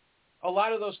 but a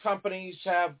lot of those companies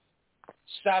have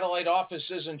satellite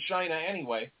offices in China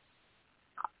anyway.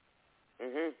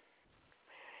 Mhm.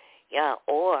 Yeah,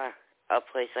 or a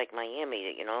place like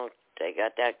Miami, they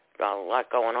got that a lot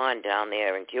going on down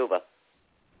there in Cuba.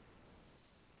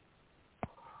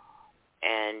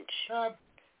 And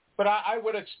but I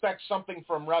would expect something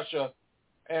from Russia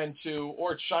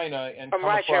or China and from come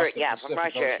Russia, across the yeah, Pacific from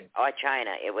Russia Ocean. or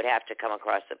China, it would have to come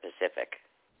across the Pacific.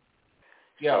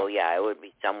 Yeah. So yeah, it would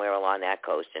be somewhere along that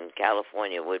coast, and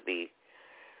California would be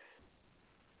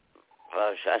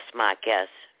a smart guess.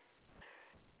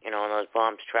 And those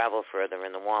bombs travel further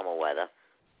in the warmer weather.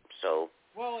 So.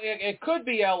 Well, it could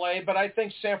be L.A., but I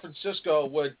think San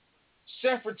Francisco's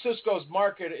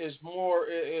market is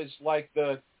like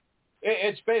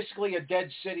it's basically a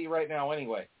dead city right now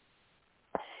anyway.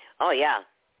 Oh, yeah.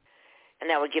 And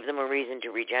that would give them a reason to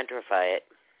regentrify it.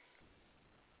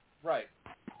 Right.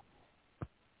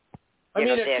 I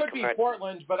mean, it could be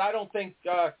Portland, but I don't think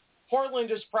Portland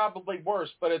is probably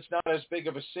worse, but it's not as big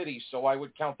of a city, so I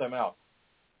would count them out.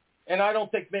 And I don't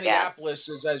think Minneapolis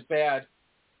is as bad.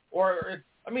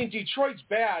 Detroit's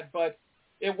bad, but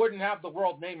it wouldn't have the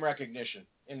world name recognition,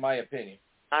 in my opinion.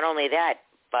 Not only that,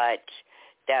 but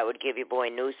that would give your boy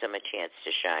Newsom a chance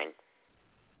to shine.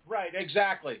 Right,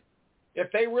 exactly.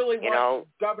 If they really want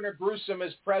Governor Newsom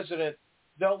as president,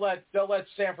 they'll let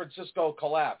San Francisco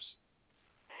collapse.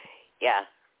 Yeah.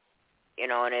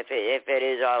 And if it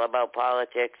is all about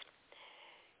politics,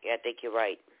 yeah, I think you're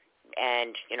right.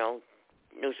 And,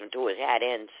 Newsom threw his hat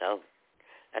in, so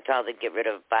that's how they get rid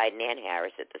of Biden and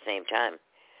Harris at the same time,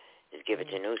 is give it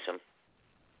to Newsom.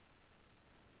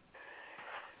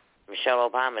 Michelle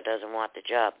Obama doesn't want the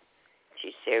job.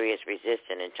 She's serious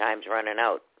resistant, and time's running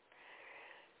out.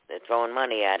 They're throwing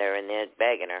money at her, and they're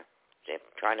begging her. They're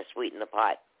trying to sweeten the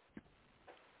pot.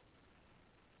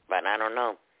 But I don't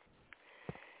know.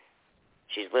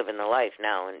 She's living the life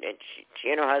now, and she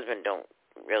and her husband don't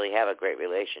really have a great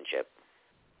relationship.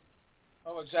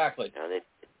 Oh, exactly.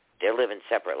 They're living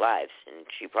separate lives, and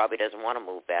she probably doesn't want to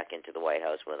move back into the White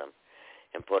House with him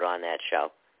and put on that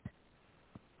show.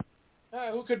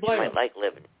 Who could blame her? She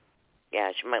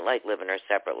might like living her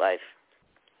separate life.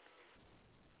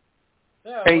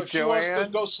 Yeah, hey, if she wants Joanne.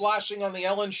 to go sloshing on the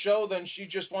Ellen show, then she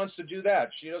just wants to do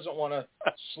that. She doesn't want to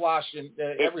slosh in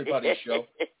everybody's show.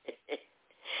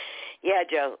 Yeah,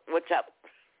 Joe, what's up?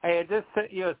 Hey, I just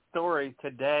sent you a story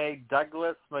today.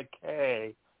 Douglas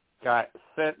McKay got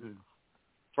sentenced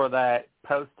for that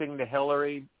posting the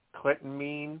Hillary Clinton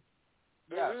meme.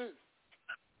 Yes. Mm-hmm.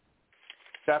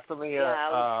 Definitely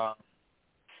I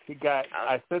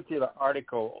sent you the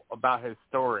article about his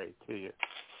story to you.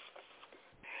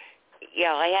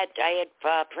 Yeah, I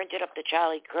had printed up the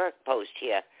Charlie Kirk post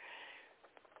here.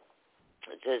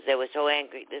 It says they were so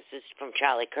angry. This is from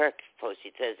Charlie Kirk's post.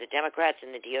 It says the Democrats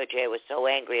and the DOJ were so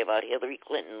angry about Hillary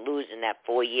Clinton losing that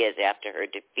 4 years after her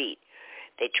defeat.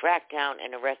 They tracked down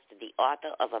and arrested the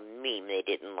author of a meme they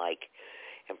didn't like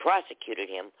and prosecuted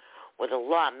him with a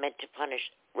law meant to punish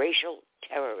racial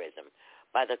terrorism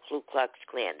by the Ku Klux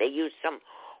Klan. They used some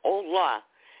old law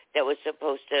that was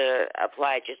supposed to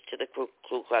apply just to the Ku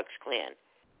Klux Klan.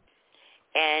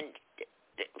 And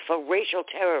for racial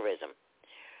terrorism.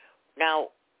 Now,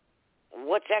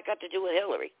 what's that got to do with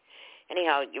Hillary?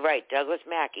 Anyhow, you're right. Douglas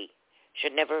Mackey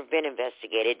should never have been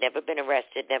investigated, never been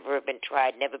arrested, never have been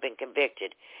tried, never been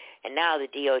convicted. And now the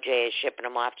DOJ is shipping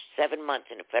him off to 7 months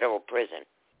in a federal prison.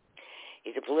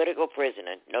 He's a political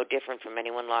prisoner, no different from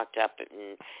anyone locked up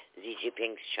in Xi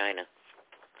Jinping's China.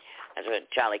 That's what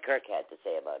Charlie Kirk had to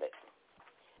say about it.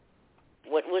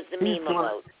 What was the meme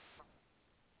about?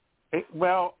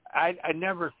 Well, I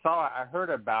never saw it. I heard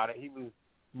about it. He was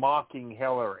mocking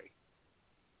Hillary.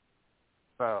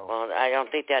 So. Well, I don't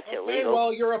think that's illegal.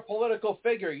 Well, you're a political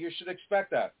figure. You should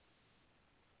expect that.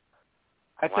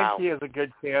 I think he has a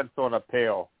good chance on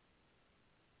appeal.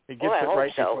 He gets it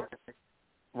right before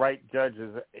right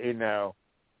judges,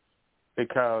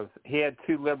 because he had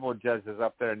 2 liberal judges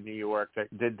up there in New York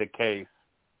that did the case.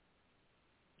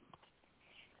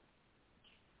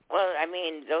 Well, I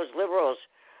mean, those liberals,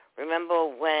 remember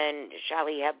when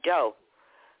Charlie Hebdo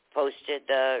posted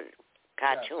the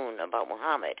cartoon about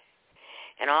Muhammad?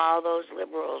 And all those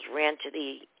liberals ran to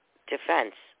the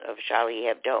defense of Charlie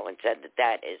Hebdo and said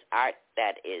that is art,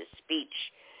 that is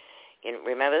speech.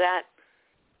 Remember that?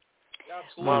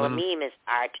 Absolutely. Well, a meme is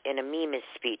art and a meme is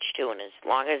speech, too. And as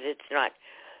long as it's not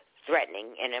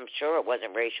threatening, and I'm sure it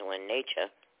wasn't racial in nature.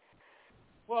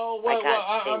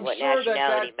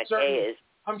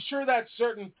 I'm sure that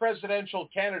certain presidential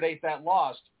candidate that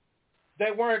lost,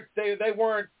 they weren't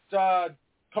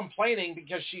complaining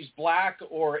because she's black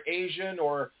or Asian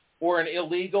or an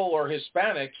illegal or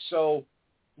Hispanic. So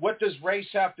what does race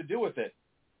have to do with it?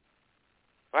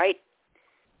 Right.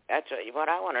 That's what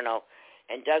I want to know.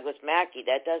 And Douglas Mackey,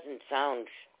 that doesn't sound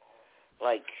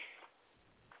like,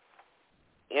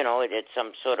 it's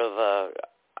some sort of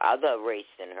other race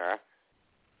than her.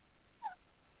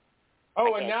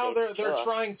 Oh, and now they're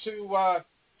trying to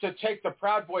take the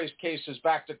Proud Boys cases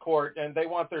back to court, and they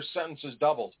want their sentences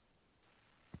doubled.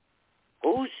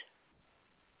 Whose?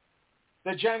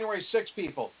 The January 6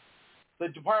 people. The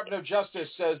Department of Justice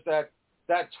says that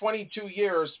 22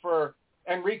 years for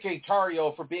Enrique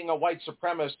Tarrio for being a white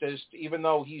supremacist, even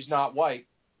though he's not white,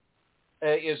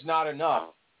 is not enough.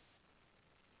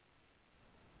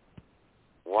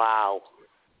 Wow.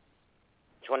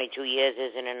 22 years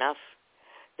isn't enough?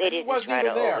 They didn't try to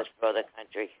overthrow the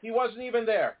country. He wasn't even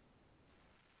there.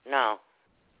 No.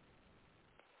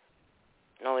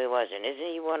 No, he wasn't.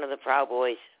 Isn't he one of the Proud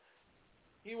Boys?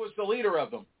 He was the leader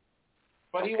of them.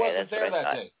 But he wasn't there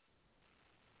that day.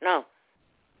 No.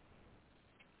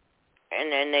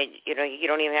 And then you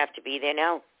don't even have to be there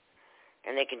now.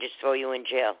 And they can just throw you in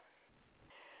jail.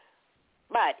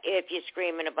 But if you're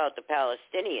screaming about the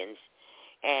Palestinians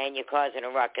and you're causing a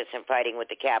ruckus and fighting with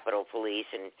the Capitol Police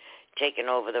and taking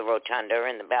over the rotunda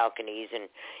and the balconies and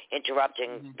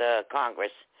interrupting the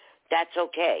Congress, that's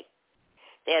okay.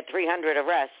 They had 300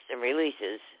 arrests and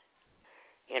releases.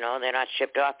 They're not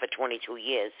shipped off for 22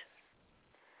 years.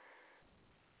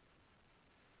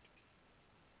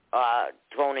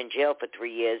 Thrown in jail for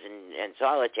 3 years and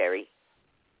solitary.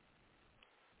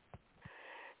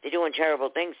 They're doing terrible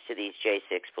things to these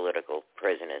J6 political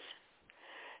prisoners.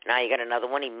 Now you got another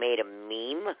one. He made a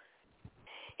meme.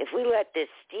 If we let this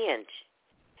stand,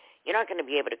 you're not going to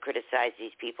be able to criticize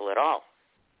these people at all.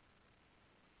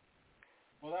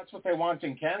 Well, that's what they want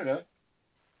in Canada.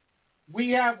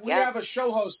 We have a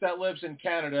show host that lives in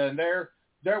Canada, and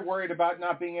they're worried about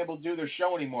not being able to do their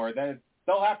show anymore.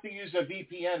 They'll have to use a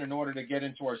VPN in order to get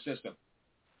into our system.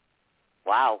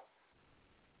 Wow.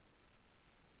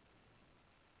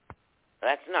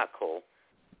 That's not cool.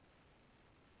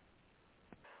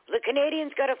 The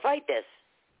Canadians got to fight this.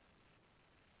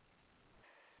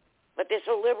 But they're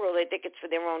so liberal, they think it's for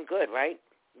their own good, right?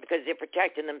 Because they're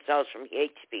protecting themselves from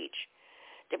hate speech.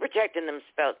 They're protecting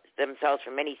themselves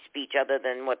from any speech other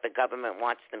than what the government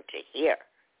wants them to hear.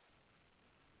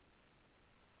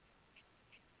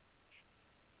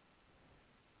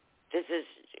 This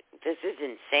is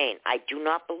insane. I do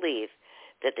not believe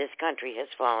that this country has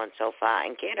fallen so far,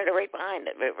 and Canada right behind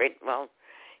it.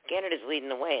 Canada's leading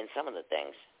the way in some of the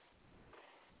things.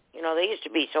 They used to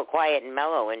be so quiet and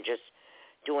mellow and just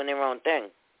doing their own thing.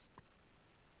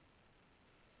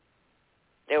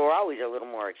 They were always a little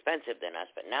more expensive than us,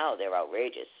 but now they're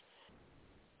outrageous.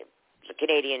 The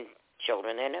Canadian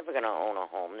children, they're never going to own a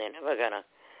home. They're never going to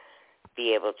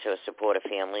be able to support a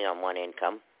family on one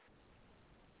income.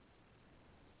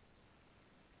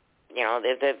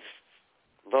 They've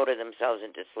voted themselves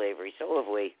into slavery. So have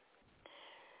we.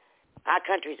 Our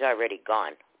country's already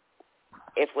gone.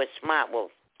 If we're smart, we'll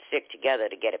stick together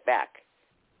to get it back.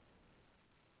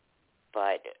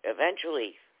 But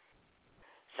eventually,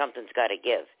 something's got to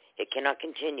give. It cannot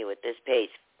continue at this pace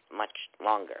much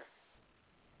longer.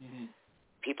 Mm-hmm.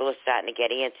 People are starting to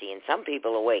get antsy, and some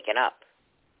people are waking up.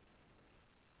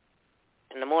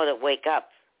 And the more that wake up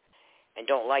and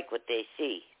don't like what they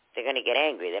see, they're going to get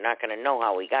angry. They're not going to know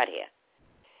how we got here.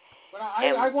 But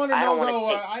I want to know, though,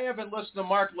 I haven't listened to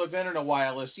Mark Levin in a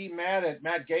while. Is he mad at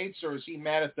Matt Gaetz, or is he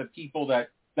mad at the people that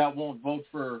won't vote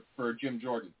for Jim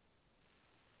Jordan?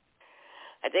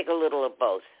 I think a little of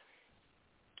both.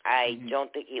 I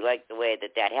don't think he liked the way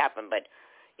that happened, but,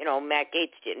 Matt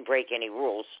Gaetz didn't break any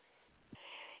rules.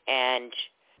 And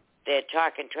they're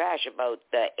talking trash about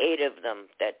the 8 of them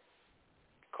that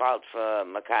called for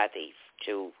McCarthy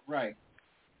to,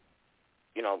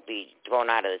 be thrown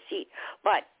out of the seat.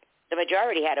 But the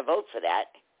majority had a vote for that.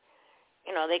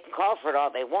 They can call for it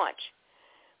all they want.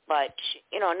 But,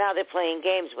 now they're playing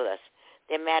games with us.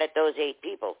 They're mad at those 8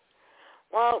 people.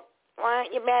 Well, why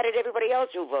aren't you mad at everybody else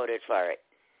who voted for it?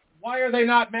 Why are they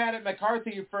not mad at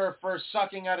McCarthy for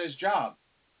sucking at his job?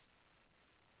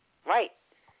 Right.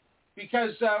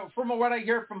 Because from what I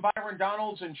hear from Byron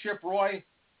Donalds and Chip Roy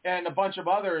and a bunch of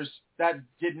others that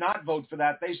did not vote for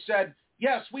that, they said,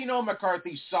 yes, we know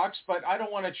McCarthy sucks, but I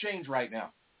don't want to change right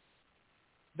now.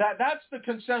 That's the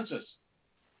consensus.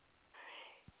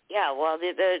 Yeah, well,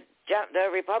 the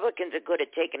Republicans are good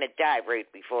at taking a dive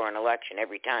right before an election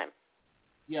every time.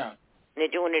 Yeah. And they're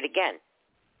doing it again.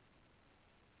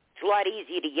 It's a lot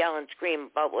easier to yell and scream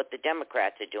about what the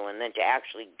Democrats are doing than to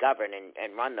actually govern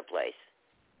and run the place.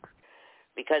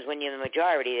 Because when you're the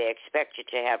majority, they expect you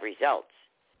to have results.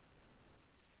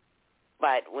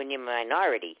 But when you're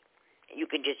minority, you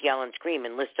can just yell and scream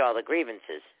and list all the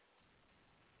grievances.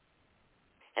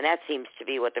 And that seems to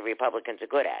be what the Republicans are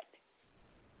good at.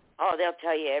 Oh, they'll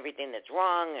tell you everything that's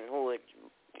wrong and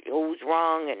who's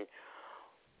wrong and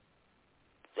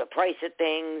the price of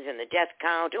things and the death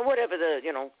count or whatever the,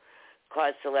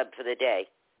 cause celeb for the day.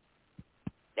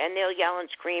 Then they'll yell and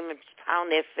scream and pound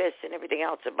their fists and everything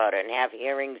else about it and have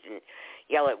hearings and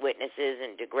yell at witnesses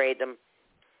and degrade them.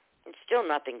 And still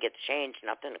nothing gets changed,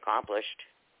 nothing accomplished.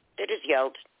 They just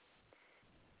yelled.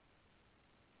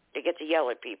 They get to yell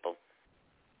at people.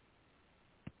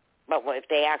 But if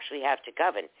they actually have to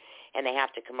govern and they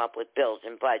have to come up with bills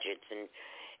and budgets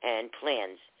and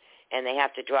plans and they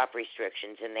have to drop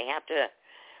restrictions and they have to,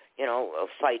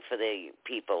 fight for the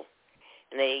people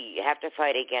and they have to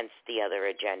fight against the other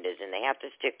agendas and they have to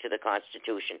stick to the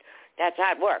Constitution, that's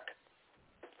hard work.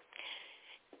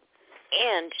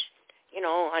 And,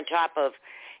 on top of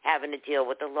having to deal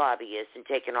with the lobbyists and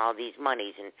taking all these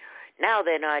monies, and now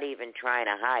they're not even trying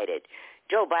to hide it.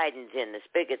 Joe Biden's in, the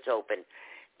spigot's open.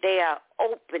 They are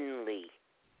openly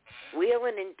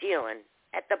wheeling and dealing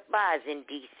at the bars in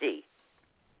D.C.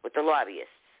 with the lobbyists.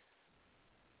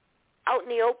 Out in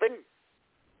the open,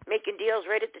 making deals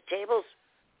right at the tables.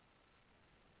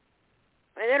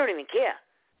 I mean, they don't even care.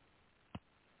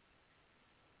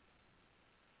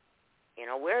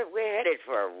 We're headed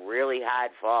for a really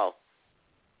hard fall.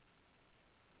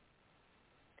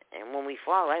 And when we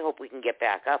fall, I hope we can get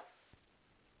back up.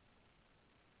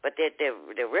 But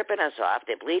they're ripping us off.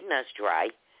 They're bleeding us dry.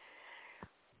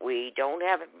 We don't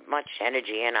have much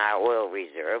energy in our oil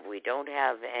reserve. We don't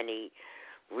have any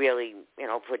really,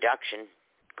 production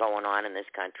going on in this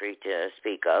country to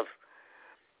speak of.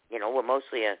 We're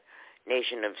mostly a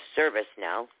nation of service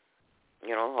now.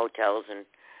 Hotels and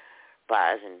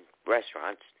bars and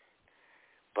restaurants.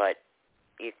 But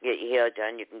you can get your hair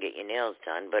done, you can get your nails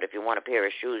done. But if you want a pair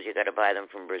of shoes, you got to buy them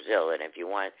from Brazil. And if you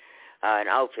want an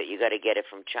outfit, you got to get it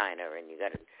from China. And you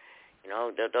got to,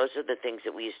 those are the things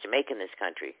that we used to make in this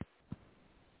country.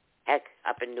 Heck,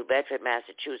 up in New Bedford,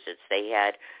 Massachusetts, they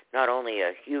had not only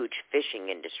a huge fishing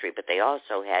industry, but they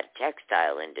also had a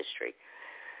textile industry.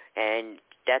 And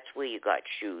that's where you got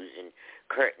shoes and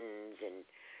curtains and,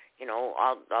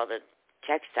 all the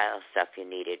textile stuff you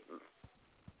needed,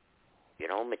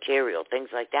 material, things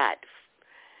like that.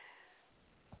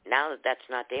 Now that's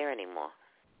not there anymore.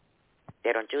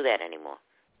 They don't do that anymore.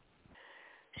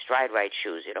 Stride Rite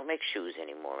shoes, they don't make shoes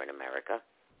anymore in America.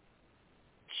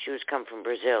 Shoes come from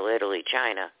Brazil, Italy,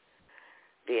 China,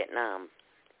 Vietnam.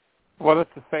 Well,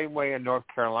 it's the same way in North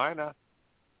Carolina.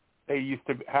 They used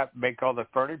to make all the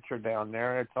furniture down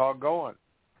there, and it's all going.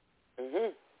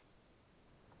 Mhm.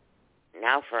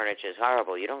 Now furniture is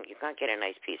horrible. You can't get a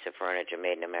nice piece of furniture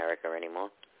made in America anymore.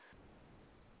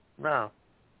 No.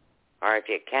 Or if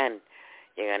you can,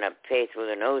 you're gonna pay through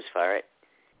the nose for it.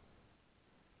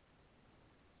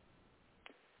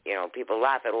 People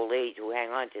laugh at old age who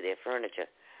hang on to their furniture.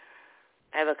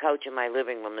 I have a couch in my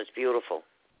living room that's beautiful,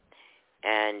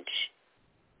 and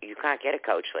you can't get a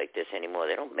couch like this anymore.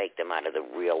 They don't make them out of the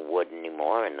real wood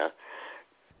anymore, and the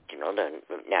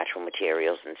natural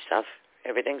materials and stuff.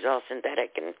 Everything's all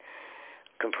synthetic and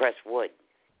compressed wood.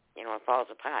 It falls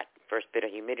apart. First bit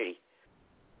of humidity.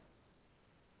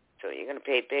 So you're going to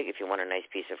pay big if you want a nice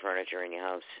piece of furniture in your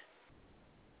house.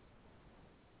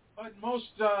 But most,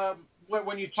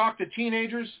 when you talk to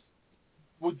teenagers,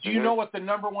 do you know what the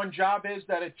number one job is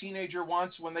that a teenager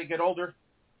wants when they get older?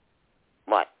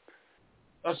 What?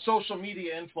 A social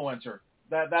media influencer.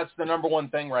 That's the number one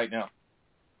thing right now.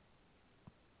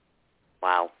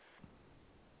 Wow.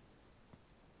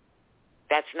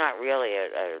 That's not really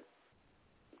a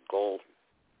goal.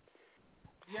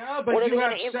 Yeah, but you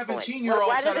have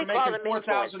 17-year-olds that are making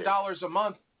 $4,000 a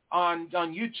month on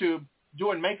YouTube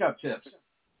doing makeup tips.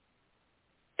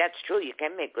 That's true. You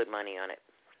can make good money on it.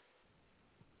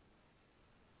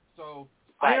 So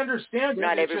but I understand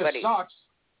it. It just sucks.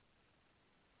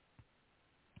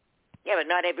 Yeah, but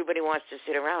not everybody wants to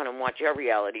sit around and watch your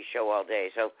reality show all day.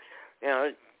 So,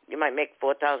 you might make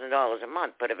 $4,000 a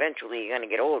month, but eventually you're going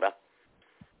to get older.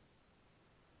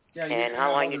 Yeah, and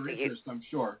how long you think I'm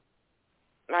sure.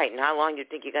 Right, and how long do you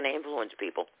think you're going to influence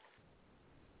people?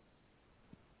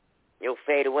 You'll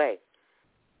fade away.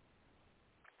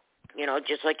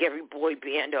 Just like every boy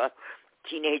band or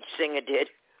teenage singer did.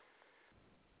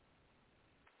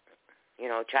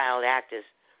 Child actors.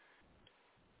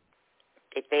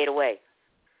 They fade away.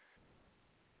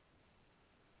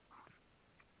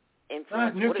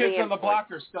 New Kids on the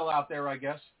Block are still out there, I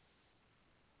guess.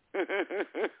 Are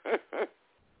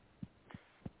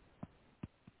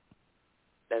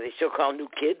they still called New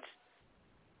Kids?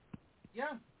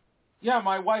 Yeah. Yeah,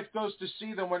 my wife goes to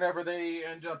see them whenever they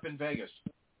end up in Vegas.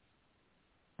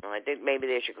 Well, I think maybe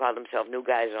they should call themselves New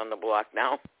Guys on the Block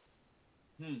now.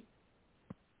 A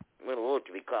little old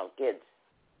to be called kids.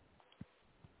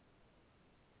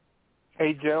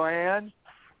 Hey, Joanne?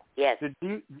 Yes.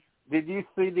 Did you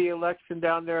see the election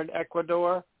down there in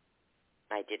Ecuador?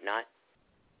 I did not.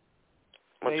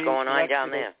 What's going on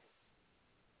down there?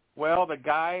 Well, the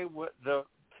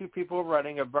two people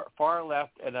running, a far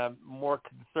left and a more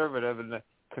conservative, and the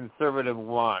conservative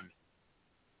won.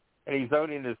 And he's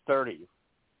only in his 30s.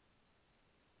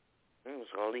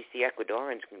 So at least the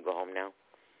Ecuadorians can go home now.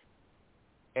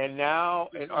 And now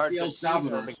in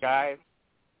Argentina,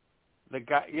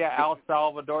 El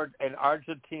Salvador and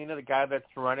Argentina, the guy that's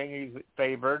running, he's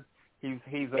favored. He's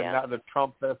another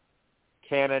Trumpist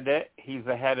candidate. He's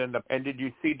ahead in the. And did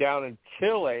you see down in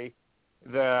Chile,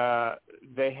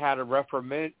 they had a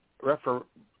referendum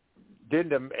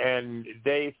and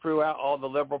they threw out all the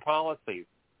liberal policies.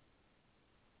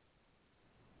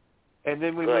 And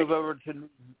then we move over to New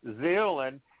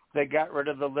Zealand. They got rid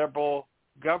of the liberal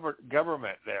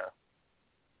government there.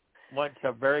 Went to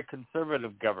a very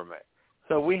conservative government.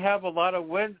 So we have a lot of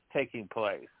wins taking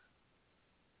place.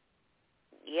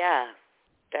 Yeah,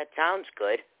 that sounds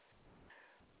good.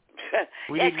 That's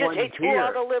because they threw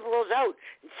all the liberals out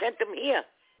and sent them here.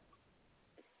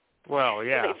 Well,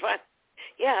 yeah.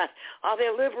 All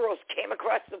their liberals came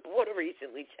across the border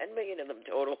recently, 10 million of them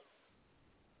total.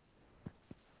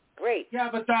 Great. Yeah,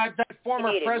 but that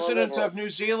former president of New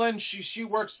Zealand, she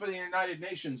works for the United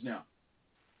Nations now.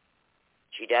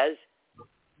 She does?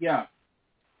 Yeah.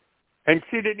 And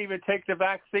she didn't even take the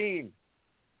vaccine.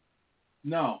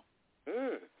 No.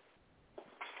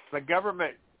 The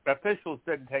government officials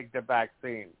didn't take the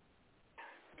vaccine.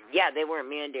 Yeah, they weren't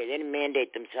mandated. They didn't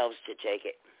mandate themselves to take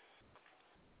it.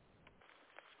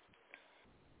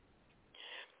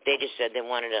 They just said they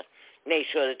wanted to make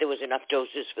sure that there was enough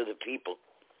doses for the people.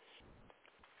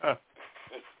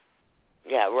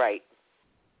 Yeah, right.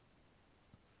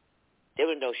 There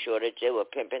was no shortage. They were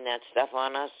pimping that stuff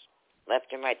on us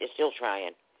left and right. They're still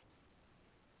trying.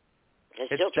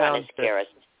 They're still trying to scare us.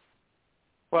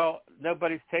 Well,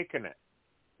 nobody's taken it.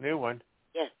 New one.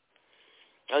 Yeah.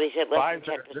 Oh, they said less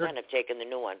than 10% have taken the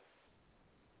new one.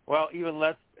 Well, even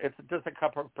less. It's just a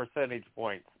couple of percentage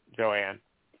points, Joanne.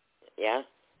 Yeah?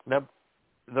 It's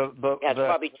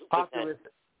probably 2%.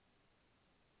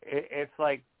 It's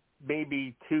like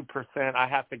maybe 2%. I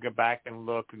have to go back and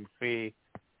look and see.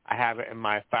 I have it in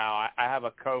my file. I have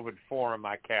a COVID form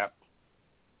I kept.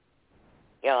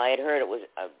 Yeah, I had heard it was,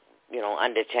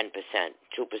 under 10%.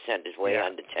 2% is way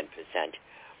under 10%.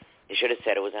 You should have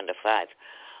said it was under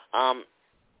 5%.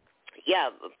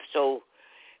 So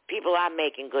people are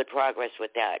making good progress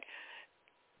with that.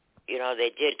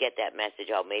 They did get that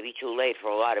message out, maybe too late for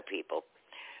a lot of people.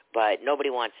 But nobody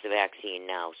wants the vaccine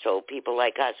now. So people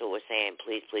like us who were saying,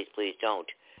 please, please, please don't.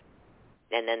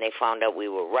 And then they found out we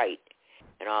were right.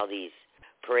 And all these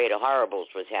parade of horribles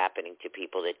was happening to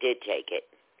people that did take it.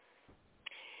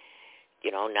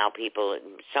 Now people,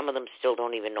 some of them still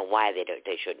don't even know why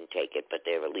they shouldn't take it, but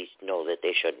they at least know that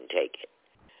they shouldn't take it,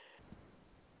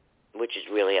 which is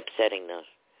really upsetting the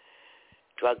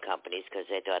drug companies because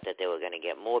they thought that they were going to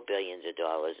get more billions of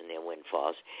dollars in their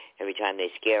windfalls every time they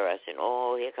scare us. And,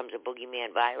 here comes a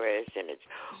boogeyman virus, and it's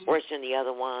worse than the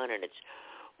other one, and it's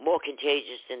more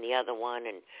contagious than the other one,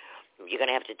 and you're going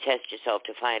to have to test yourself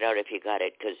to find out if you got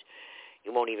it because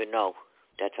you won't even know.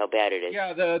 That's how bad it is.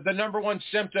 Yeah, the number one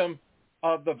symptom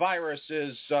of the virus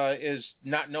is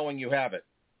not knowing you have it.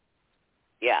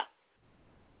 Yeah.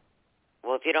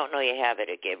 Well, if you don't know you have it,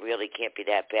 it really can't be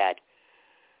that bad.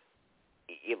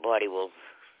 Your body will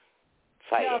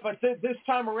fight it. Yeah, but this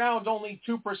time around, only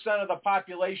 2% of the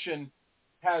population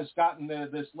has gotten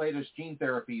this latest gene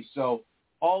therapy. So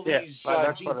all these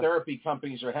gene therapy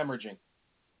companies are hemorrhaging.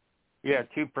 Yeah,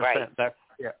 2%. Right.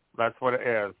 That's what it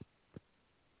is.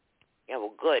 Yeah,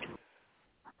 well, good.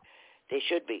 They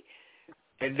should be.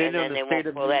 And then they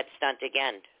won't pull that stunt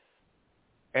again.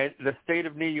 And the state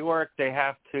of New York, they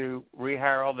have to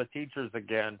rehire all the teachers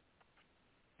again,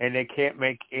 and they can't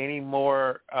make any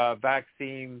more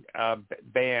vaccine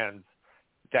bans.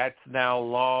 That's now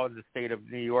law in the state of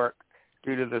New York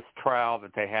due to this trial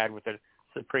that they had with the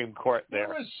Supreme Court there.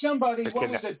 There was somebody, what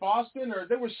was it, Boston? Or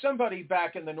there was somebody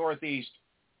back in the Northeast.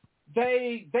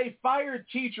 They fired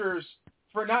teachers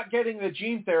for not getting the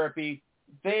gene therapy.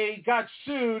 They got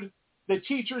sued. The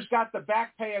teachers got the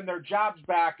back pay and their jobs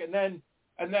back, and then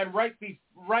right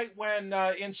when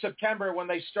in September when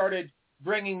they started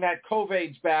bringing that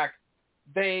COVID's back,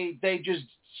 they just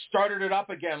started it up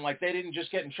again. Like they didn't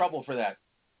just get in trouble for that,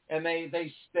 and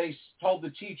they told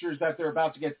the teachers that they're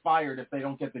about to get fired if they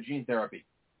don't get the gene therapy.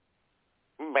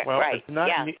 Well, right.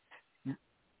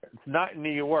 It's not in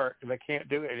New York. They can't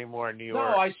do it anymore in New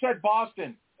York. No, I said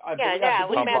Boston. It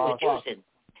was Massachusetts.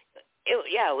 It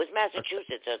was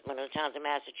Massachusetts. One of the towns in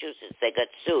Massachusetts. They got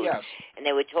sued, and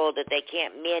they were told that they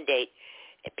can't mandate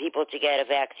people to get a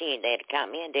vaccine. They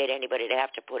can't mandate anybody to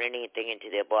have to put anything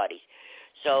into their bodies.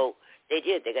 So they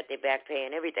did. They got their back pay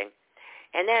and everything.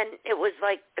 And then it was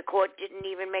like the court didn't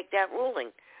even make that ruling.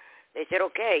 They said,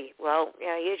 okay, well,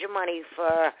 here's your money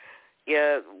for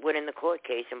your winning the court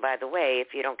case. And by the way,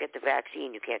 if you don't get the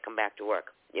vaccine, you can't come back to work.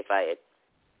 You're fired.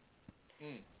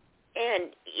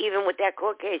 And even with that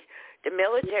court case, the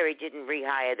military didn't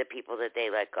rehire the people that they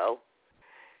let go.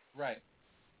 Right.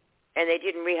 And they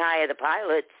didn't rehire the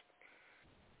pilots.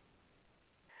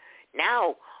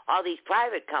 Now, all these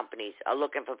private companies are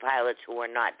looking for pilots who are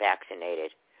not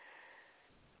vaccinated.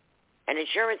 And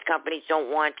insurance companies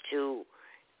don't want to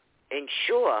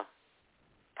insure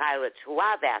pilots who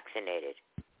are vaccinated.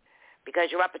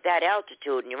 Because you're up at that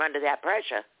altitude and you're under that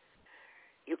pressure.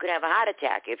 You could have a heart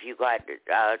attack if you got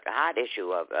a heart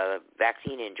issue, a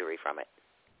vaccine injury from it.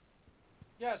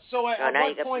 Yeah, so at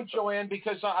what point, Joanne,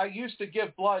 because I used to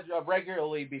give blood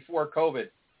regularly before COVID.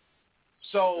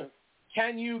 So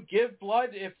can you give blood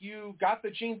if you got the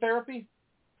gene therapy?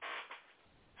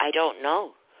 I don't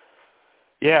know.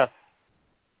 Yes.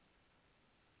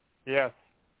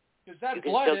 Because that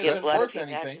blood isn't worth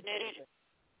anything.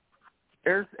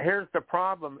 Here's the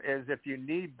problem is if you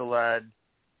need blood,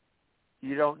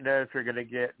 you don't know if you're going to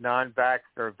get non-vax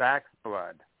or vax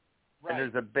blood. Right. And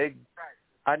there's a big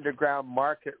underground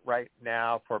market right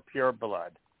now for pure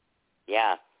blood.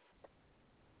 Yeah.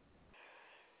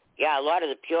 Yeah, a lot of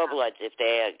the pure bloods, if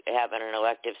they're having an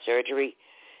elective surgery,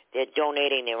 they're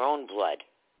donating their own blood.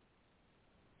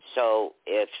 So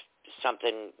if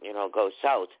something, goes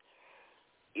south,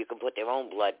 you can put their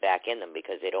own blood back in them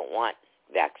because they don't want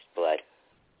vax blood.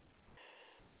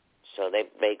 So they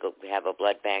have a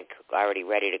blood bank already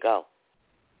ready to go.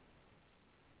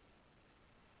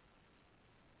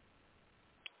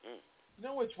 You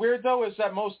know what's weird, though, is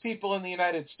that most people in the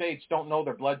United States don't know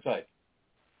their blood type.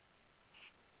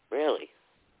 Really?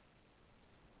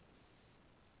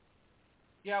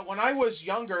 Yeah, when I was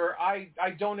younger, I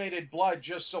donated blood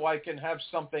just so I can have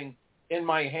something in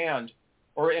my hand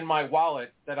or in my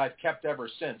wallet that I've kept ever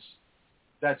since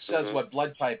that says what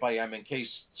blood type I am in case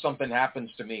something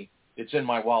happens to me. It's in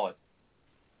my wallet.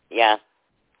 Yeah.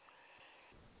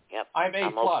 Yep. I'm A+.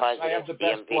 I have the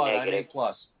best blood. I'm A+.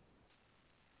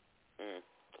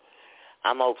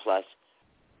 I'm O+,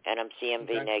 and I'm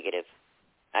CMV negative.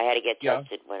 I had to get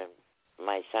tested when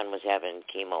my son was having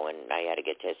chemo, and I had to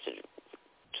get tested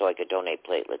so I could donate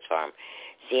platelets for him.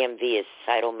 CMV is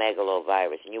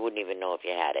cytomegalovirus, and you wouldn't even know if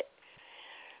you had it.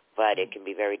 But it can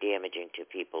be very damaging to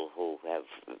people who have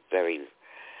very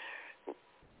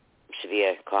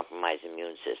severe compromised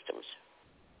immune systems.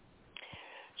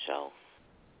 So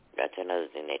that's another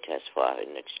thing they test for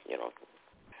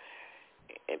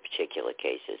in particular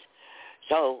cases.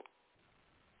 So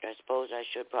I suppose I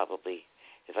should probably,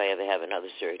 if I ever have another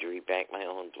surgery, bank my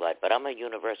own blood. But I'm a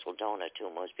universal donor, too.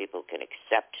 Most people can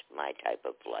accept my type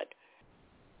of blood.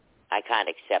 I can't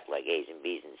accept like A's and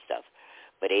B's and stuff,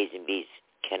 but A's and B's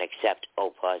can accept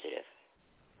O positive.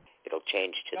 It'll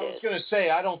change to this. I was going to say,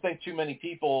 I don't think too many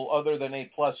people other than A+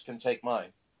 can take mine.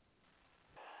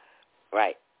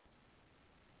 Right.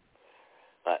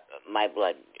 But my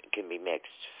blood can be mixed,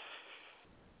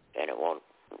 and it won't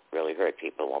really hurt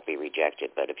people. It won't be rejected.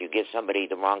 But if you give somebody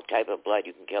the wrong type of blood,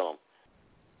 you can kill them.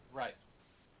 Right.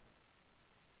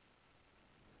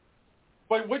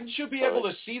 But wouldn't you be able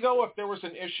to see, though, if there was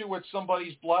an issue with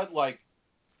somebody's blood? Like,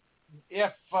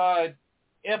 if a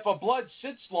blood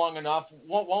sits long enough,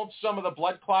 won't some of the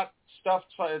blood clot stuff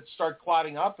start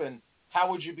clotting up? And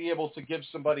how would you be able to give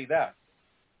somebody that?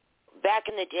 Back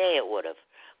in the day, it would have.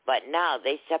 But now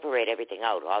they separate everything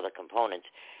out, all the components.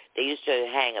 They used to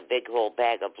hang a big whole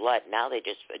bag of blood. Now they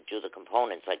just do the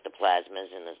components like the plasmas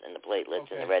and the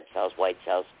platelets and the red cells, white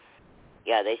cells.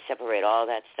 Yeah, they separate all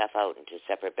that stuff out into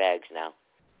separate bags now.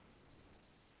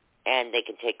 And they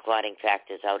can take clotting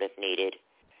factors out if needed.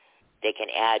 They can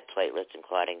add platelets and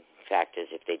clotting factors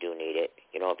if they do need it.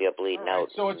 You know, if you're bleeding out.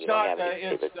 So it's not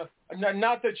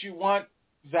that you want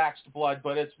vaxxed blood,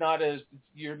 but it's not as,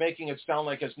 you're making it sound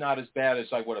like it's not as bad as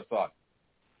I would have thought.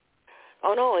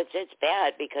 Oh, no, it's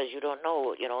bad because you don't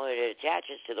know, you know, it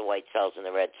attaches to the white cells and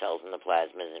the red cells and the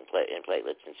plasmas and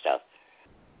platelets and stuff.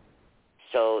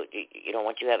 So, you know,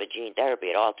 once you have a gene therapy,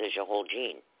 it alters your whole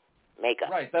gene makeup.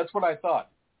 Right, that's what I thought.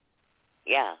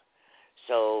 Yeah.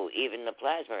 So even the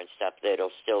plasma and stuff,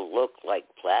 it'll still look like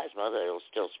plasma. It'll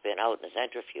still spin out in a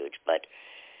centrifuge, but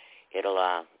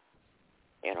it'll,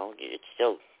 you know, it's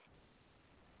still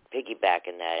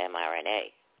piggybacking that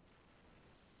mRNA.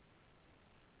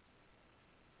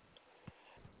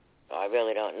 So I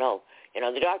really don't know. You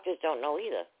know, the doctors don't know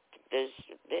either.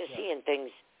 They're seeing things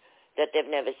that they've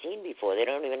never seen before. They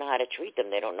don't even know how to treat them.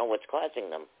 They don't know what's causing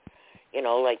them. You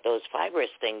know, like those fibrous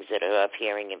things that are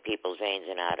appearing in people's veins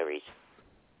and arteries.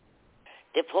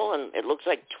 They're pulling, it looks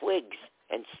like twigs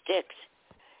and sticks.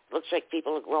 It looks like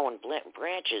people are growing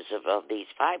branches of these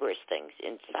fibrous things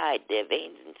inside their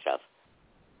veins and stuff.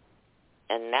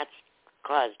 And that's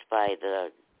caused by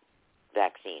the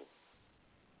vaccine.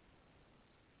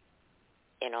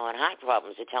 You know, and heart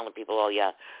problems, they're telling people, oh,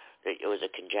 yeah, it was a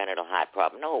congenital heart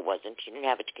problem. No, it wasn't. You didn't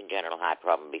have a congenital heart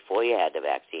problem before you had the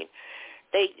vaccine.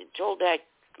 They told that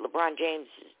LeBron James,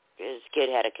 his kid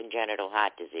had a congenital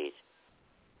heart disease.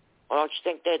 Well, don't you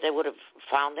think they would have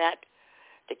found that?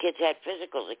 The kid's had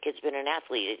physicals. The kid's been an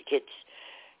athlete. The kid's,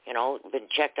 you know, been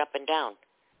checked up and down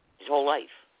his whole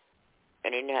life.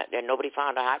 And then nobody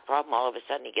found a heart problem. All of a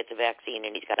sudden he gets a vaccine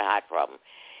and he's got a heart problem.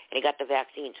 And he got the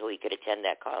vaccine so he could attend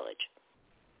that college.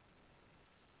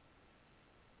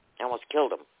 Almost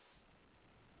killed him.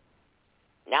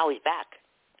 Now he's back.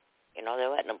 You know, they're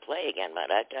letting him play again,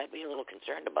 but I'd be a little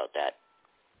concerned about that.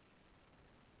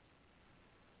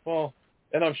 Well,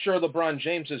 and I'm sure LeBron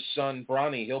James's son,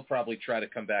 Bronny, he'll probably try to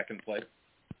come back and play.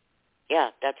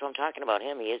 Yeah, that's what I'm talking about.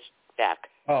 Him, he is back.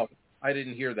 Oh, I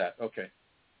didn't hear that. Okay.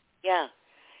 Yeah,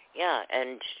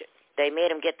 and they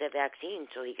made him get the vaccine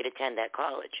so he could attend that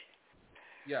college.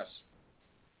 Yes.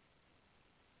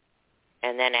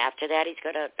 And then after that, he's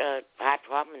got a heart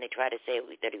problem, and they try to say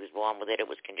that he was born with it. It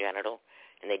was congenital,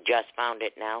 and they just found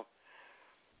it now.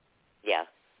 Yeah.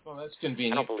 Well, that's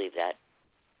convenient. I don't believe that.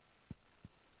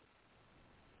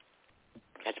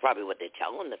 That's probably what they're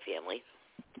telling the family.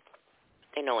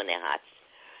 They know in their hearts.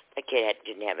 That kid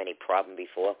didn't have any problem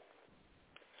before.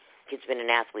 Kid's been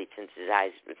an athlete since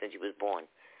he was born.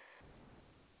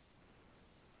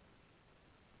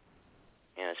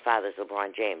 You know, his father's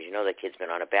LeBron James. You know the kid's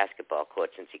been on a basketball court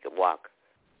since he could walk.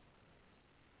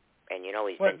 And you know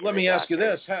he's been to let me ask you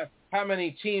doctor. this. How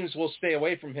many teams will stay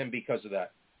away from him because of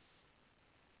that?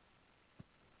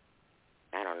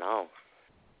 I don't know.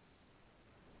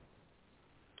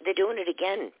 They're doing it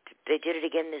again. They did it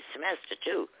again this semester,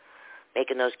 too,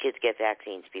 making those kids get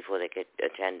vaccines before they could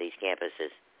attend these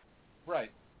campuses.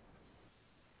 Right.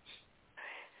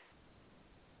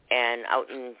 And out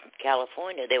in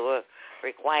California, they were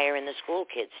requiring the school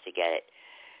kids to get it.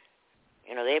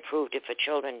 You know, they approved it for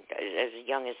children as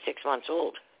young as 6 months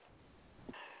old.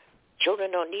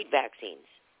 Children don't need vaccines,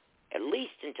 at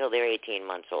least until they're 18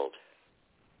 months old.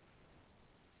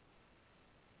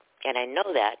 And I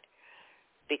know that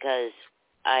because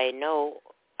I know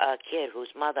a kid whose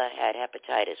mother had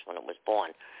hepatitis when it was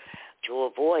born. To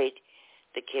avoid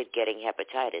the kid getting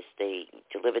hepatitis, they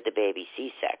delivered the baby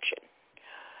C-section.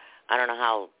 I don't know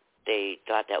how they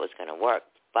thought that was going to work,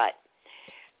 but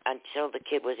until the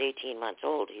kid was 18 months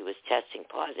old, he was testing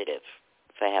positive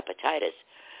for hepatitis.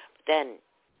 But then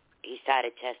he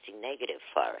started testing negative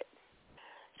for it.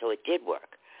 So it did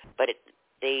work. But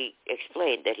they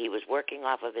explained that he was working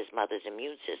off of his mother's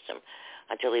immune system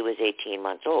until he was 18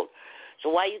 months old. So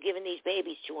why are you giving these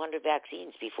babies 200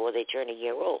 vaccines before they turn a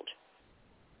year old?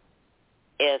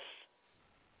 If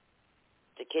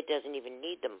the kid doesn't even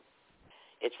need them,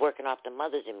 it's working off the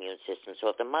mother's immune system. So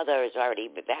if the mother is already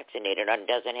vaccinated and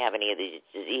doesn't have any of these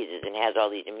diseases and has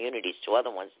all these immunities to other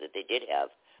ones that they did have,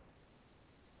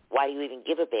 why do you even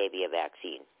give a baby a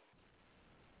vaccine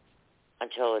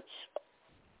until it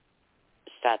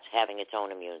starts having its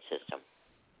own immune system?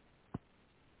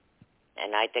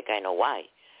 And I think I know why.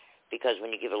 Because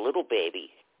when you give a little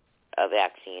baby a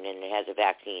vaccine and it has a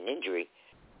vaccine injury,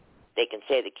 they can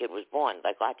say the kid was born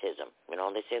like autism.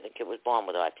 They say the kid was born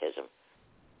with autism.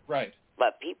 Right.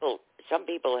 But some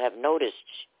people have noticed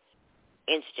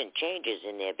instant changes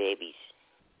in their babies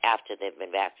after they've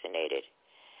been vaccinated.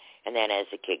 And then as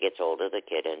the kid gets older, the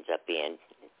kid ends up being,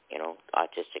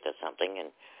 autistic or something, and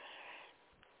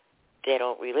they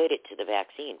don't relate it to the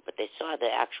vaccine, but they saw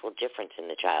the actual difference in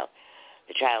the child.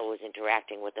 The child was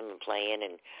interacting with them and playing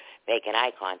and making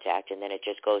eye contact, and then it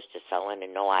just goes to sullen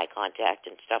and no eye contact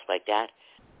and stuff like that.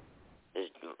 There's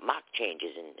marked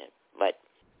changes in it, but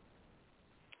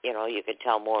you could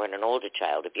tell more in an older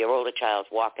child. If your older child's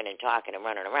walking and talking and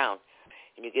running around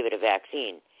and you give it a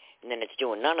vaccine and then it's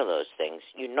doing none of those things,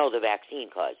 the vaccine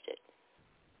caused it.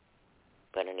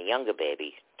 But in a younger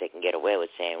baby, they can get away with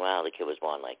saying, well, the kid was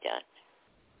born like that.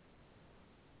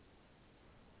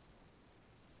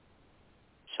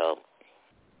 So,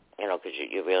 because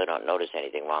you really don't notice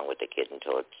anything wrong with the kid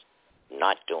until it's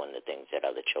not doing the things that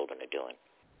other children are doing.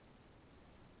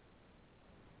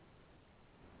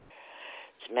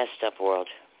 It's a messed up world.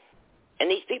 And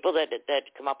these people that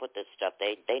come up with this stuff,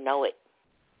 they know it.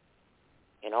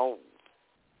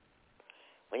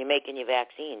 When you're making your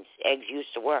vaccines, eggs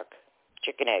used to work,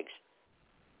 chicken eggs.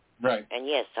 Right. And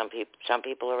yes, some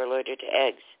people are allergic to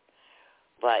eggs.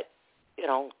 But,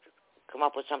 come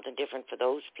up with something different for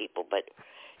those people. But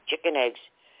chicken eggs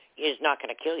is not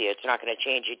going to kill you. It's not going to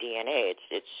change your DNA.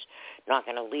 It's not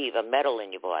going to leave a metal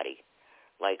in your body,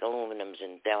 like aluminums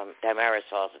and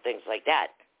dimerosols and things like that.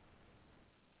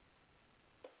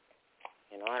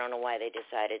 I don't know why they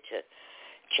decided to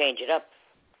change it up.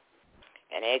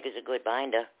 An egg is a good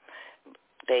binder.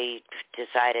 They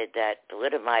decided that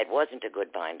thalidomide wasn't a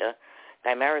good binder.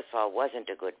 Dimerosol wasn't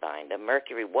a good binder.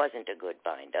 Mercury wasn't a good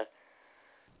binder.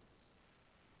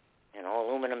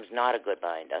 Aluminum's not a good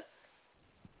binder.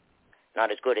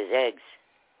 Not as good as eggs.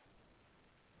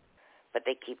 But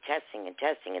they keep testing and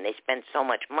testing, and they spend so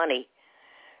much money,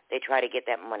 they try to get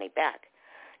that money back.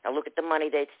 Now look at the money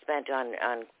they spent on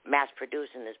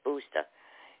mass-producing this booster.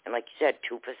 And like you said,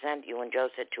 2%, you and Joe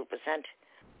said 2%,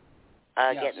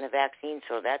 yes, getting the vaccine,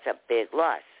 so that's a big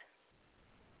loss.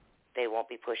 They won't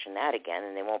be pushing that again,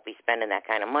 and they won't be spending that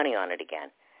kind of money on it again.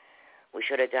 We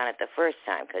should have done it the first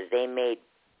time because they made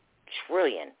 $1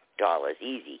 trillion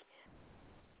easy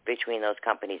between those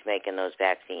companies making those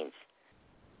vaccines.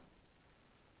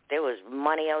 There was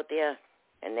money out there,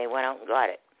 and they went out and got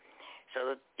it.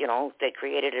 So, they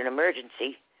created an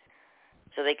emergency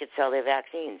so they could sell their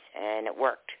vaccines, and it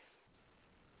worked.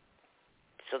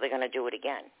 So they're going to do it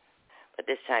again. But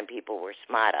this time people were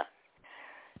smarter,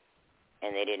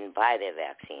 and they didn't buy their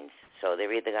vaccines. So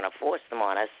they're either going to force them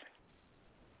on us,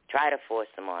 try to force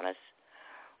them on us,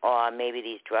 or maybe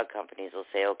these drug companies will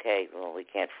say, okay, well, we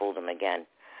can't fool them again.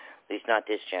 At least not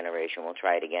this generation. We'll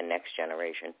try it again next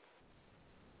generation.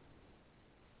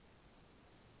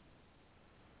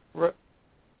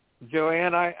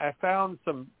 Joanne, I found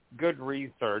some good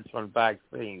research on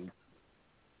vaccines,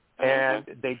 and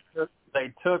they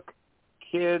took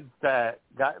kids that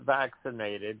got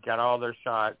vaccinated, got all their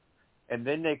shots, and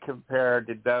then they compared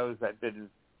to those that didn't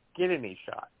get any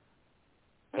shots.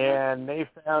 And they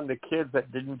found the kids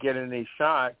that didn't get any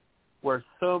shots were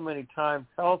so many times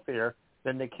healthier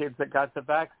than the kids that got the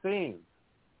vaccines.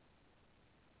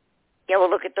 Yeah, well,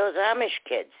 look at those Amish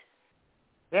kids.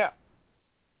 Yeah.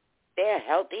 They're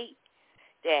healthy.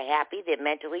 They're happy. They're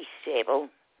mentally stable.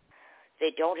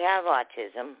 They don't have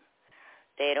autism.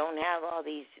 They don't have all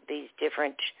these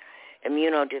different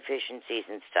immunodeficiencies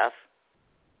and stuff.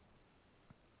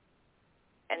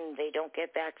 And they don't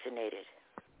get vaccinated.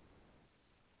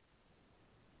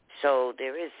 So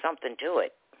there is something to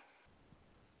it.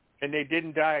 And they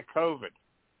didn't die of COVID.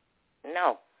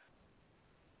 No.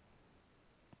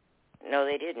 No,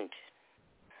 they didn't.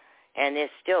 And they're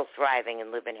still thriving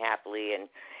and living happily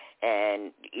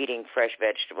and eating fresh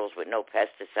vegetables with no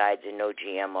pesticides and no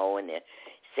GMO, and they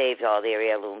saved all their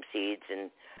heirloom seeds, and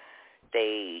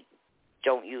they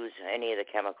don't use any of the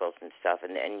chemicals and stuff.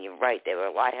 And you're right, they were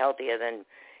a lot healthier than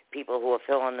people who are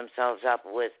filling themselves up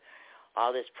with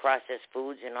all this processed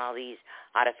foods and all these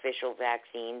artificial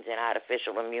vaccines and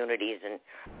artificial immunities, and,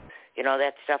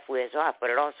 that stuff wears off, but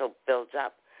it also builds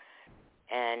up.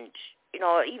 And,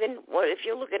 even if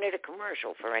you're looking at a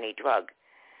commercial for any drug,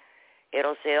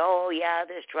 it'll say, oh, yeah,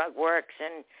 this drug works,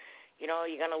 and, you're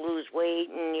going to lose weight,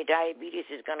 and your diabetes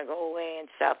is going to go away and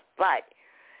stuff, but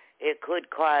it could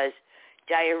cause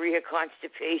diarrhea,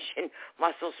 constipation,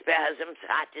 muscle spasms,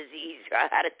 heart disease,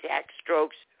 heart attack,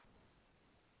 strokes.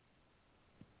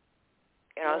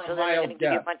 So they're going to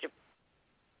give you a bunch of,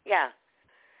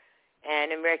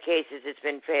 and in rare cases it's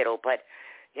been fatal, but,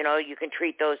 you can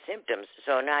treat those symptoms.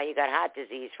 So now you got heart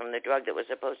disease from the drug that was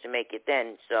supposed to make you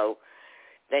thin, so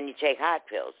then you take heart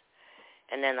pills.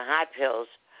 And then the heart pills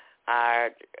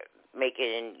are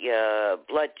making your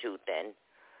blood too thin,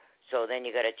 so then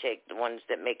you got to take the ones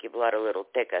that make your blood a little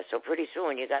thicker. So pretty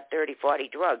soon you got 30, 40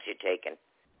 drugs you're taking.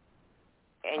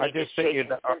 And I just sent you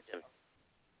the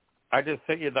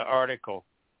article.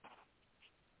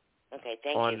 Okay,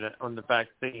 thank you. On the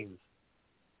vaccines.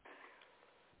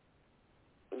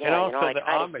 Yeah, and also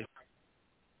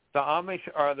the Amish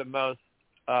are the most,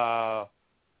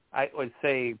 I would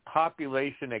say,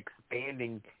 population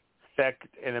expanding sect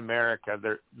in America.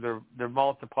 They're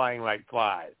multiplying like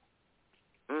flies.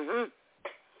 Mhm.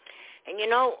 And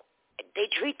they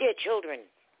treat their children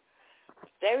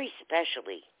very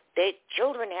specially. Their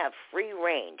children have free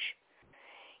range.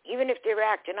 Even if they're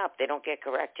acting up, they don't get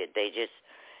corrected. They just,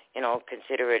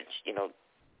 consider it,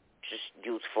 just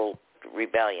youthful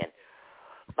rebellion.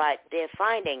 But they're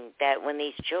finding that when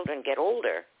these children get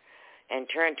older and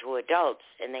turn to adults,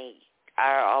 and they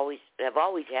have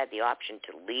always had the option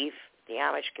to leave the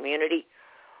Amish community,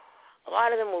 a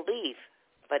lot of them will leave,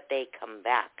 but they come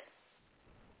back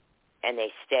and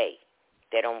they stay.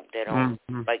 They don't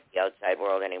like the outside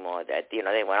world anymore. That they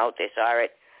went out, they saw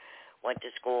it, went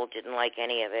to school, didn't like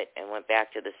any of it, and went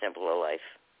back to the simpler life,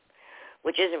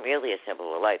 which isn't really a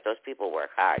simpler life. Those people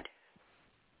work hard.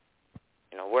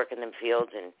 Working them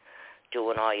fields and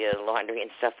doing all your laundry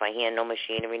and stuff by hand, no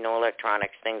machinery, no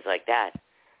electronics, things like that.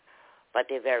 But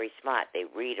they're very smart. They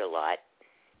read a lot,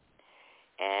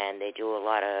 and they do a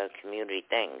lot of community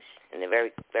things, and they're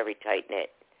very, very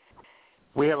tight-knit.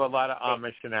 We have a lot of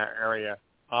Amish in our area,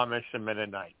 Amish and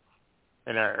Mennonites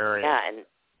in our area. Yeah,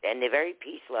 and they're very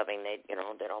peace-loving. They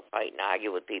don't fight and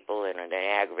argue with people, and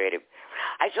they're aggravated.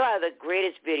 I saw the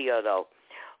greatest video, though,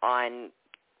 on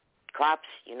Cops,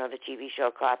 the TV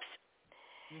show Cops.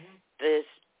 Mm-hmm. This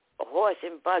horse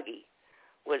and buggy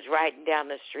was riding down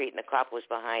the street, and the cop was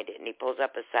behind it, and he pulls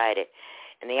up beside it,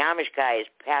 and the Amish guy is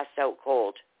passed out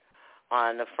cold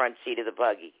on the front seat of the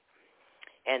buggy.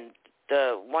 And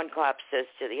the one cop says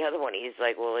to the other one, he's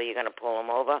like, well, are you going to pull him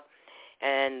over?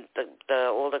 And the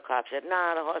older cop said,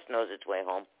 nah, the horse knows its way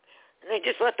home. And they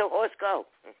just let the horse go.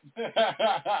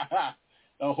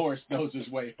 The horse knows his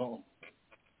way home.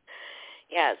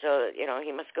 Yeah, so,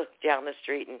 he must go down the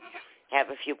street and have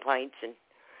a few pints and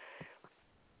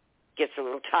gets a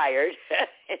little tired.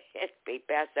 He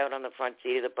passed out on the front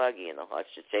seat of the buggy, and the horse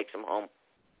just takes him home.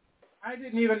 I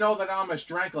didn't even know that Amish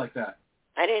drank like that.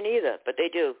 I didn't either, but they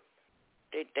do.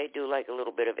 They do like a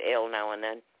little bit of ale now and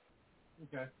then.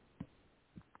 Okay.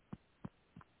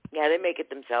 Yeah, they make it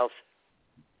themselves.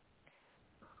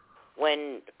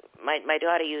 When my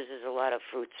daughter uses a lot of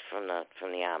fruits from the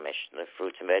Amish, the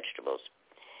fruits and vegetables,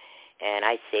 and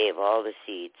I save all the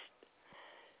seeds.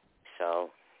 So,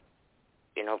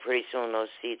 pretty soon those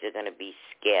seeds are going to be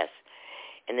scarce.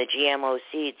 And the GMO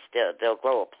seeds, they'll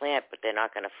grow a plant, but they're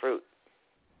not going to fruit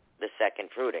the second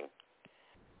fruiting.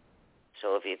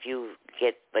 So if you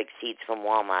get like seeds from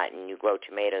Walmart and you grow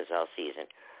tomatoes all season,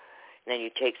 and then you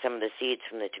take some of the seeds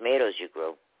from the tomatoes you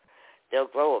grew, they'll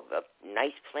grow a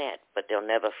nice plant, but they'll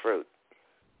never fruit.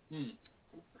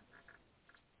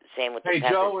 Same with the peppers. Hey,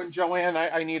 Joe and Joanne,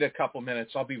 I need a couple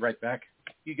minutes. I'll be right back.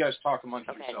 You guys talk amongst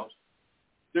yourselves.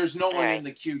 There's no one in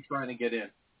the queue trying to get in.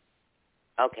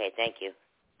 Okay, thank you.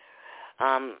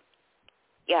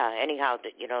 Anyhow,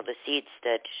 the seeds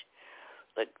that,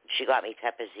 like, she got me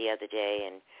peppers the other day,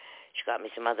 and she got me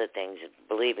some other things.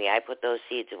 Believe me, I put those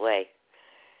seeds away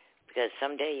because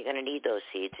someday you're going to need those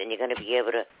seeds, and you're going to be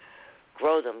able to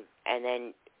grow them and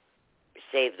then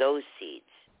save those seeds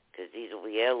because these will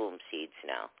be heirloom seeds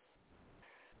now.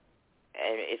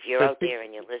 And if you're out there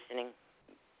and you're listening,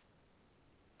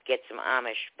 get some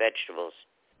Amish vegetables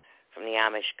from the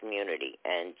Amish community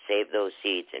and save those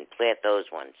seeds and plant those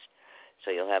ones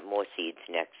so you'll have more seeds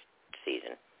next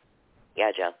season.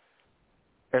 Yeah, Joe?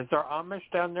 Is there Amish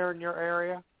down there in your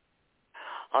area?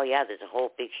 Oh, yeah, there's a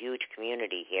whole big, huge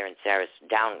community here in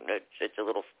Sarasota. It's a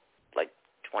little, like,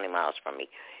 20 miles from me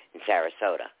in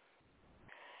Sarasota.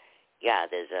 Yeah,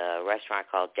 there's a restaurant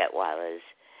called Detweiler's,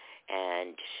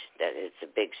 and it's a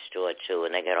big store too,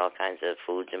 and they got all kinds of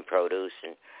foods and produce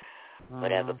and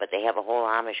whatever. But they have a whole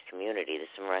Amish community. There's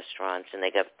some restaurants, and they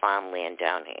got farmland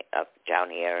down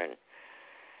here, and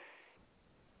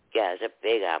yeah, there's a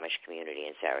big Amish community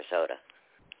in Sarasota.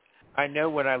 I know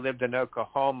when I lived in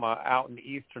Oklahoma, out in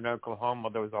eastern Oklahoma,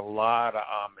 there was a lot of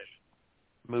Amish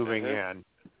moving in.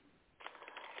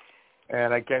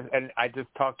 And I just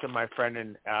talked to my friend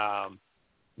in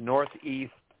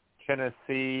northeast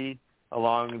Tennessee,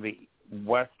 along the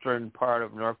western part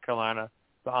of North Carolina.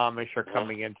 The Amish are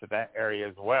coming into that area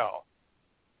as well.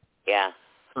 Yeah.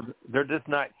 So they're just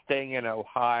not staying in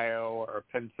Ohio or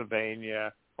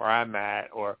Pennsylvania, where I'm at,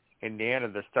 or Indiana.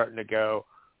 They're starting to go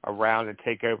around and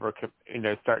take over,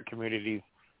 start communities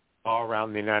all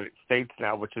around the United States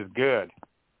now, which is good.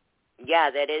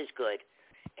 Yeah, that is good.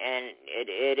 And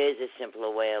it is a simpler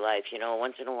way of life.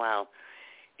 Once in a while,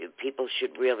 people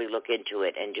should really look into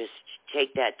it and just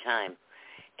take that time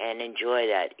and enjoy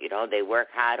that. They work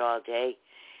hard all day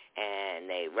and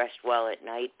they rest well at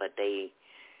night, but they'll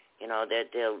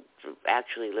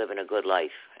actually living a good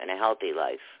life and a healthy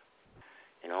life.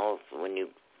 When you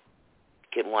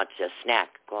kid wants a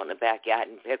snack, go out in the backyard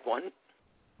and pick one.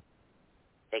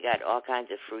 They got all kinds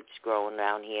of fruits growing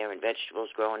down here and vegetables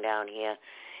growing down here,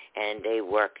 and they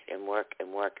work and work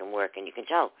and work and work, and you can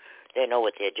tell they know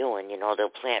what they're doing. They'll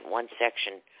plant one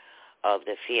section of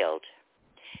the field,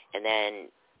 and then,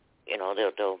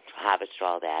 they'll harvest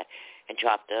all that and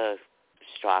chop the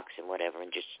stalks and whatever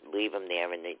and just leave them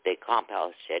there, and they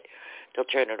compost it. They'll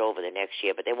turn it over the next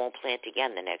year, but they won't plant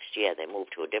again the next year. They move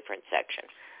to a different section,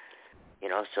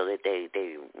 so that they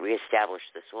reestablish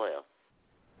the soil.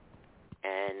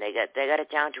 And they got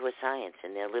it down to a science,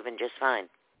 and they're living just fine.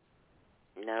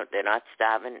 They're not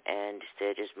starving, and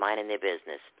they're just minding their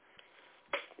business,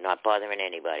 not bothering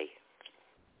anybody.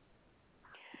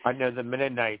 I know the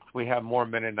Mennonites, we have more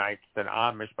Mennonites than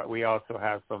Amish, but we also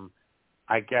have some,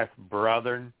 I guess,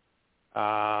 Brethren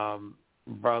Dunkards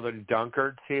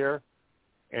here.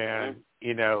 And,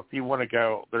 if you want to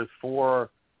go, there's 4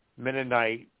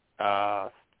 Mennonite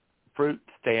fruit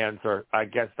stands, or I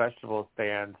guess vegetable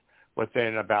stands,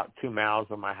 within about 2 miles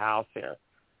of my house here.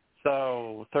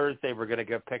 So Thursday we're going to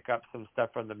go pick up some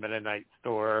stuff from the Mennonite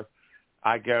store.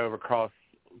 I go across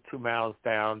 2 miles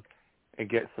down and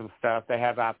get some stuff. They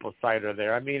have apple cider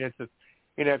there. I mean, it's just,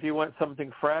 if you want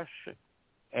something fresh,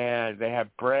 and they have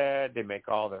bread, they make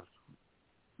all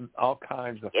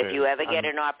kinds of food. If you ever get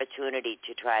an opportunity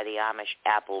to try the Amish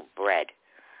apple bread,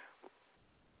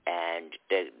 and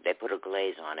they put a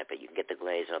glaze on it, but you can get the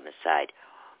glaze on the side,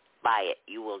 buy it.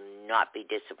 You will not be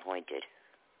disappointed.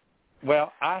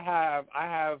 Well, I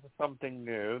have something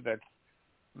new that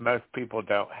most people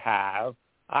don't have.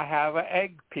 I have an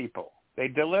egg people. They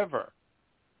deliver.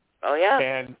 Oh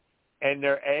yeah. And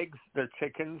their eggs, their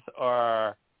chickens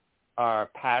are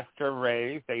pasture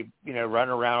raised. They run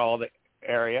around all the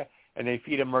area, and they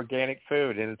feed them organic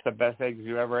food, and it's the best eggs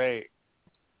you ever ate.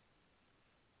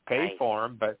 Pay for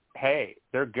them, but hey,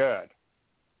 they're good.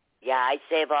 Yeah, I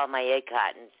save all my egg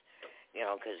cartons,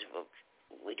 because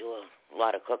we do a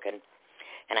lot of cooking,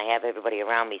 and I have everybody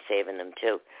around me saving them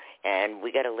too. And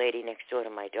we got a lady next door to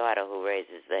my daughter who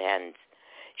raises the hens.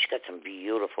 She's got some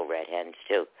beautiful red hens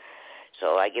too.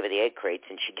 So I give her the egg crates,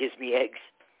 and she gives me eggs.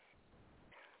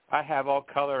 I have all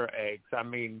color eggs. I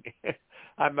mean,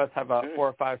 I must have about 4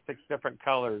 or 5, 6 different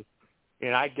colors,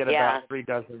 and I get about 3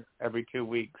 dozen every 2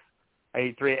 weeks. I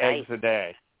eat 3 eggs a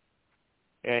day,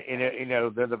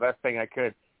 and they're the best thing I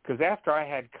could. Because after I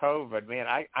had COVID, man,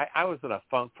 I was in a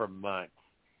funk for months.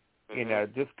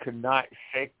 Just could not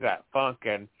shake that funk,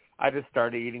 and I just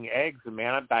started eating eggs, and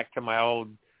man, I'm back to my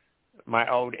old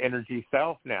energy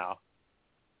self now.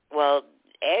 Well,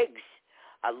 eggs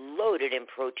are loaded in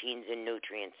proteins and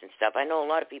nutrients and stuff. I know a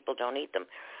lot of people don't eat them,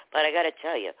 but I got to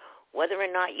tell you, whether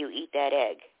or not you eat that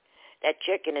egg, that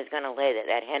chicken is going to lay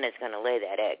that hen is going to lay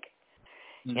that egg.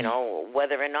 Mm-hmm.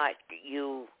 Whether or not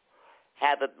you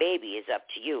have a baby is up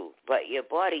to you, but your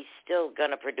body's still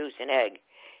going to produce an egg,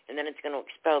 and then it's going to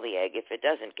expel the egg if it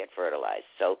doesn't get fertilized.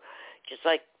 So just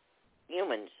like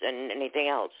humans and anything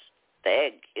else, the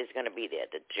egg is going to be there.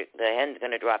 The hen's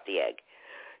going to drop the egg.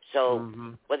 So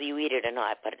whether you eat it or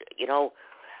not, but,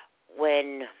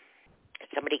 when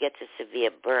somebody gets a severe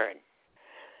burn,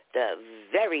 the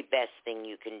very best thing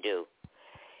you can do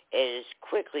is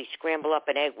quickly scramble up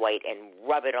an egg white and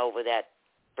rub it over that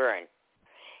burn.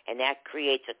 And that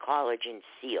creates a collagen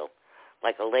seal,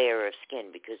 like a layer of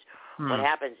skin, because what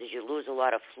happens is you lose a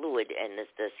lot of fluid, and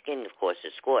the skin, of course,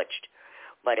 is scorched.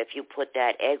 But if you put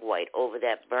that egg white over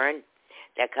that burn,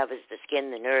 that covers the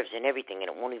skin, the nerves, and everything, and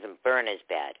it won't even burn as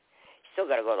bad. You still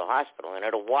got to go to the hospital, and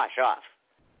it'll wash off.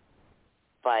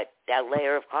 But that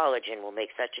layer of collagen will make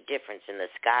such a difference in the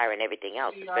scar and everything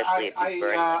else, especially if you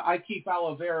burn. I keep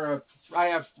aloe vera. I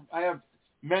have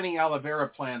many aloe vera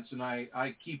plants, and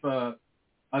I keep a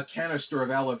canister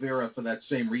of aloe vera for that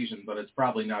same reason, but it's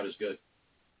probably not as good.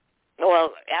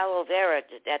 Well, aloe vera,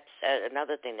 that's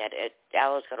another thing.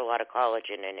 Aloe's got a lot of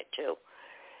collagen in it, too.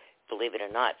 Believe it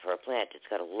or not, for a plant, it's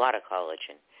got a lot of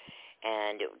collagen.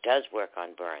 And it does work on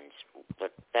burns.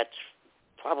 But that's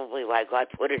probably why God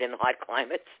put it in hot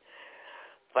climates.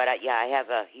 But, I have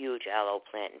a huge aloe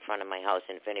plant in front of my house,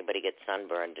 and if anybody gets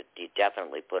sunburned, you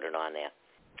definitely put it on there.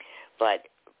 But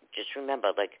just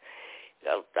remember, like,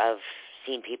 I've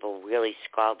seen people really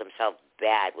scald themselves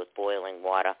bad with boiling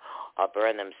water or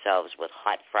burn themselves with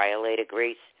hot friolator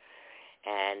grease,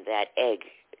 and that egg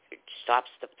stops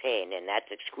the pain, and that's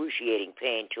excruciating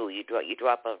pain too. You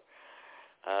drop a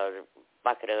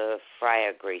bucket of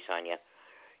fryer grease on you,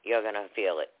 you're gonna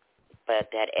feel it. But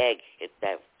that egg,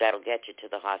 that'll get you to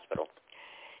the hospital,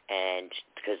 and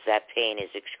because that pain is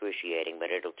excruciating, but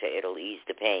it'll ease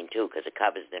the pain too, because it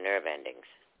covers the nerve endings.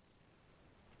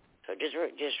 So just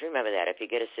remember that if you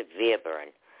get a severe burn,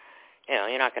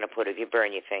 you're not going to if you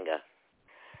burn your finger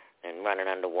and run it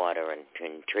underwater and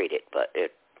treat it,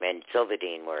 and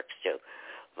Silvadene works too.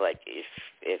 But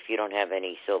if you don't have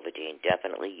any Silvadene,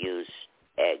 definitely use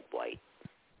egg white.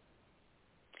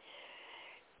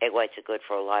 Egg whites are good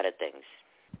for a lot of things.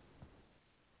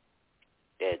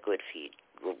 They're good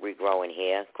for regrowing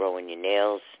hair, growing your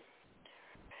nails,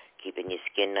 keeping your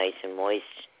skin nice and moist,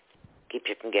 keeps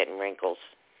you from getting wrinkles.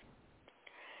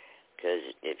 Because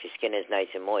if your skin is nice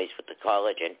and moist with the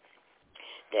collagen,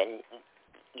 then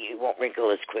you won't wrinkle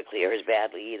as quickly or as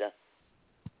badly either.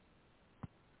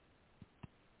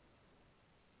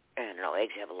 I don't know,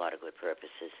 eggs have a lot of good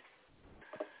purposes.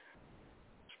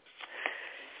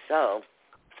 So,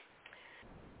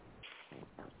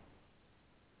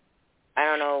 I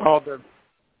don't know.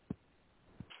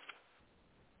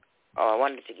 I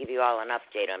wanted to give you all an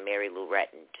update on Mary Lou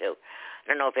Retton, too. I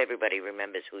don't know if everybody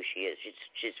remembers who she is.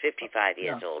 She's 55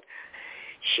 years old.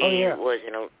 She was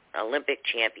an Olympic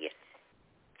champion,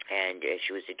 and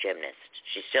she was a gymnast.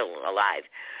 She's still alive,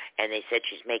 and they said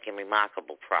she's making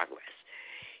remarkable progress.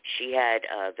 She had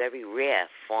a very rare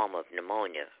form of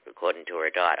pneumonia, according to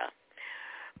her daughter,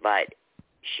 but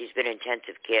she's been in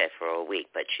intensive care for a week,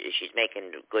 but she's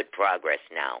making good progress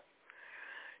now.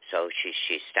 So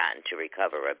she's starting to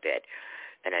recover a bit,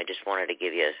 and I just wanted to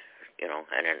give you an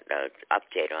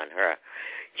update on her.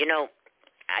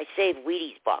 I save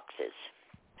Wheaties boxes.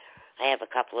 I have a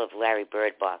couple of Larry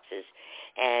Bird boxes,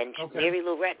 and Mary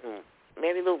Lou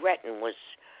Retton was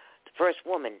the first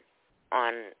woman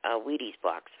on a Wheaties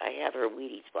box. I have her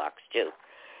Wheaties box too.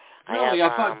 Really, I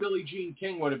thought Billie Jean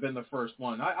King would have been the first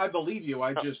one. I believe you.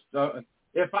 I just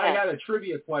if I had a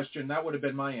trivia question, that would have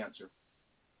been my answer.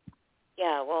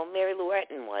 Yeah, well, Mary Lou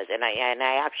Retton was, and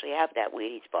I actually have that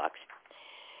Wheaties box.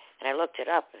 And I looked it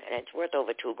up, and it's worth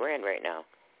over $2,000 right now.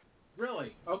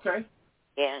 Really? Okay.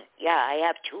 Yeah, I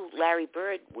have 2 Larry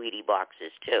Bird Wheatie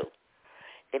boxes, too.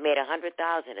 They made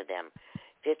 100,000 of them.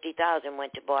 50,000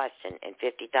 went to Boston, and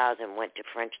 50,000 went to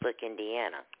French Lick,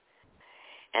 Indiana.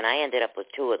 And I ended up with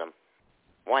 2 of them.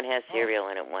 One has cereal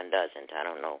in it, one doesn't. I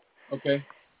don't know. Okay.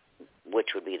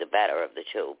 Which would be the better of the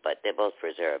 2, but they're both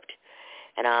preserved.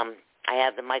 And I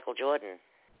have the Michael Jordan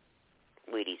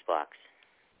Wheaties box.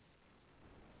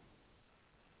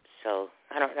 So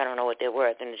I don't know what they're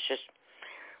worth, and it's just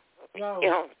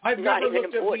I've not never even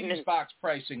looked at important. Wheaties box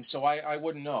pricing, so I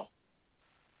wouldn't know.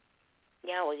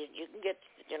 Yeah, well, you can get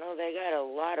they got a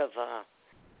lot of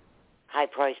high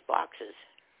priced boxes.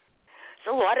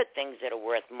 There's a lot of things that are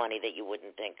worth money that you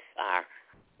wouldn't think are.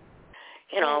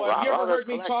 Have you ever heard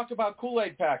me talk about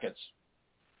Kool-Aid packets?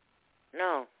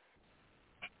 No.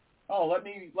 Oh, let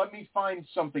me find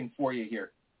something for you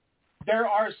here. There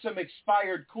are some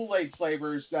expired Kool-Aid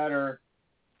flavors that are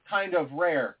kind of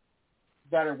rare,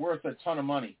 that are worth a ton of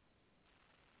money.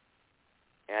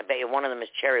 Yeah, I bet you one of them is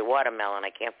cherry watermelon.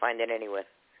 I can't find it anywhere.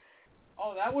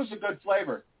 Oh, that was a good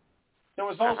flavor. There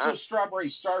was also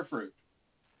strawberry starfruit.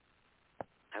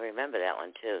 I remember that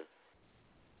one, too.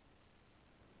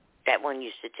 That one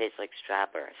used to taste like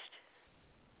Starburst.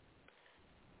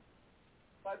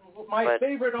 But my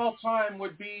favorite all time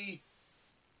would be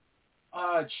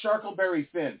Charkleberry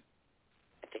Finn.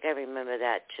 I think I remember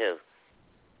that, too.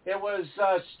 It was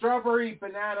strawberry,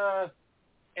 banana,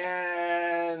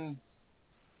 and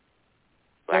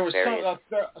blackberries.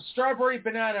 There was strawberry,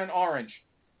 banana, and orange.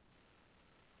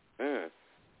 It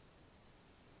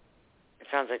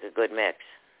sounds like a good mix.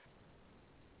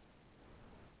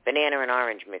 Banana and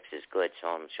orange mix is good, so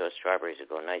I'm sure strawberries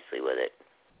will go nicely with it.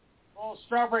 Well,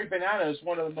 strawberry banana is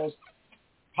one of the most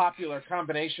popular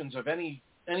combinations of any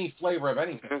flavor of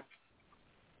anything. Mm-hmm.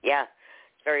 Yeah,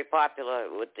 it's very popular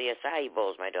with the acai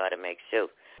bowls my daughter makes, too.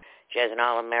 She has an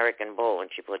all-American bowl, and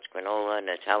she puts granola,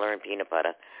 Nutella, and peanut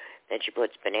butter. Then she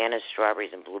puts bananas,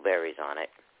 strawberries, and blueberries on it.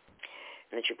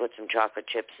 And then she puts some chocolate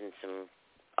chips and some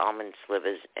almond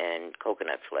slivers and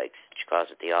coconut flakes. She calls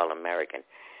it the all-American.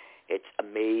 It's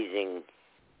amazing.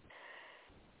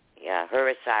 Yeah,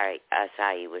 her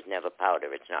acai was never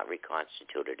powder. It's not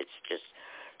reconstituted. It's just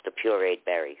the pureed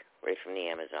berry right from the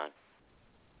Amazon.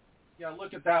 Yeah,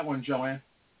 look at that one, Joanne.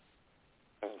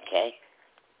 Okay.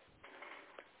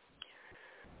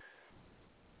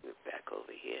 We're back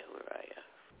over here. Where are you?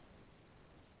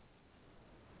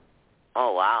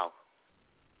 Oh, wow.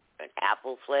 An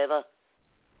apple flavor?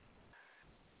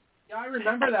 Yeah, I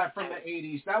remember that from the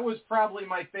 80s. That was probably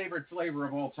my favorite flavor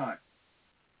of all time.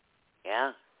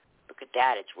 Yeah? Look at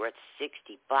that. It's worth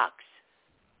 $60.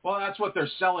 Well, that's what they're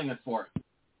selling it for.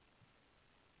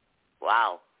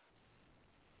 Wow.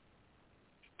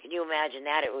 Can you imagine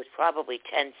that? It was probably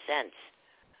 10 cents.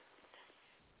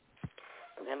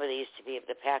 Remember, they used to be,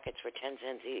 the packets were 10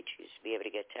 cents each. You used to be able to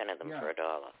get 10 of them for $1.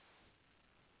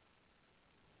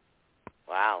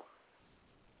 Wow.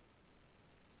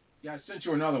 Yeah, I sent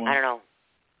you another one. I don't know.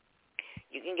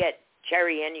 You can get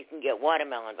cherry and you can get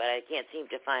watermelon, but I can't seem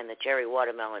to find the cherry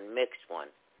watermelon mixed one.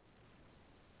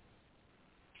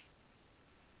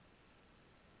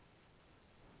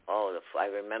 Oh, I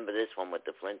remember this one with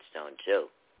the Flintstone, too.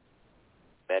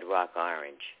 Bedrock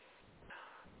orange.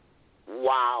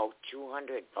 Wow,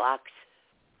 $200.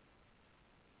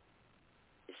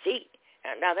 See,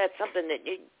 now that's something that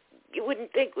you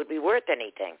wouldn't think would be worth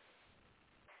anything.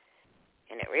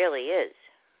 And it really is.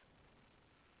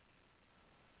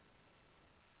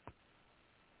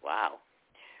 Wow.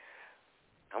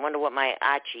 I wonder what my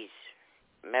Archie's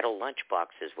metal lunchbox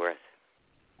is worth.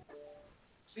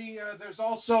 See, there's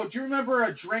also, do you remember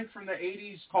a drink from the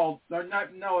 80s called,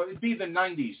 it'd be the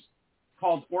 90s,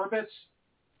 called Orbits?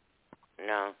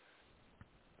 No.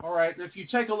 All right, if you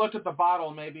take a look at the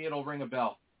bottle, maybe it'll ring a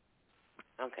bell.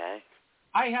 Okay.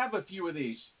 I have a few of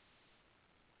these.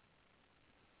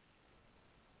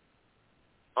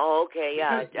 Oh, okay,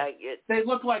 yeah. They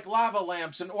look like lava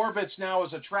lamps, and Orbits now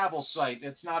is a travel site.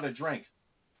 It's not a drink.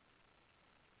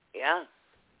 Yeah.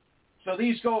 So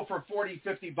these go for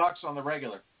 $40-50 on the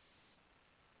regular.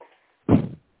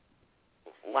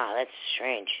 Wow, that's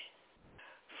strange.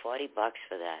 $40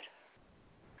 for that.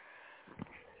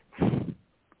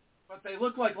 But they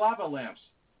look like lava lamps.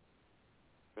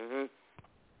 Mhm.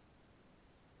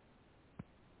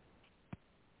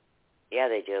 Yeah,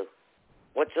 they do.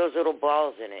 What's those little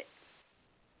balls in it?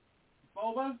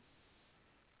 Boba?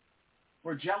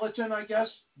 Or gelatin, I guess.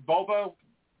 Boba,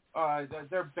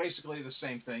 they're basically the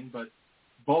same thing, but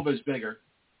boba's bigger.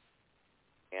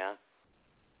 Yeah.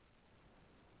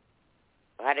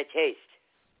 How'd it taste?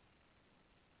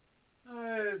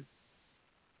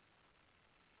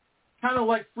 Kind of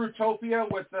like Fruitopia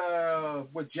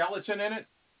with gelatin in it.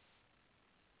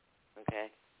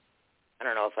 Okay. I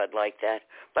don't know if I'd like that,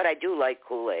 but I do like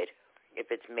Kool-Aid if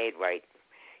it's made right.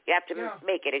 You have to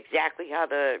make it exactly how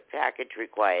the package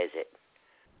requires it.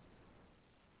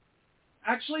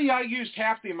 Actually, I used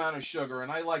half the amount of sugar,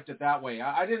 and I liked it that way.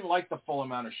 I didn't like the full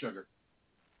amount of sugar.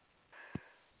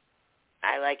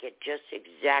 I like it just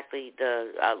exactly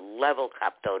the level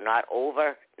cup, though. Not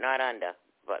over, not under,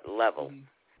 but level. Mm-hmm.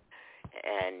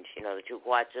 And, the 2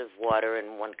 quarts of water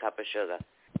and 1 cup of sugar.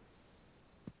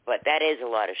 But that is a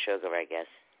lot of sugar, I guess.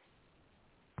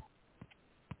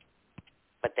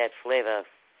 But that flavor,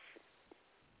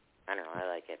 I don't know, I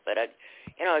like it. But,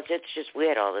 it's just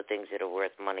weird, all the things that are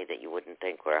worth money that you wouldn't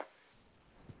think were.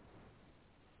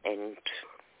 And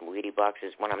Wheatie Box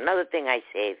is one of them. Another thing I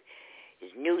save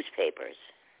is newspapers.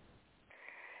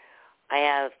 I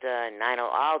have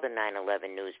all the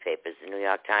 9/11 newspapers, the New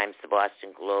York Times, the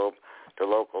Boston Globe, the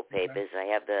local papers. I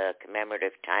have the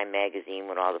commemorative Time magazine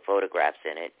with all the photographs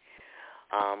in it.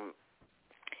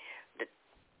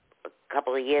 A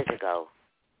couple of years ago,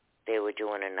 they were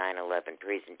doing a 9/11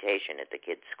 presentation at the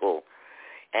kids' school,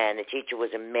 and the teacher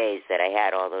was amazed that I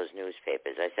had all those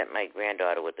newspapers. I sent my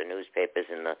granddaughter with the newspapers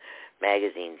and the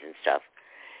magazines and stuff,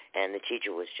 and the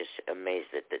teacher was just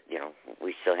amazed that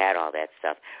we still had all that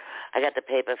stuff. I got the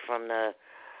paper from the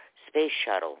space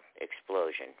shuttle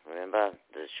explosion. Remember,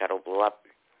 the shuttle blew up?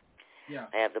 Yeah.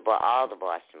 I have all the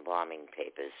Boston bombing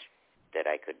papers that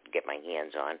I could get my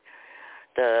hands on.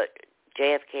 The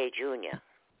JFK Jr.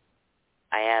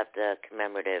 I have the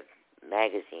commemorative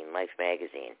magazine, Life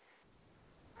magazine.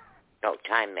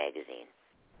 Time magazine,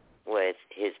 with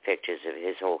his pictures of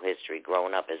his whole history,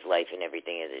 growing up, his life, and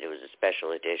everything. It was a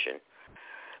special edition.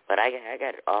 But I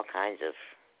got all kinds of.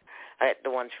 I got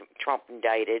the ones from Trump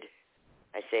indicted.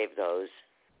 I saved those.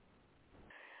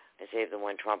 I saved the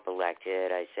one Trump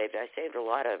elected. I saved a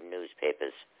lot of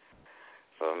newspapers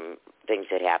from things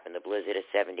that happened. The blizzard of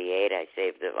 '78. I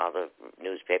saved all the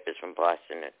newspapers from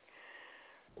Boston.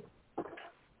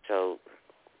 So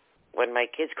when my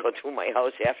kids go through my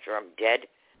house after I'm dead,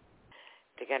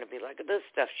 they're going to be like, this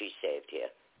stuff she saved here.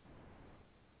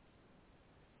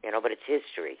 But it's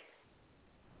history.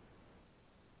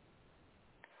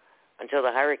 Until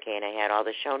the hurricane, I had all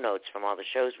the show notes from all the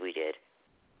shows we did.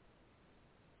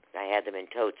 I had them in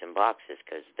totes and boxes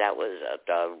because that was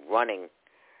the running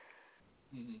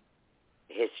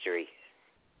history.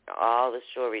 All the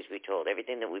stories we told,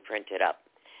 everything that we printed up.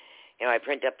 I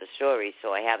print up the stories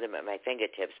so I have them at my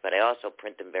fingertips, but I also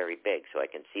print them very big so I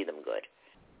can see them good.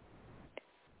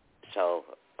 So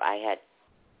I had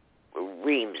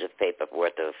reams of paper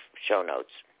worth of show notes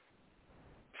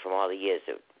from all the years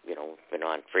that, been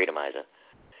on Freedomizer.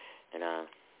 And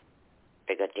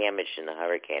they got damaged in the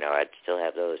hurricane, or I'd still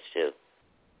have those too.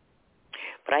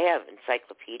 But I have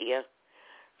encyclopedia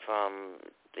from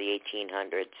the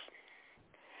 1800s.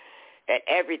 And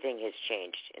everything has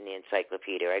changed in the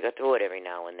encyclopedia. I go through it every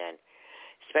now and then,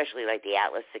 especially like the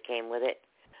atlas that came with it.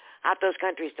 Half those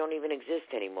countries don't even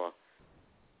exist anymore.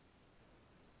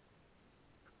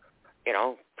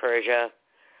 Persia,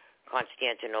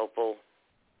 Constantinople,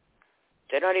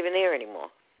 they're not even there anymore.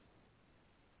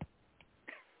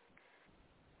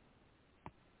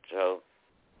 So,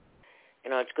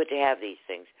 it's good to have these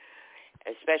things.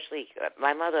 Especially,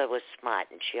 my mother was smart,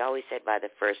 and she always said buy the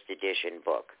first edition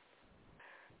book.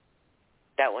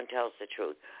 That one tells the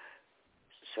truth.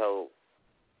 So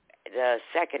the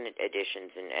second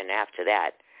editions and after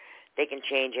that, they can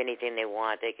change anything they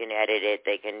want. They can edit it.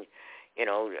 They can,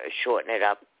 shorten it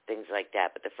up, things like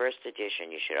that. But the first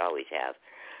edition you should always have.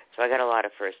 So I got a lot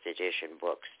of first edition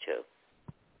books, too.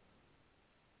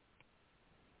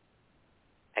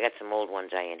 I got some old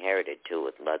ones I inherited, too,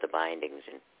 with leather bindings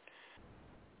and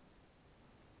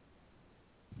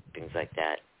things like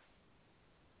that.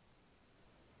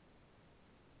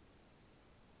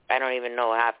 I don't even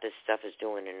know half this stuff is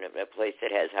doing in a place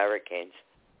that has hurricanes.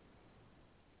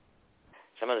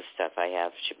 Some of the stuff I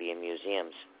have should be in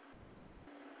museums.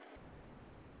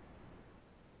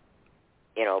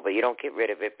 But you don't get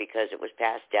rid of it because it was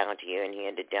passed down to you and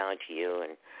handed down to you,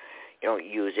 and you don't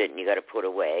use it, and you got to put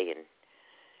away. And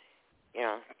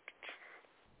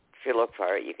if you look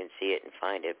for it, you can see it and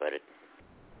find it. But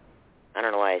I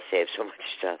don't know why I save so much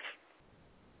stuff.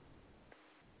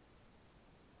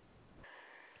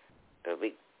 But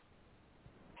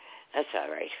that's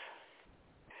all right.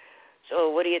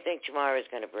 So what do you think tomorrow is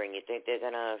going to bring? You think they're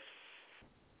going to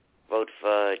vote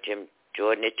for Jim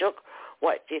Jordan? It took,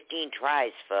 15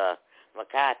 tries for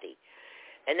McCarthy.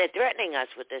 And they're threatening us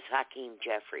with this Hakeem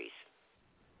Jeffries.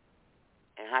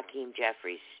 And Hakeem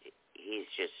Jeffries, he's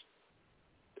just,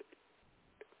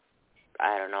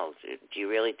 I don't know. Do you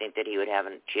really think that he would have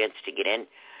a chance to get in?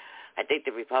 I think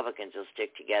the Republicans will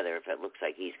stick together if it looks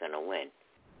like he's going to win.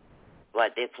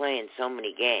 But they're playing so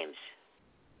many games.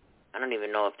 I don't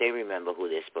even know if they remember who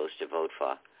they're supposed to vote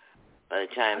for. By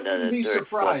the time I wouldn't be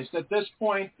surprised. At this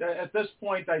point,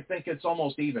 I think it's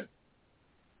almost even.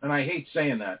 And I hate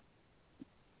saying that.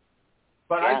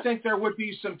 But yeah. I think there would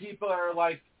be some people that are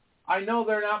like, I know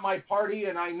they're not my party,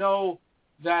 and I know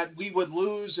that we would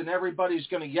lose, and everybody's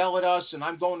going to yell at us, and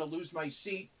I'm going to lose my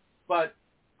seat, but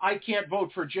I can't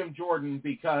vote for Jim Jordan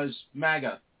because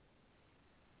MAGA.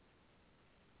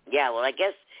 Yeah, well, I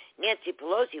guess Nancy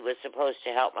Pelosi was supposed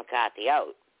to help McCarthy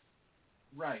out.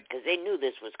 Right. Because they knew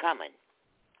this was coming.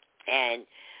 And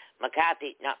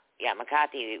McCarthy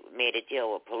made a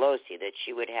deal with Pelosi that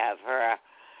she would have her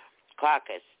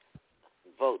caucus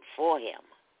vote for him.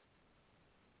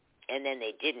 And then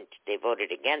they didn't. They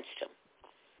voted against him.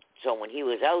 So when he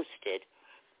was ousted,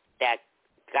 that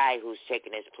guy who's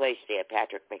taken his place there,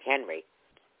 Patrick McHenry,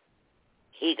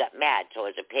 he got mad. So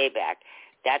as a payback,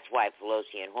 that's why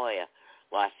Pelosi and Hoyer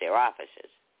lost their offices.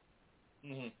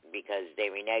 Mm-hmm. Because they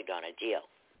reneged on a deal.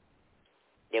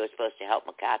 They were supposed to help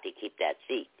McCarthy keep that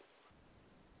seat.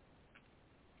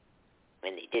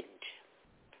 And they didn't.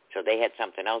 So they had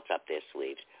something else up their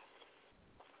sleeves.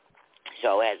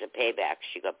 So as a payback,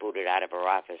 she got booted out of her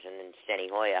office, and then Steny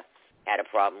Hoyer had a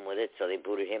problem with it, so they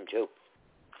booted him too.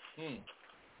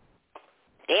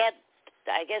 They had,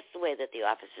 I guess the way that the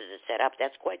offices are set up,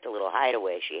 that's quite the little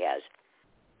hideaway she has.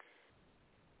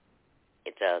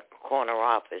 It's a corner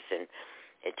office, and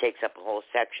it takes up a whole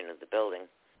section of the building.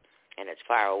 and it's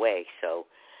far away, so,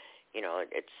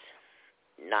 it's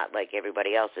not like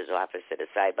everybody else's office that is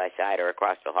side by side or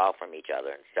across the hall from each other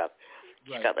and stuff.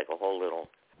 She's got like a whole little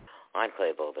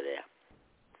enclave over there.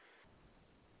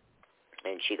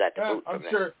 And she got the boot from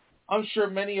there. I'm sure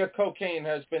many a cocaine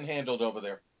has been handled over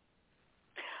there.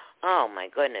 Oh, my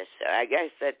goodness. I guess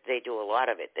that they do a lot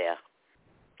of it there.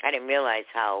 I didn't realize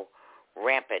how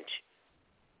rampant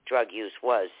drug use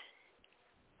was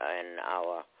in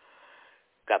our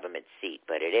government seat,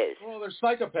 but it is. Well, they're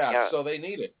psychopaths, so they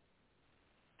need it.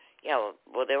 Yeah,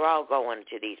 well, they're all going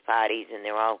to these parties, and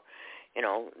they're all,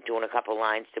 doing a couple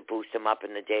lines to boost them up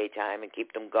in the daytime and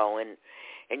keep them going.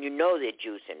 And they're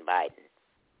juicing Biden,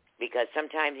 because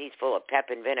sometimes he's full of pep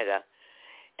and vinegar,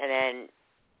 and then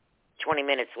 20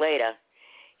 minutes later,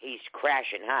 he's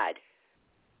crashing hard.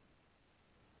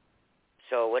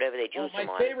 So whatever they juice him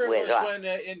on, my favorite was off. when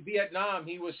in Vietnam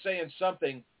he was saying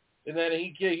something, and then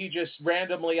he just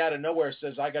randomly out of nowhere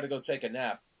says, "I got to go take a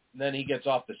nap," and then he gets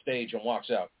off the stage and walks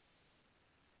out.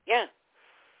 Yeah.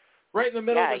 Right in the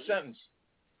middle of the sentence.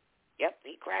 Yep,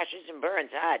 he crashes and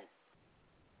burns hard.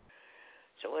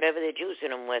 So whatever they're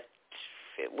juicing him with,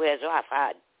 it wears off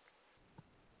hard.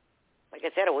 Like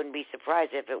I said, I wouldn't be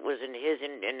surprised if it was in his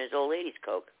and his old lady's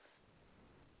coke.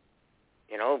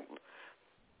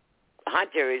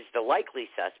 Hunter is the likely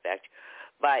suspect,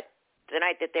 but the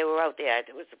night that they were out there,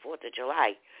 it was the 4th of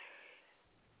July,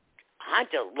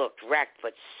 Hunter looked wrecked,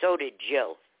 but so did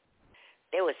Jill.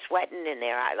 They were sweating in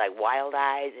their eyes, like wild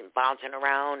eyes, and bouncing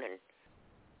around. And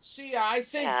see, I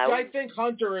think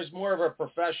Hunter is more of a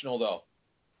professional, though.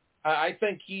 I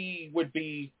think he would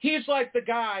be. He's like the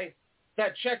guy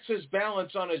that checks his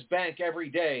balance on his bank every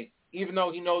day, even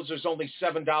though he knows there's only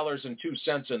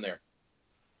 $7.02 in there.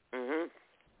 Mm-hmm.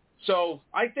 So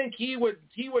I think he would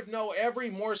know every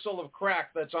morsel of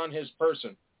crack that's on his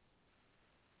person.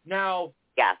 Now,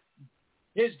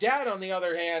 his dad, on the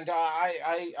other hand,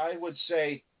 I would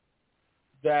say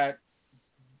that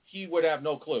he would have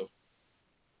no clue.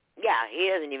 Yeah, he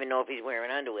doesn't even know if he's wearing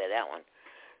underwear. That one.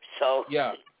 So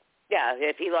yeah,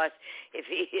 if he lost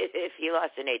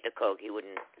and ate the coke, he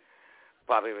wouldn't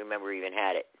probably remember he even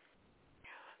had it.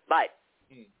 But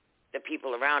the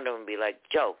people around him would be like,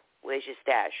 "Joe, where's your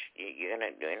stash? You're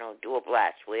gonna, do a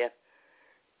blast, will you?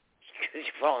 Because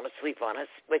you're falling asleep on us.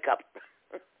 Wake up.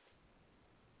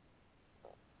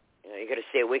 You got to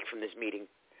stay awake from this meeting."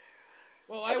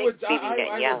 Well, I would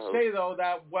say though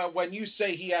that when you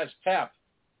say he has pep,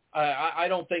 I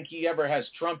don't think he ever has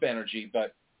Trump energy,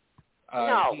 but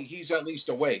no. He's at least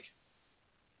awake.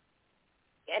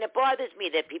 And it bothers me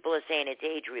that people are saying it's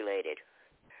age-related.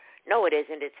 No, it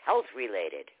isn't. It's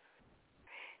health-related.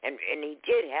 And he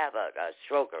did have a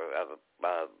stroke or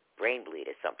a brain bleed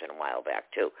or something a while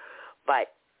back, too.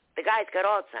 But the guy's got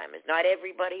Alzheimer's. Not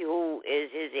everybody who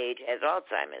is his age has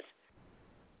Alzheimer's.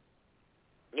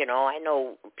 I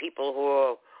know people who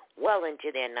are well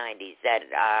into their 90s that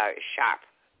are sharp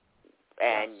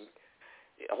and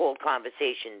hold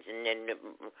conversations. And then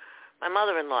my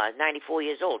mother-in-law is 94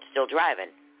 years old, still driving,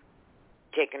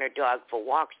 taking her dog for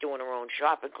walks, doing her own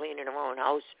shopping, cleaning her own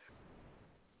house.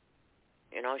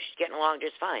 She's getting along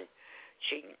just fine.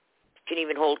 She can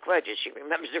even hold grudges. She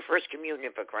remembers her first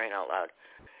communion, for crying out loud.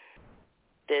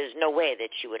 There's no way that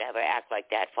she would ever act like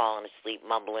that, falling asleep,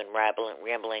 mumbling,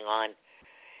 rambling on.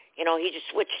 He just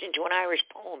switched into an Irish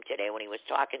poem today when he was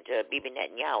talking to Bibi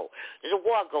Netanyahu. There's a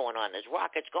war going on. There's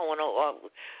rockets going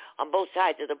on both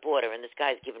sides of the border, and this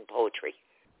guy's giving poetry.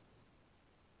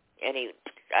 And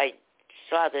I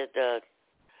saw the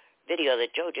video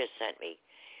that Joe just sent me.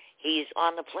 He's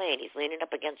on the plane. He's leaning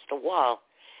up against the wall.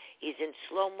 He's in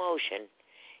slow motion.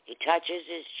 He touches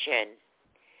his chin,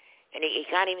 and he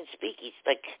can't even speak. He's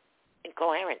like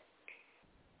incoherent.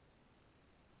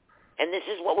 And this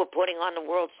is what we're putting on the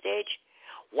world stage?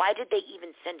 Why did they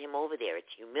even send him over there?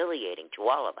 It's humiliating to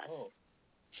all of us. Oh.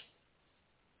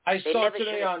 I saw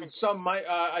today on some,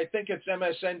 I think it's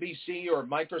MSNBC or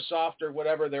Microsoft or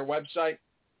whatever, their website,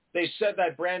 they said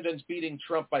that Brandon's beating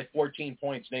Trump by 14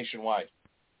 points nationwide.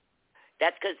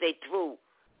 That's because they threw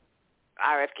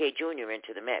RFK Jr.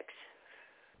 into the mix.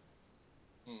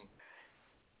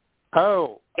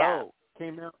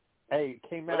 Came out.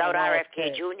 Without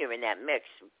RFK Jr. in that mix,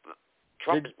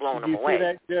 Trump is blowing him away. Did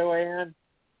you see that, Joanne?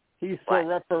 He's for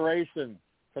reparations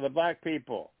for the black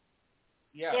people.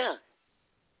 Yes.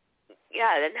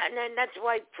 Yeah, and that's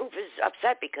why Proof is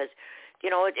upset, because,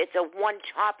 it's a one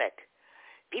topic.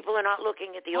 People are not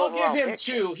looking at the overall I'll give him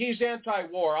picture. 2. He's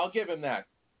anti-war. I'll give him that.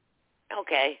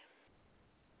 Okay.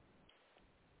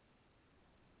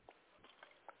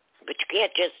 But you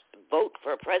can't just vote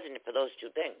for a president for those two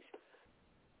things.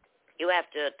 You have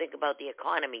to think about the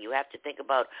economy. You have to think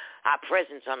about our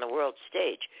presence on the world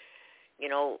stage. You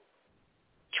know,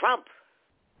 Trump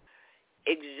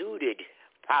exuded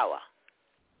power,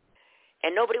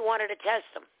 and nobody wanted to test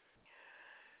him.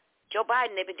 Joe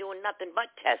Biden, they've been doing nothing but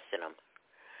testing him.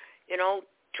 You know,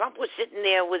 Trump was sitting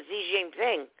there with Xi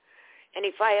Jinping, and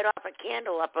he fired off a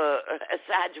candle up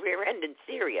Assad's rear end in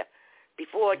Syria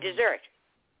before dessert.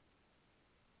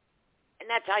 And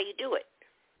that's how you do it.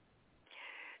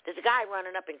 There's a guy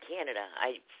running up in Canada.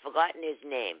 I've forgotten his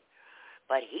name,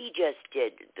 but he just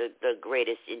did the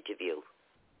greatest interview.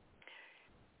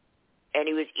 And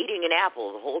he was eating an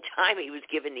apple the whole time he was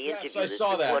giving the interview. Yes, I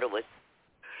saw that.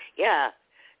 Yeah,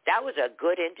 that was a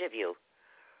good interview.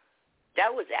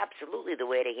 That was absolutely the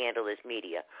way to handle this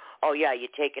media. Oh, yeah, you're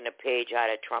taking a page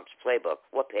out of Trump's playbook.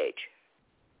 What page?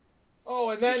 Oh,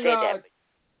 and then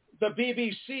the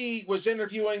BBC was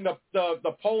interviewing the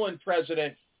Poland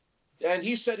president, and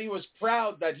he said he was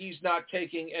proud that he's not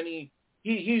taking any.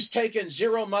 He's taken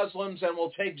 0 Muslims and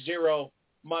will take 0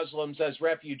 Muslims as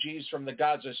refugees from the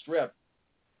Gaza Strip.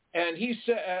 And he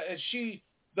said,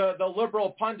 the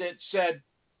liberal pundit said,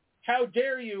 "How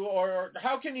dare you, or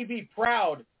how can you be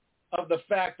proud of the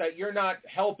fact that you're not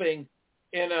helping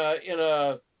in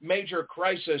a major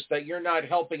crisis, that you're not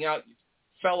helping out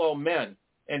fellow men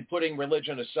and putting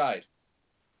religion aside?"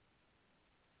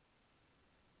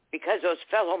 Because those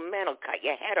fellow men will cut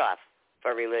your head off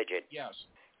for religion. Yes.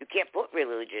 You can't put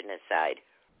religion aside.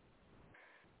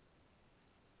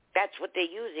 That's what they're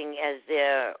using as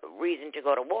their reason to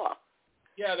go to war.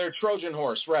 Yeah, their Trojan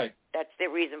horse, right. That's their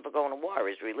reason for going to war,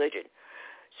 is religion.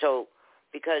 So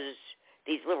because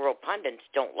these liberal pundits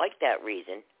don't like that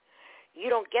reason, you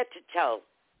don't get to tell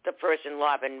the person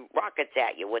lobbing rockets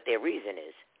at you what their reason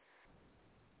is.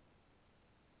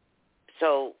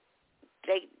 So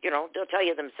they'll tell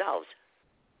you themselves.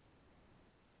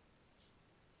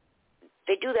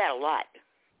 They do that a lot.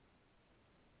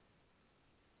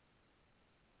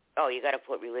 Oh, you got to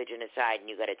put religion aside and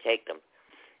you got to take them.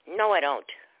 No, I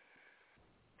don't.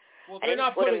 Well, they're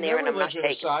not putting their religion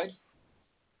aside.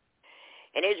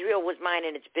 And Israel was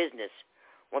minding its business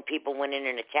when people went in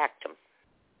and attacked them.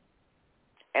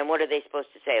 And what are they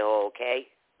supposed to say? Oh, okay.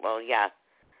 Well, yeah.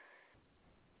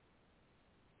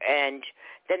 And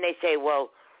then they say,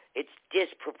 well, it's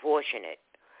disproportionate.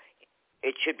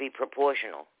 It should be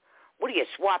proportional. What are you,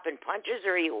 swapping punches,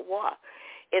 or are you what?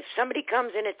 If somebody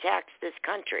comes and attacks this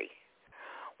country,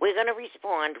 we're going to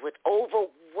respond with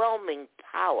overwhelming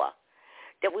power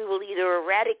that we will either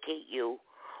eradicate you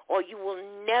or you will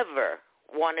never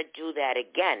want to do that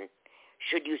again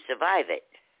should you survive it.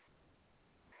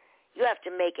 You have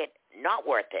to make it not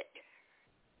worth it.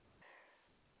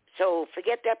 So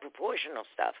forget that proportional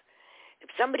stuff. If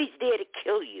somebody's there to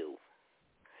kill you,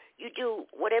 you do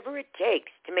whatever it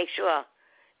takes to make sure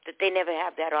that they never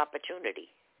have that opportunity.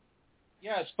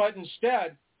 Yes, but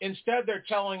instead they're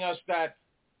telling us that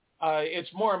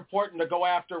it's more important to go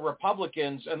after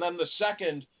Republicans, and then the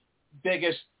second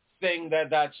biggest thing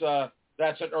that's an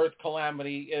earth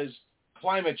calamity is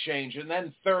climate change, and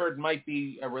then third might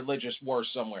be a religious war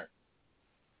somewhere.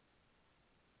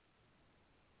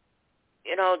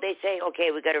 You know, they say,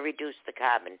 okay, we got to reduce the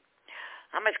carbon.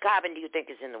 How much carbon do you think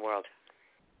is in the world?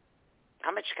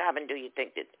 How much carbon do you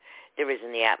think that there is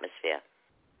in the atmosphere?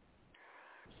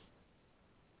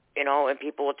 You know, and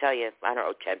people will tell you, I don't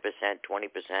know, 10%,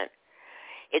 20%.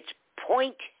 It's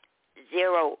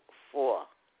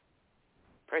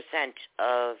 0.04%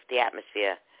 of the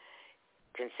atmosphere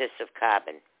consists of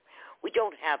carbon. We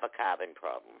don't have a carbon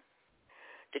problem.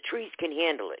 The trees can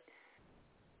handle it.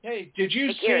 Hey, did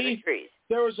you see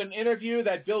there was an interview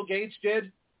that Bill Gates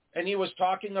did, and he was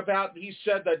talking about, he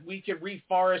said that we could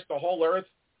reforest the whole earth,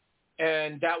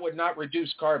 and that would not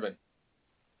reduce carbon.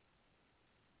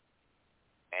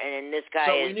 And this guy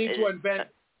so we need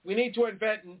to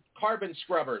invent carbon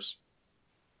scrubbers.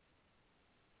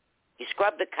 You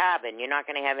scrub the carbon, you're not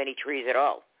going to have any trees at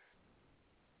all.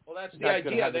 Well, that's the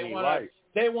idea.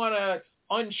 They want to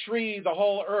untree the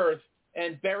whole earth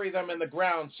and bury them in the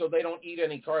ground so they don't eat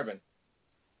any carbon.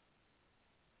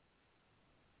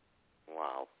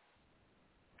 Wow.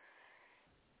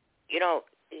 You know,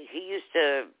 he used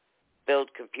to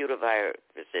build computer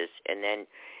viruses, and then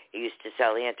he used to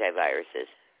sell antiviruses.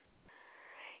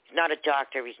 He's not a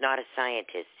doctor. He's not a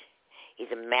scientist.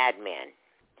 He's a madman.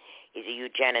 He's a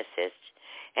eugenicist,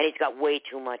 and he's got way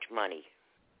too much money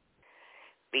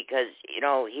because, you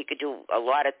know, he could do a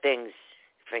lot of things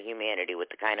for humanity with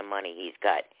the kind of money he's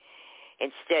got.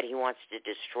 Instead, he wants to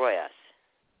destroy us.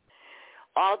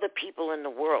 All the people in the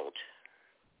world,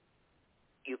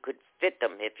 you could fit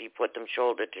them if you put them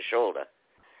shoulder to shoulder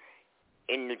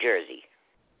in New Jersey.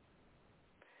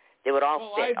 They would all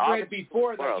well, fit. I've read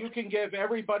before that you can give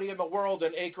everybody in the world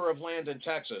an acre of land in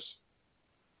Texas.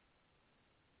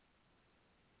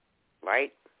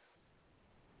 Right?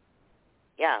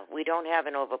 Yeah, we don't have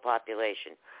an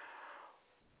overpopulation.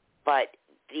 But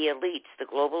the elites, the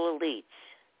global elites,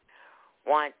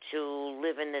 want to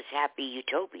live in this happy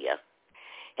utopia.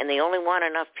 And they only want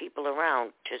enough people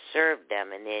around to serve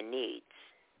them and their needs.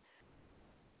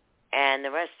 And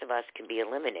the rest of us can be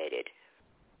eliminated.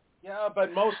 Yeah,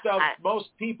 but most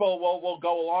people will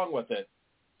go along with it.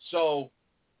 So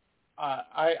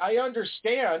I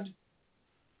understand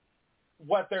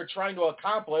what they're trying to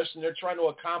accomplish, and they're trying to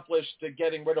accomplish to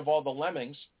getting rid of all the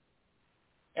lemmings.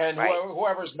 And right.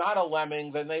 Whoever's not a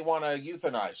lemming, then they want to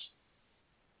euthanize.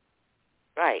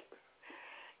 Right.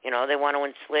 You know, they want to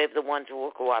enslave the ones who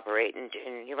will cooperate, and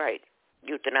you're right,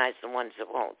 euthanize the ones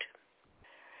that won't.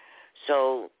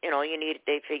 So, you know,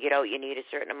 they figured out you need a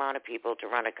certain amount of people to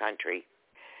run a country.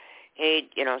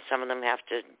 You know, some of them have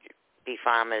to be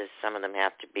farmers, some of them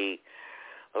have to be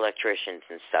electricians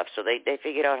and stuff. So they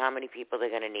figured out how many people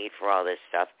they're going to need for all this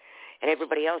stuff. And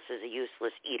everybody else is a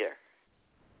useless eater.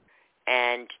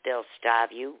 And they'll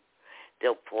starve you.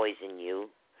 They'll poison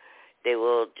you. They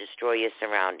will destroy your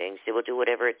surroundings. They will do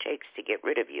whatever it takes to get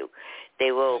rid of you.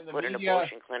 They will put an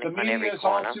abortion clinic on every corner. The media is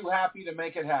all too happy to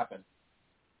make it happen.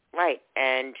 Right,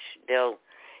 and they'll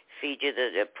feed you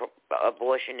the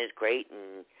abortion is great,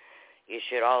 and you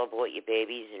should all abort your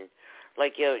babies, and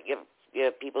like your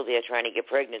people there trying to get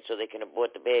pregnant so they can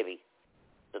abort the baby,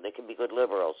 so they can be good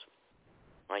liberals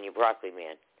on your broccoli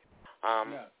man.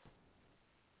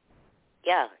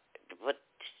 Yeah, but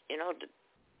you know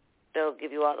they'll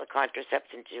give you all the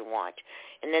contraceptives you want,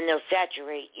 and then they'll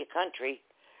saturate your country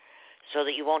so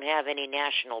that you won't have any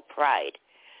national pride.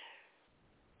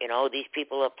 You know, these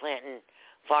people are planting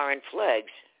foreign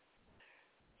flags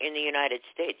in the United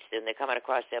States. Then they're coming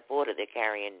across that border, they're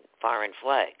carrying foreign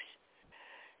flags.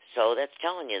 So that's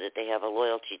telling you that they have a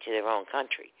loyalty to their own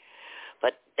country.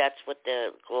 But that's what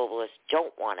the globalists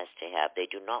don't want us to have. They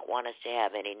do not want us to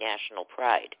have any national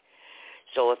pride.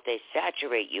 So if they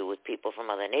saturate you with people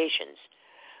from other nations,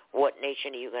 what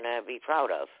nation are you going to be proud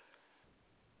of?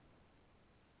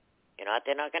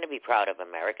 They're not going to be proud of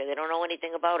America. They don't know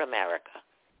anything about America.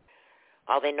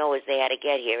 All they know is they had to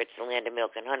get here. It's the land of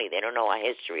milk and honey. They don't know our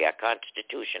history, our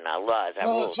Constitution, our laws, our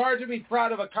rules. Well, it's hard to be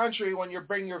proud of a country when you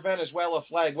bring your Venezuela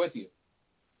flag with you.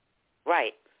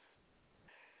 Right.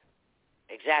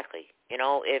 Exactly. You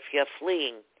know, if you're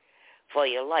fleeing for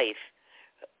your life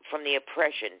from the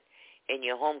oppression in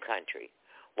your home country,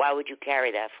 why would you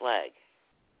carry that flag?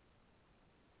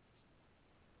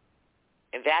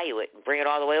 And value it and bring it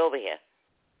all the way over here.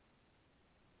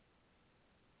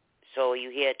 So are you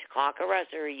here to conquer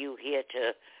us, or are you here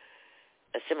to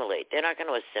assimilate? They're not going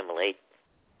to assimilate.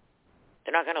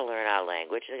 They're not going to learn our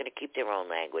language. They're going to keep their own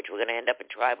language. We're going to end up in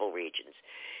tribal regions,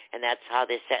 and that's how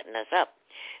they're setting us up.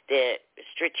 They're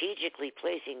strategically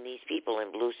placing these people in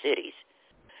blue cities.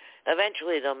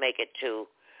 Eventually, they'll make it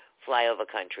to flyover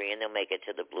country, and they'll make it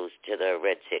to the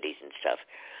red cities and stuff.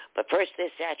 But first, they're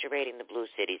saturating the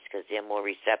blue cities because they're more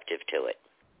receptive to it,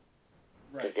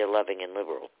 because they're loving and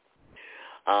liberal.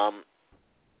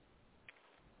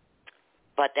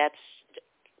 But that's...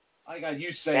 I got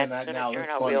you saying that now. That's going to turn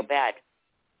out real bad.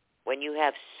 When you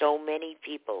have so many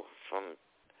people from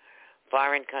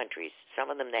foreign countries, some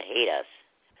of them that hate us,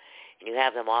 and you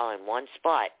have them all in one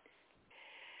spot,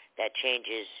 that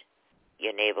changes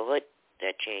your neighborhood,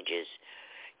 that changes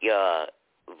your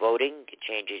voting, it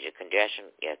changes your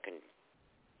congressional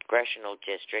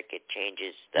district, it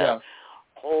changes the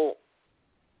whole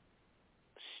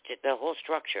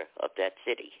structure of that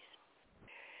city.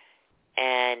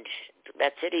 And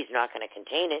that city's not going to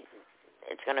contain it.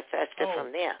 It's going to fester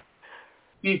from there.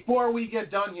 Before we get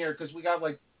done here, because we got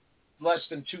like less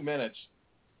than 2 minutes,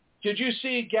 did you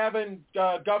see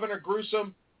Governor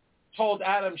Newsom told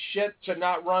Adam Schiff to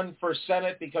not run for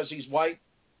Senate because he's white?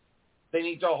 They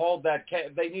need to hold that.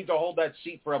 They need to hold that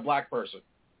seat for a black person.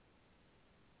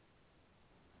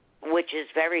 Which is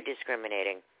very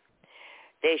discriminating.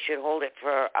 They should hold it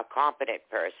for a competent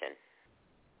person.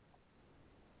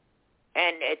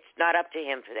 And it's not up to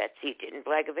him for that seat. Didn't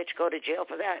Blagovich go to jail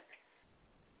for that?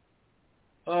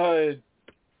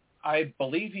 I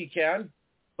believe he can,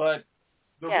 but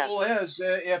the rule is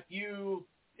if you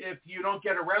don't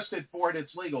get arrested for it,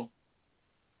 it's legal.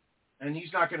 And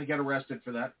he's not going to get arrested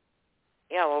for that.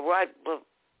 Yeah, well, Rod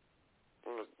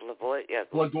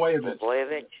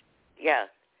Blagojevich. Yeah,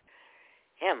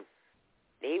 him.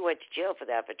 He went to jail for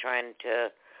that, for trying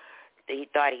to... He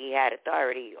thought he had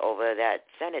authority over that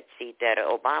Senate seat that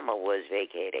Obama was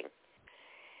vacating.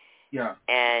 Yeah.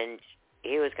 And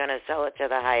he was going to sell it to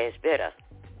the highest bidder.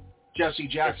 Jesse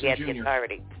Jackson he had Jr. The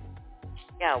authority.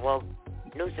 Yeah, well,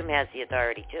 Newsom has the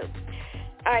authority, too.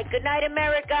 All right, good night,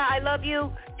 America. I love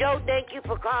you. Joe, thank you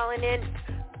for calling in.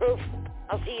 Oof,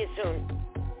 I'll see you soon.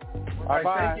 All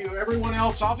right, thank you. Everyone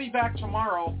else, I'll be back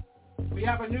tomorrow. We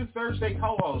have a new Thursday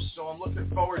co-host, so I'm looking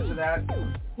forward to that.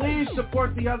 Please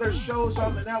support the other shows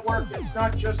on the network. It's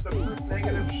not just the Proof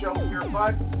Negative show here,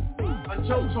 but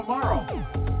until tomorrow,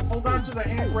 hold on to the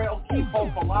handrail, keep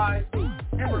hope alive,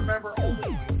 and remember, only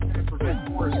you can prevent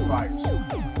forest fires.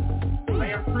 I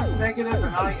am Proof Negative,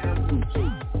 and I am Boots.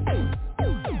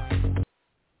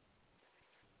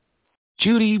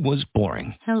 Judy was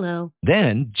boring. Hello.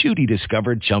 Then Judy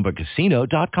discovered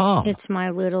ChumbaCasino.com. It's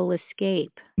my little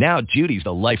escape. Now Judy's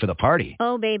the life of the party.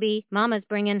 Oh, baby, mama's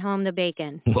bringing home the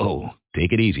bacon. Whoa,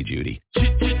 take it easy, Judy.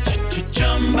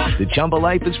 The Chumba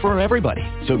life is for everybody.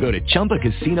 So go to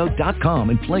ChumbaCasino.com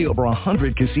and play over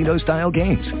 100 casino-style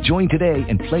games. Join today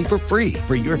and play for free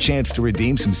for your chance to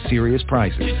redeem some serious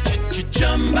prizes.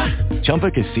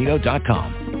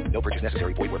 ChumbaCasino.com. No purchase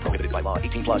necessary. Void where prohibited by law.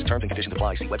 18 plus terms and conditions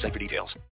apply. See website for details.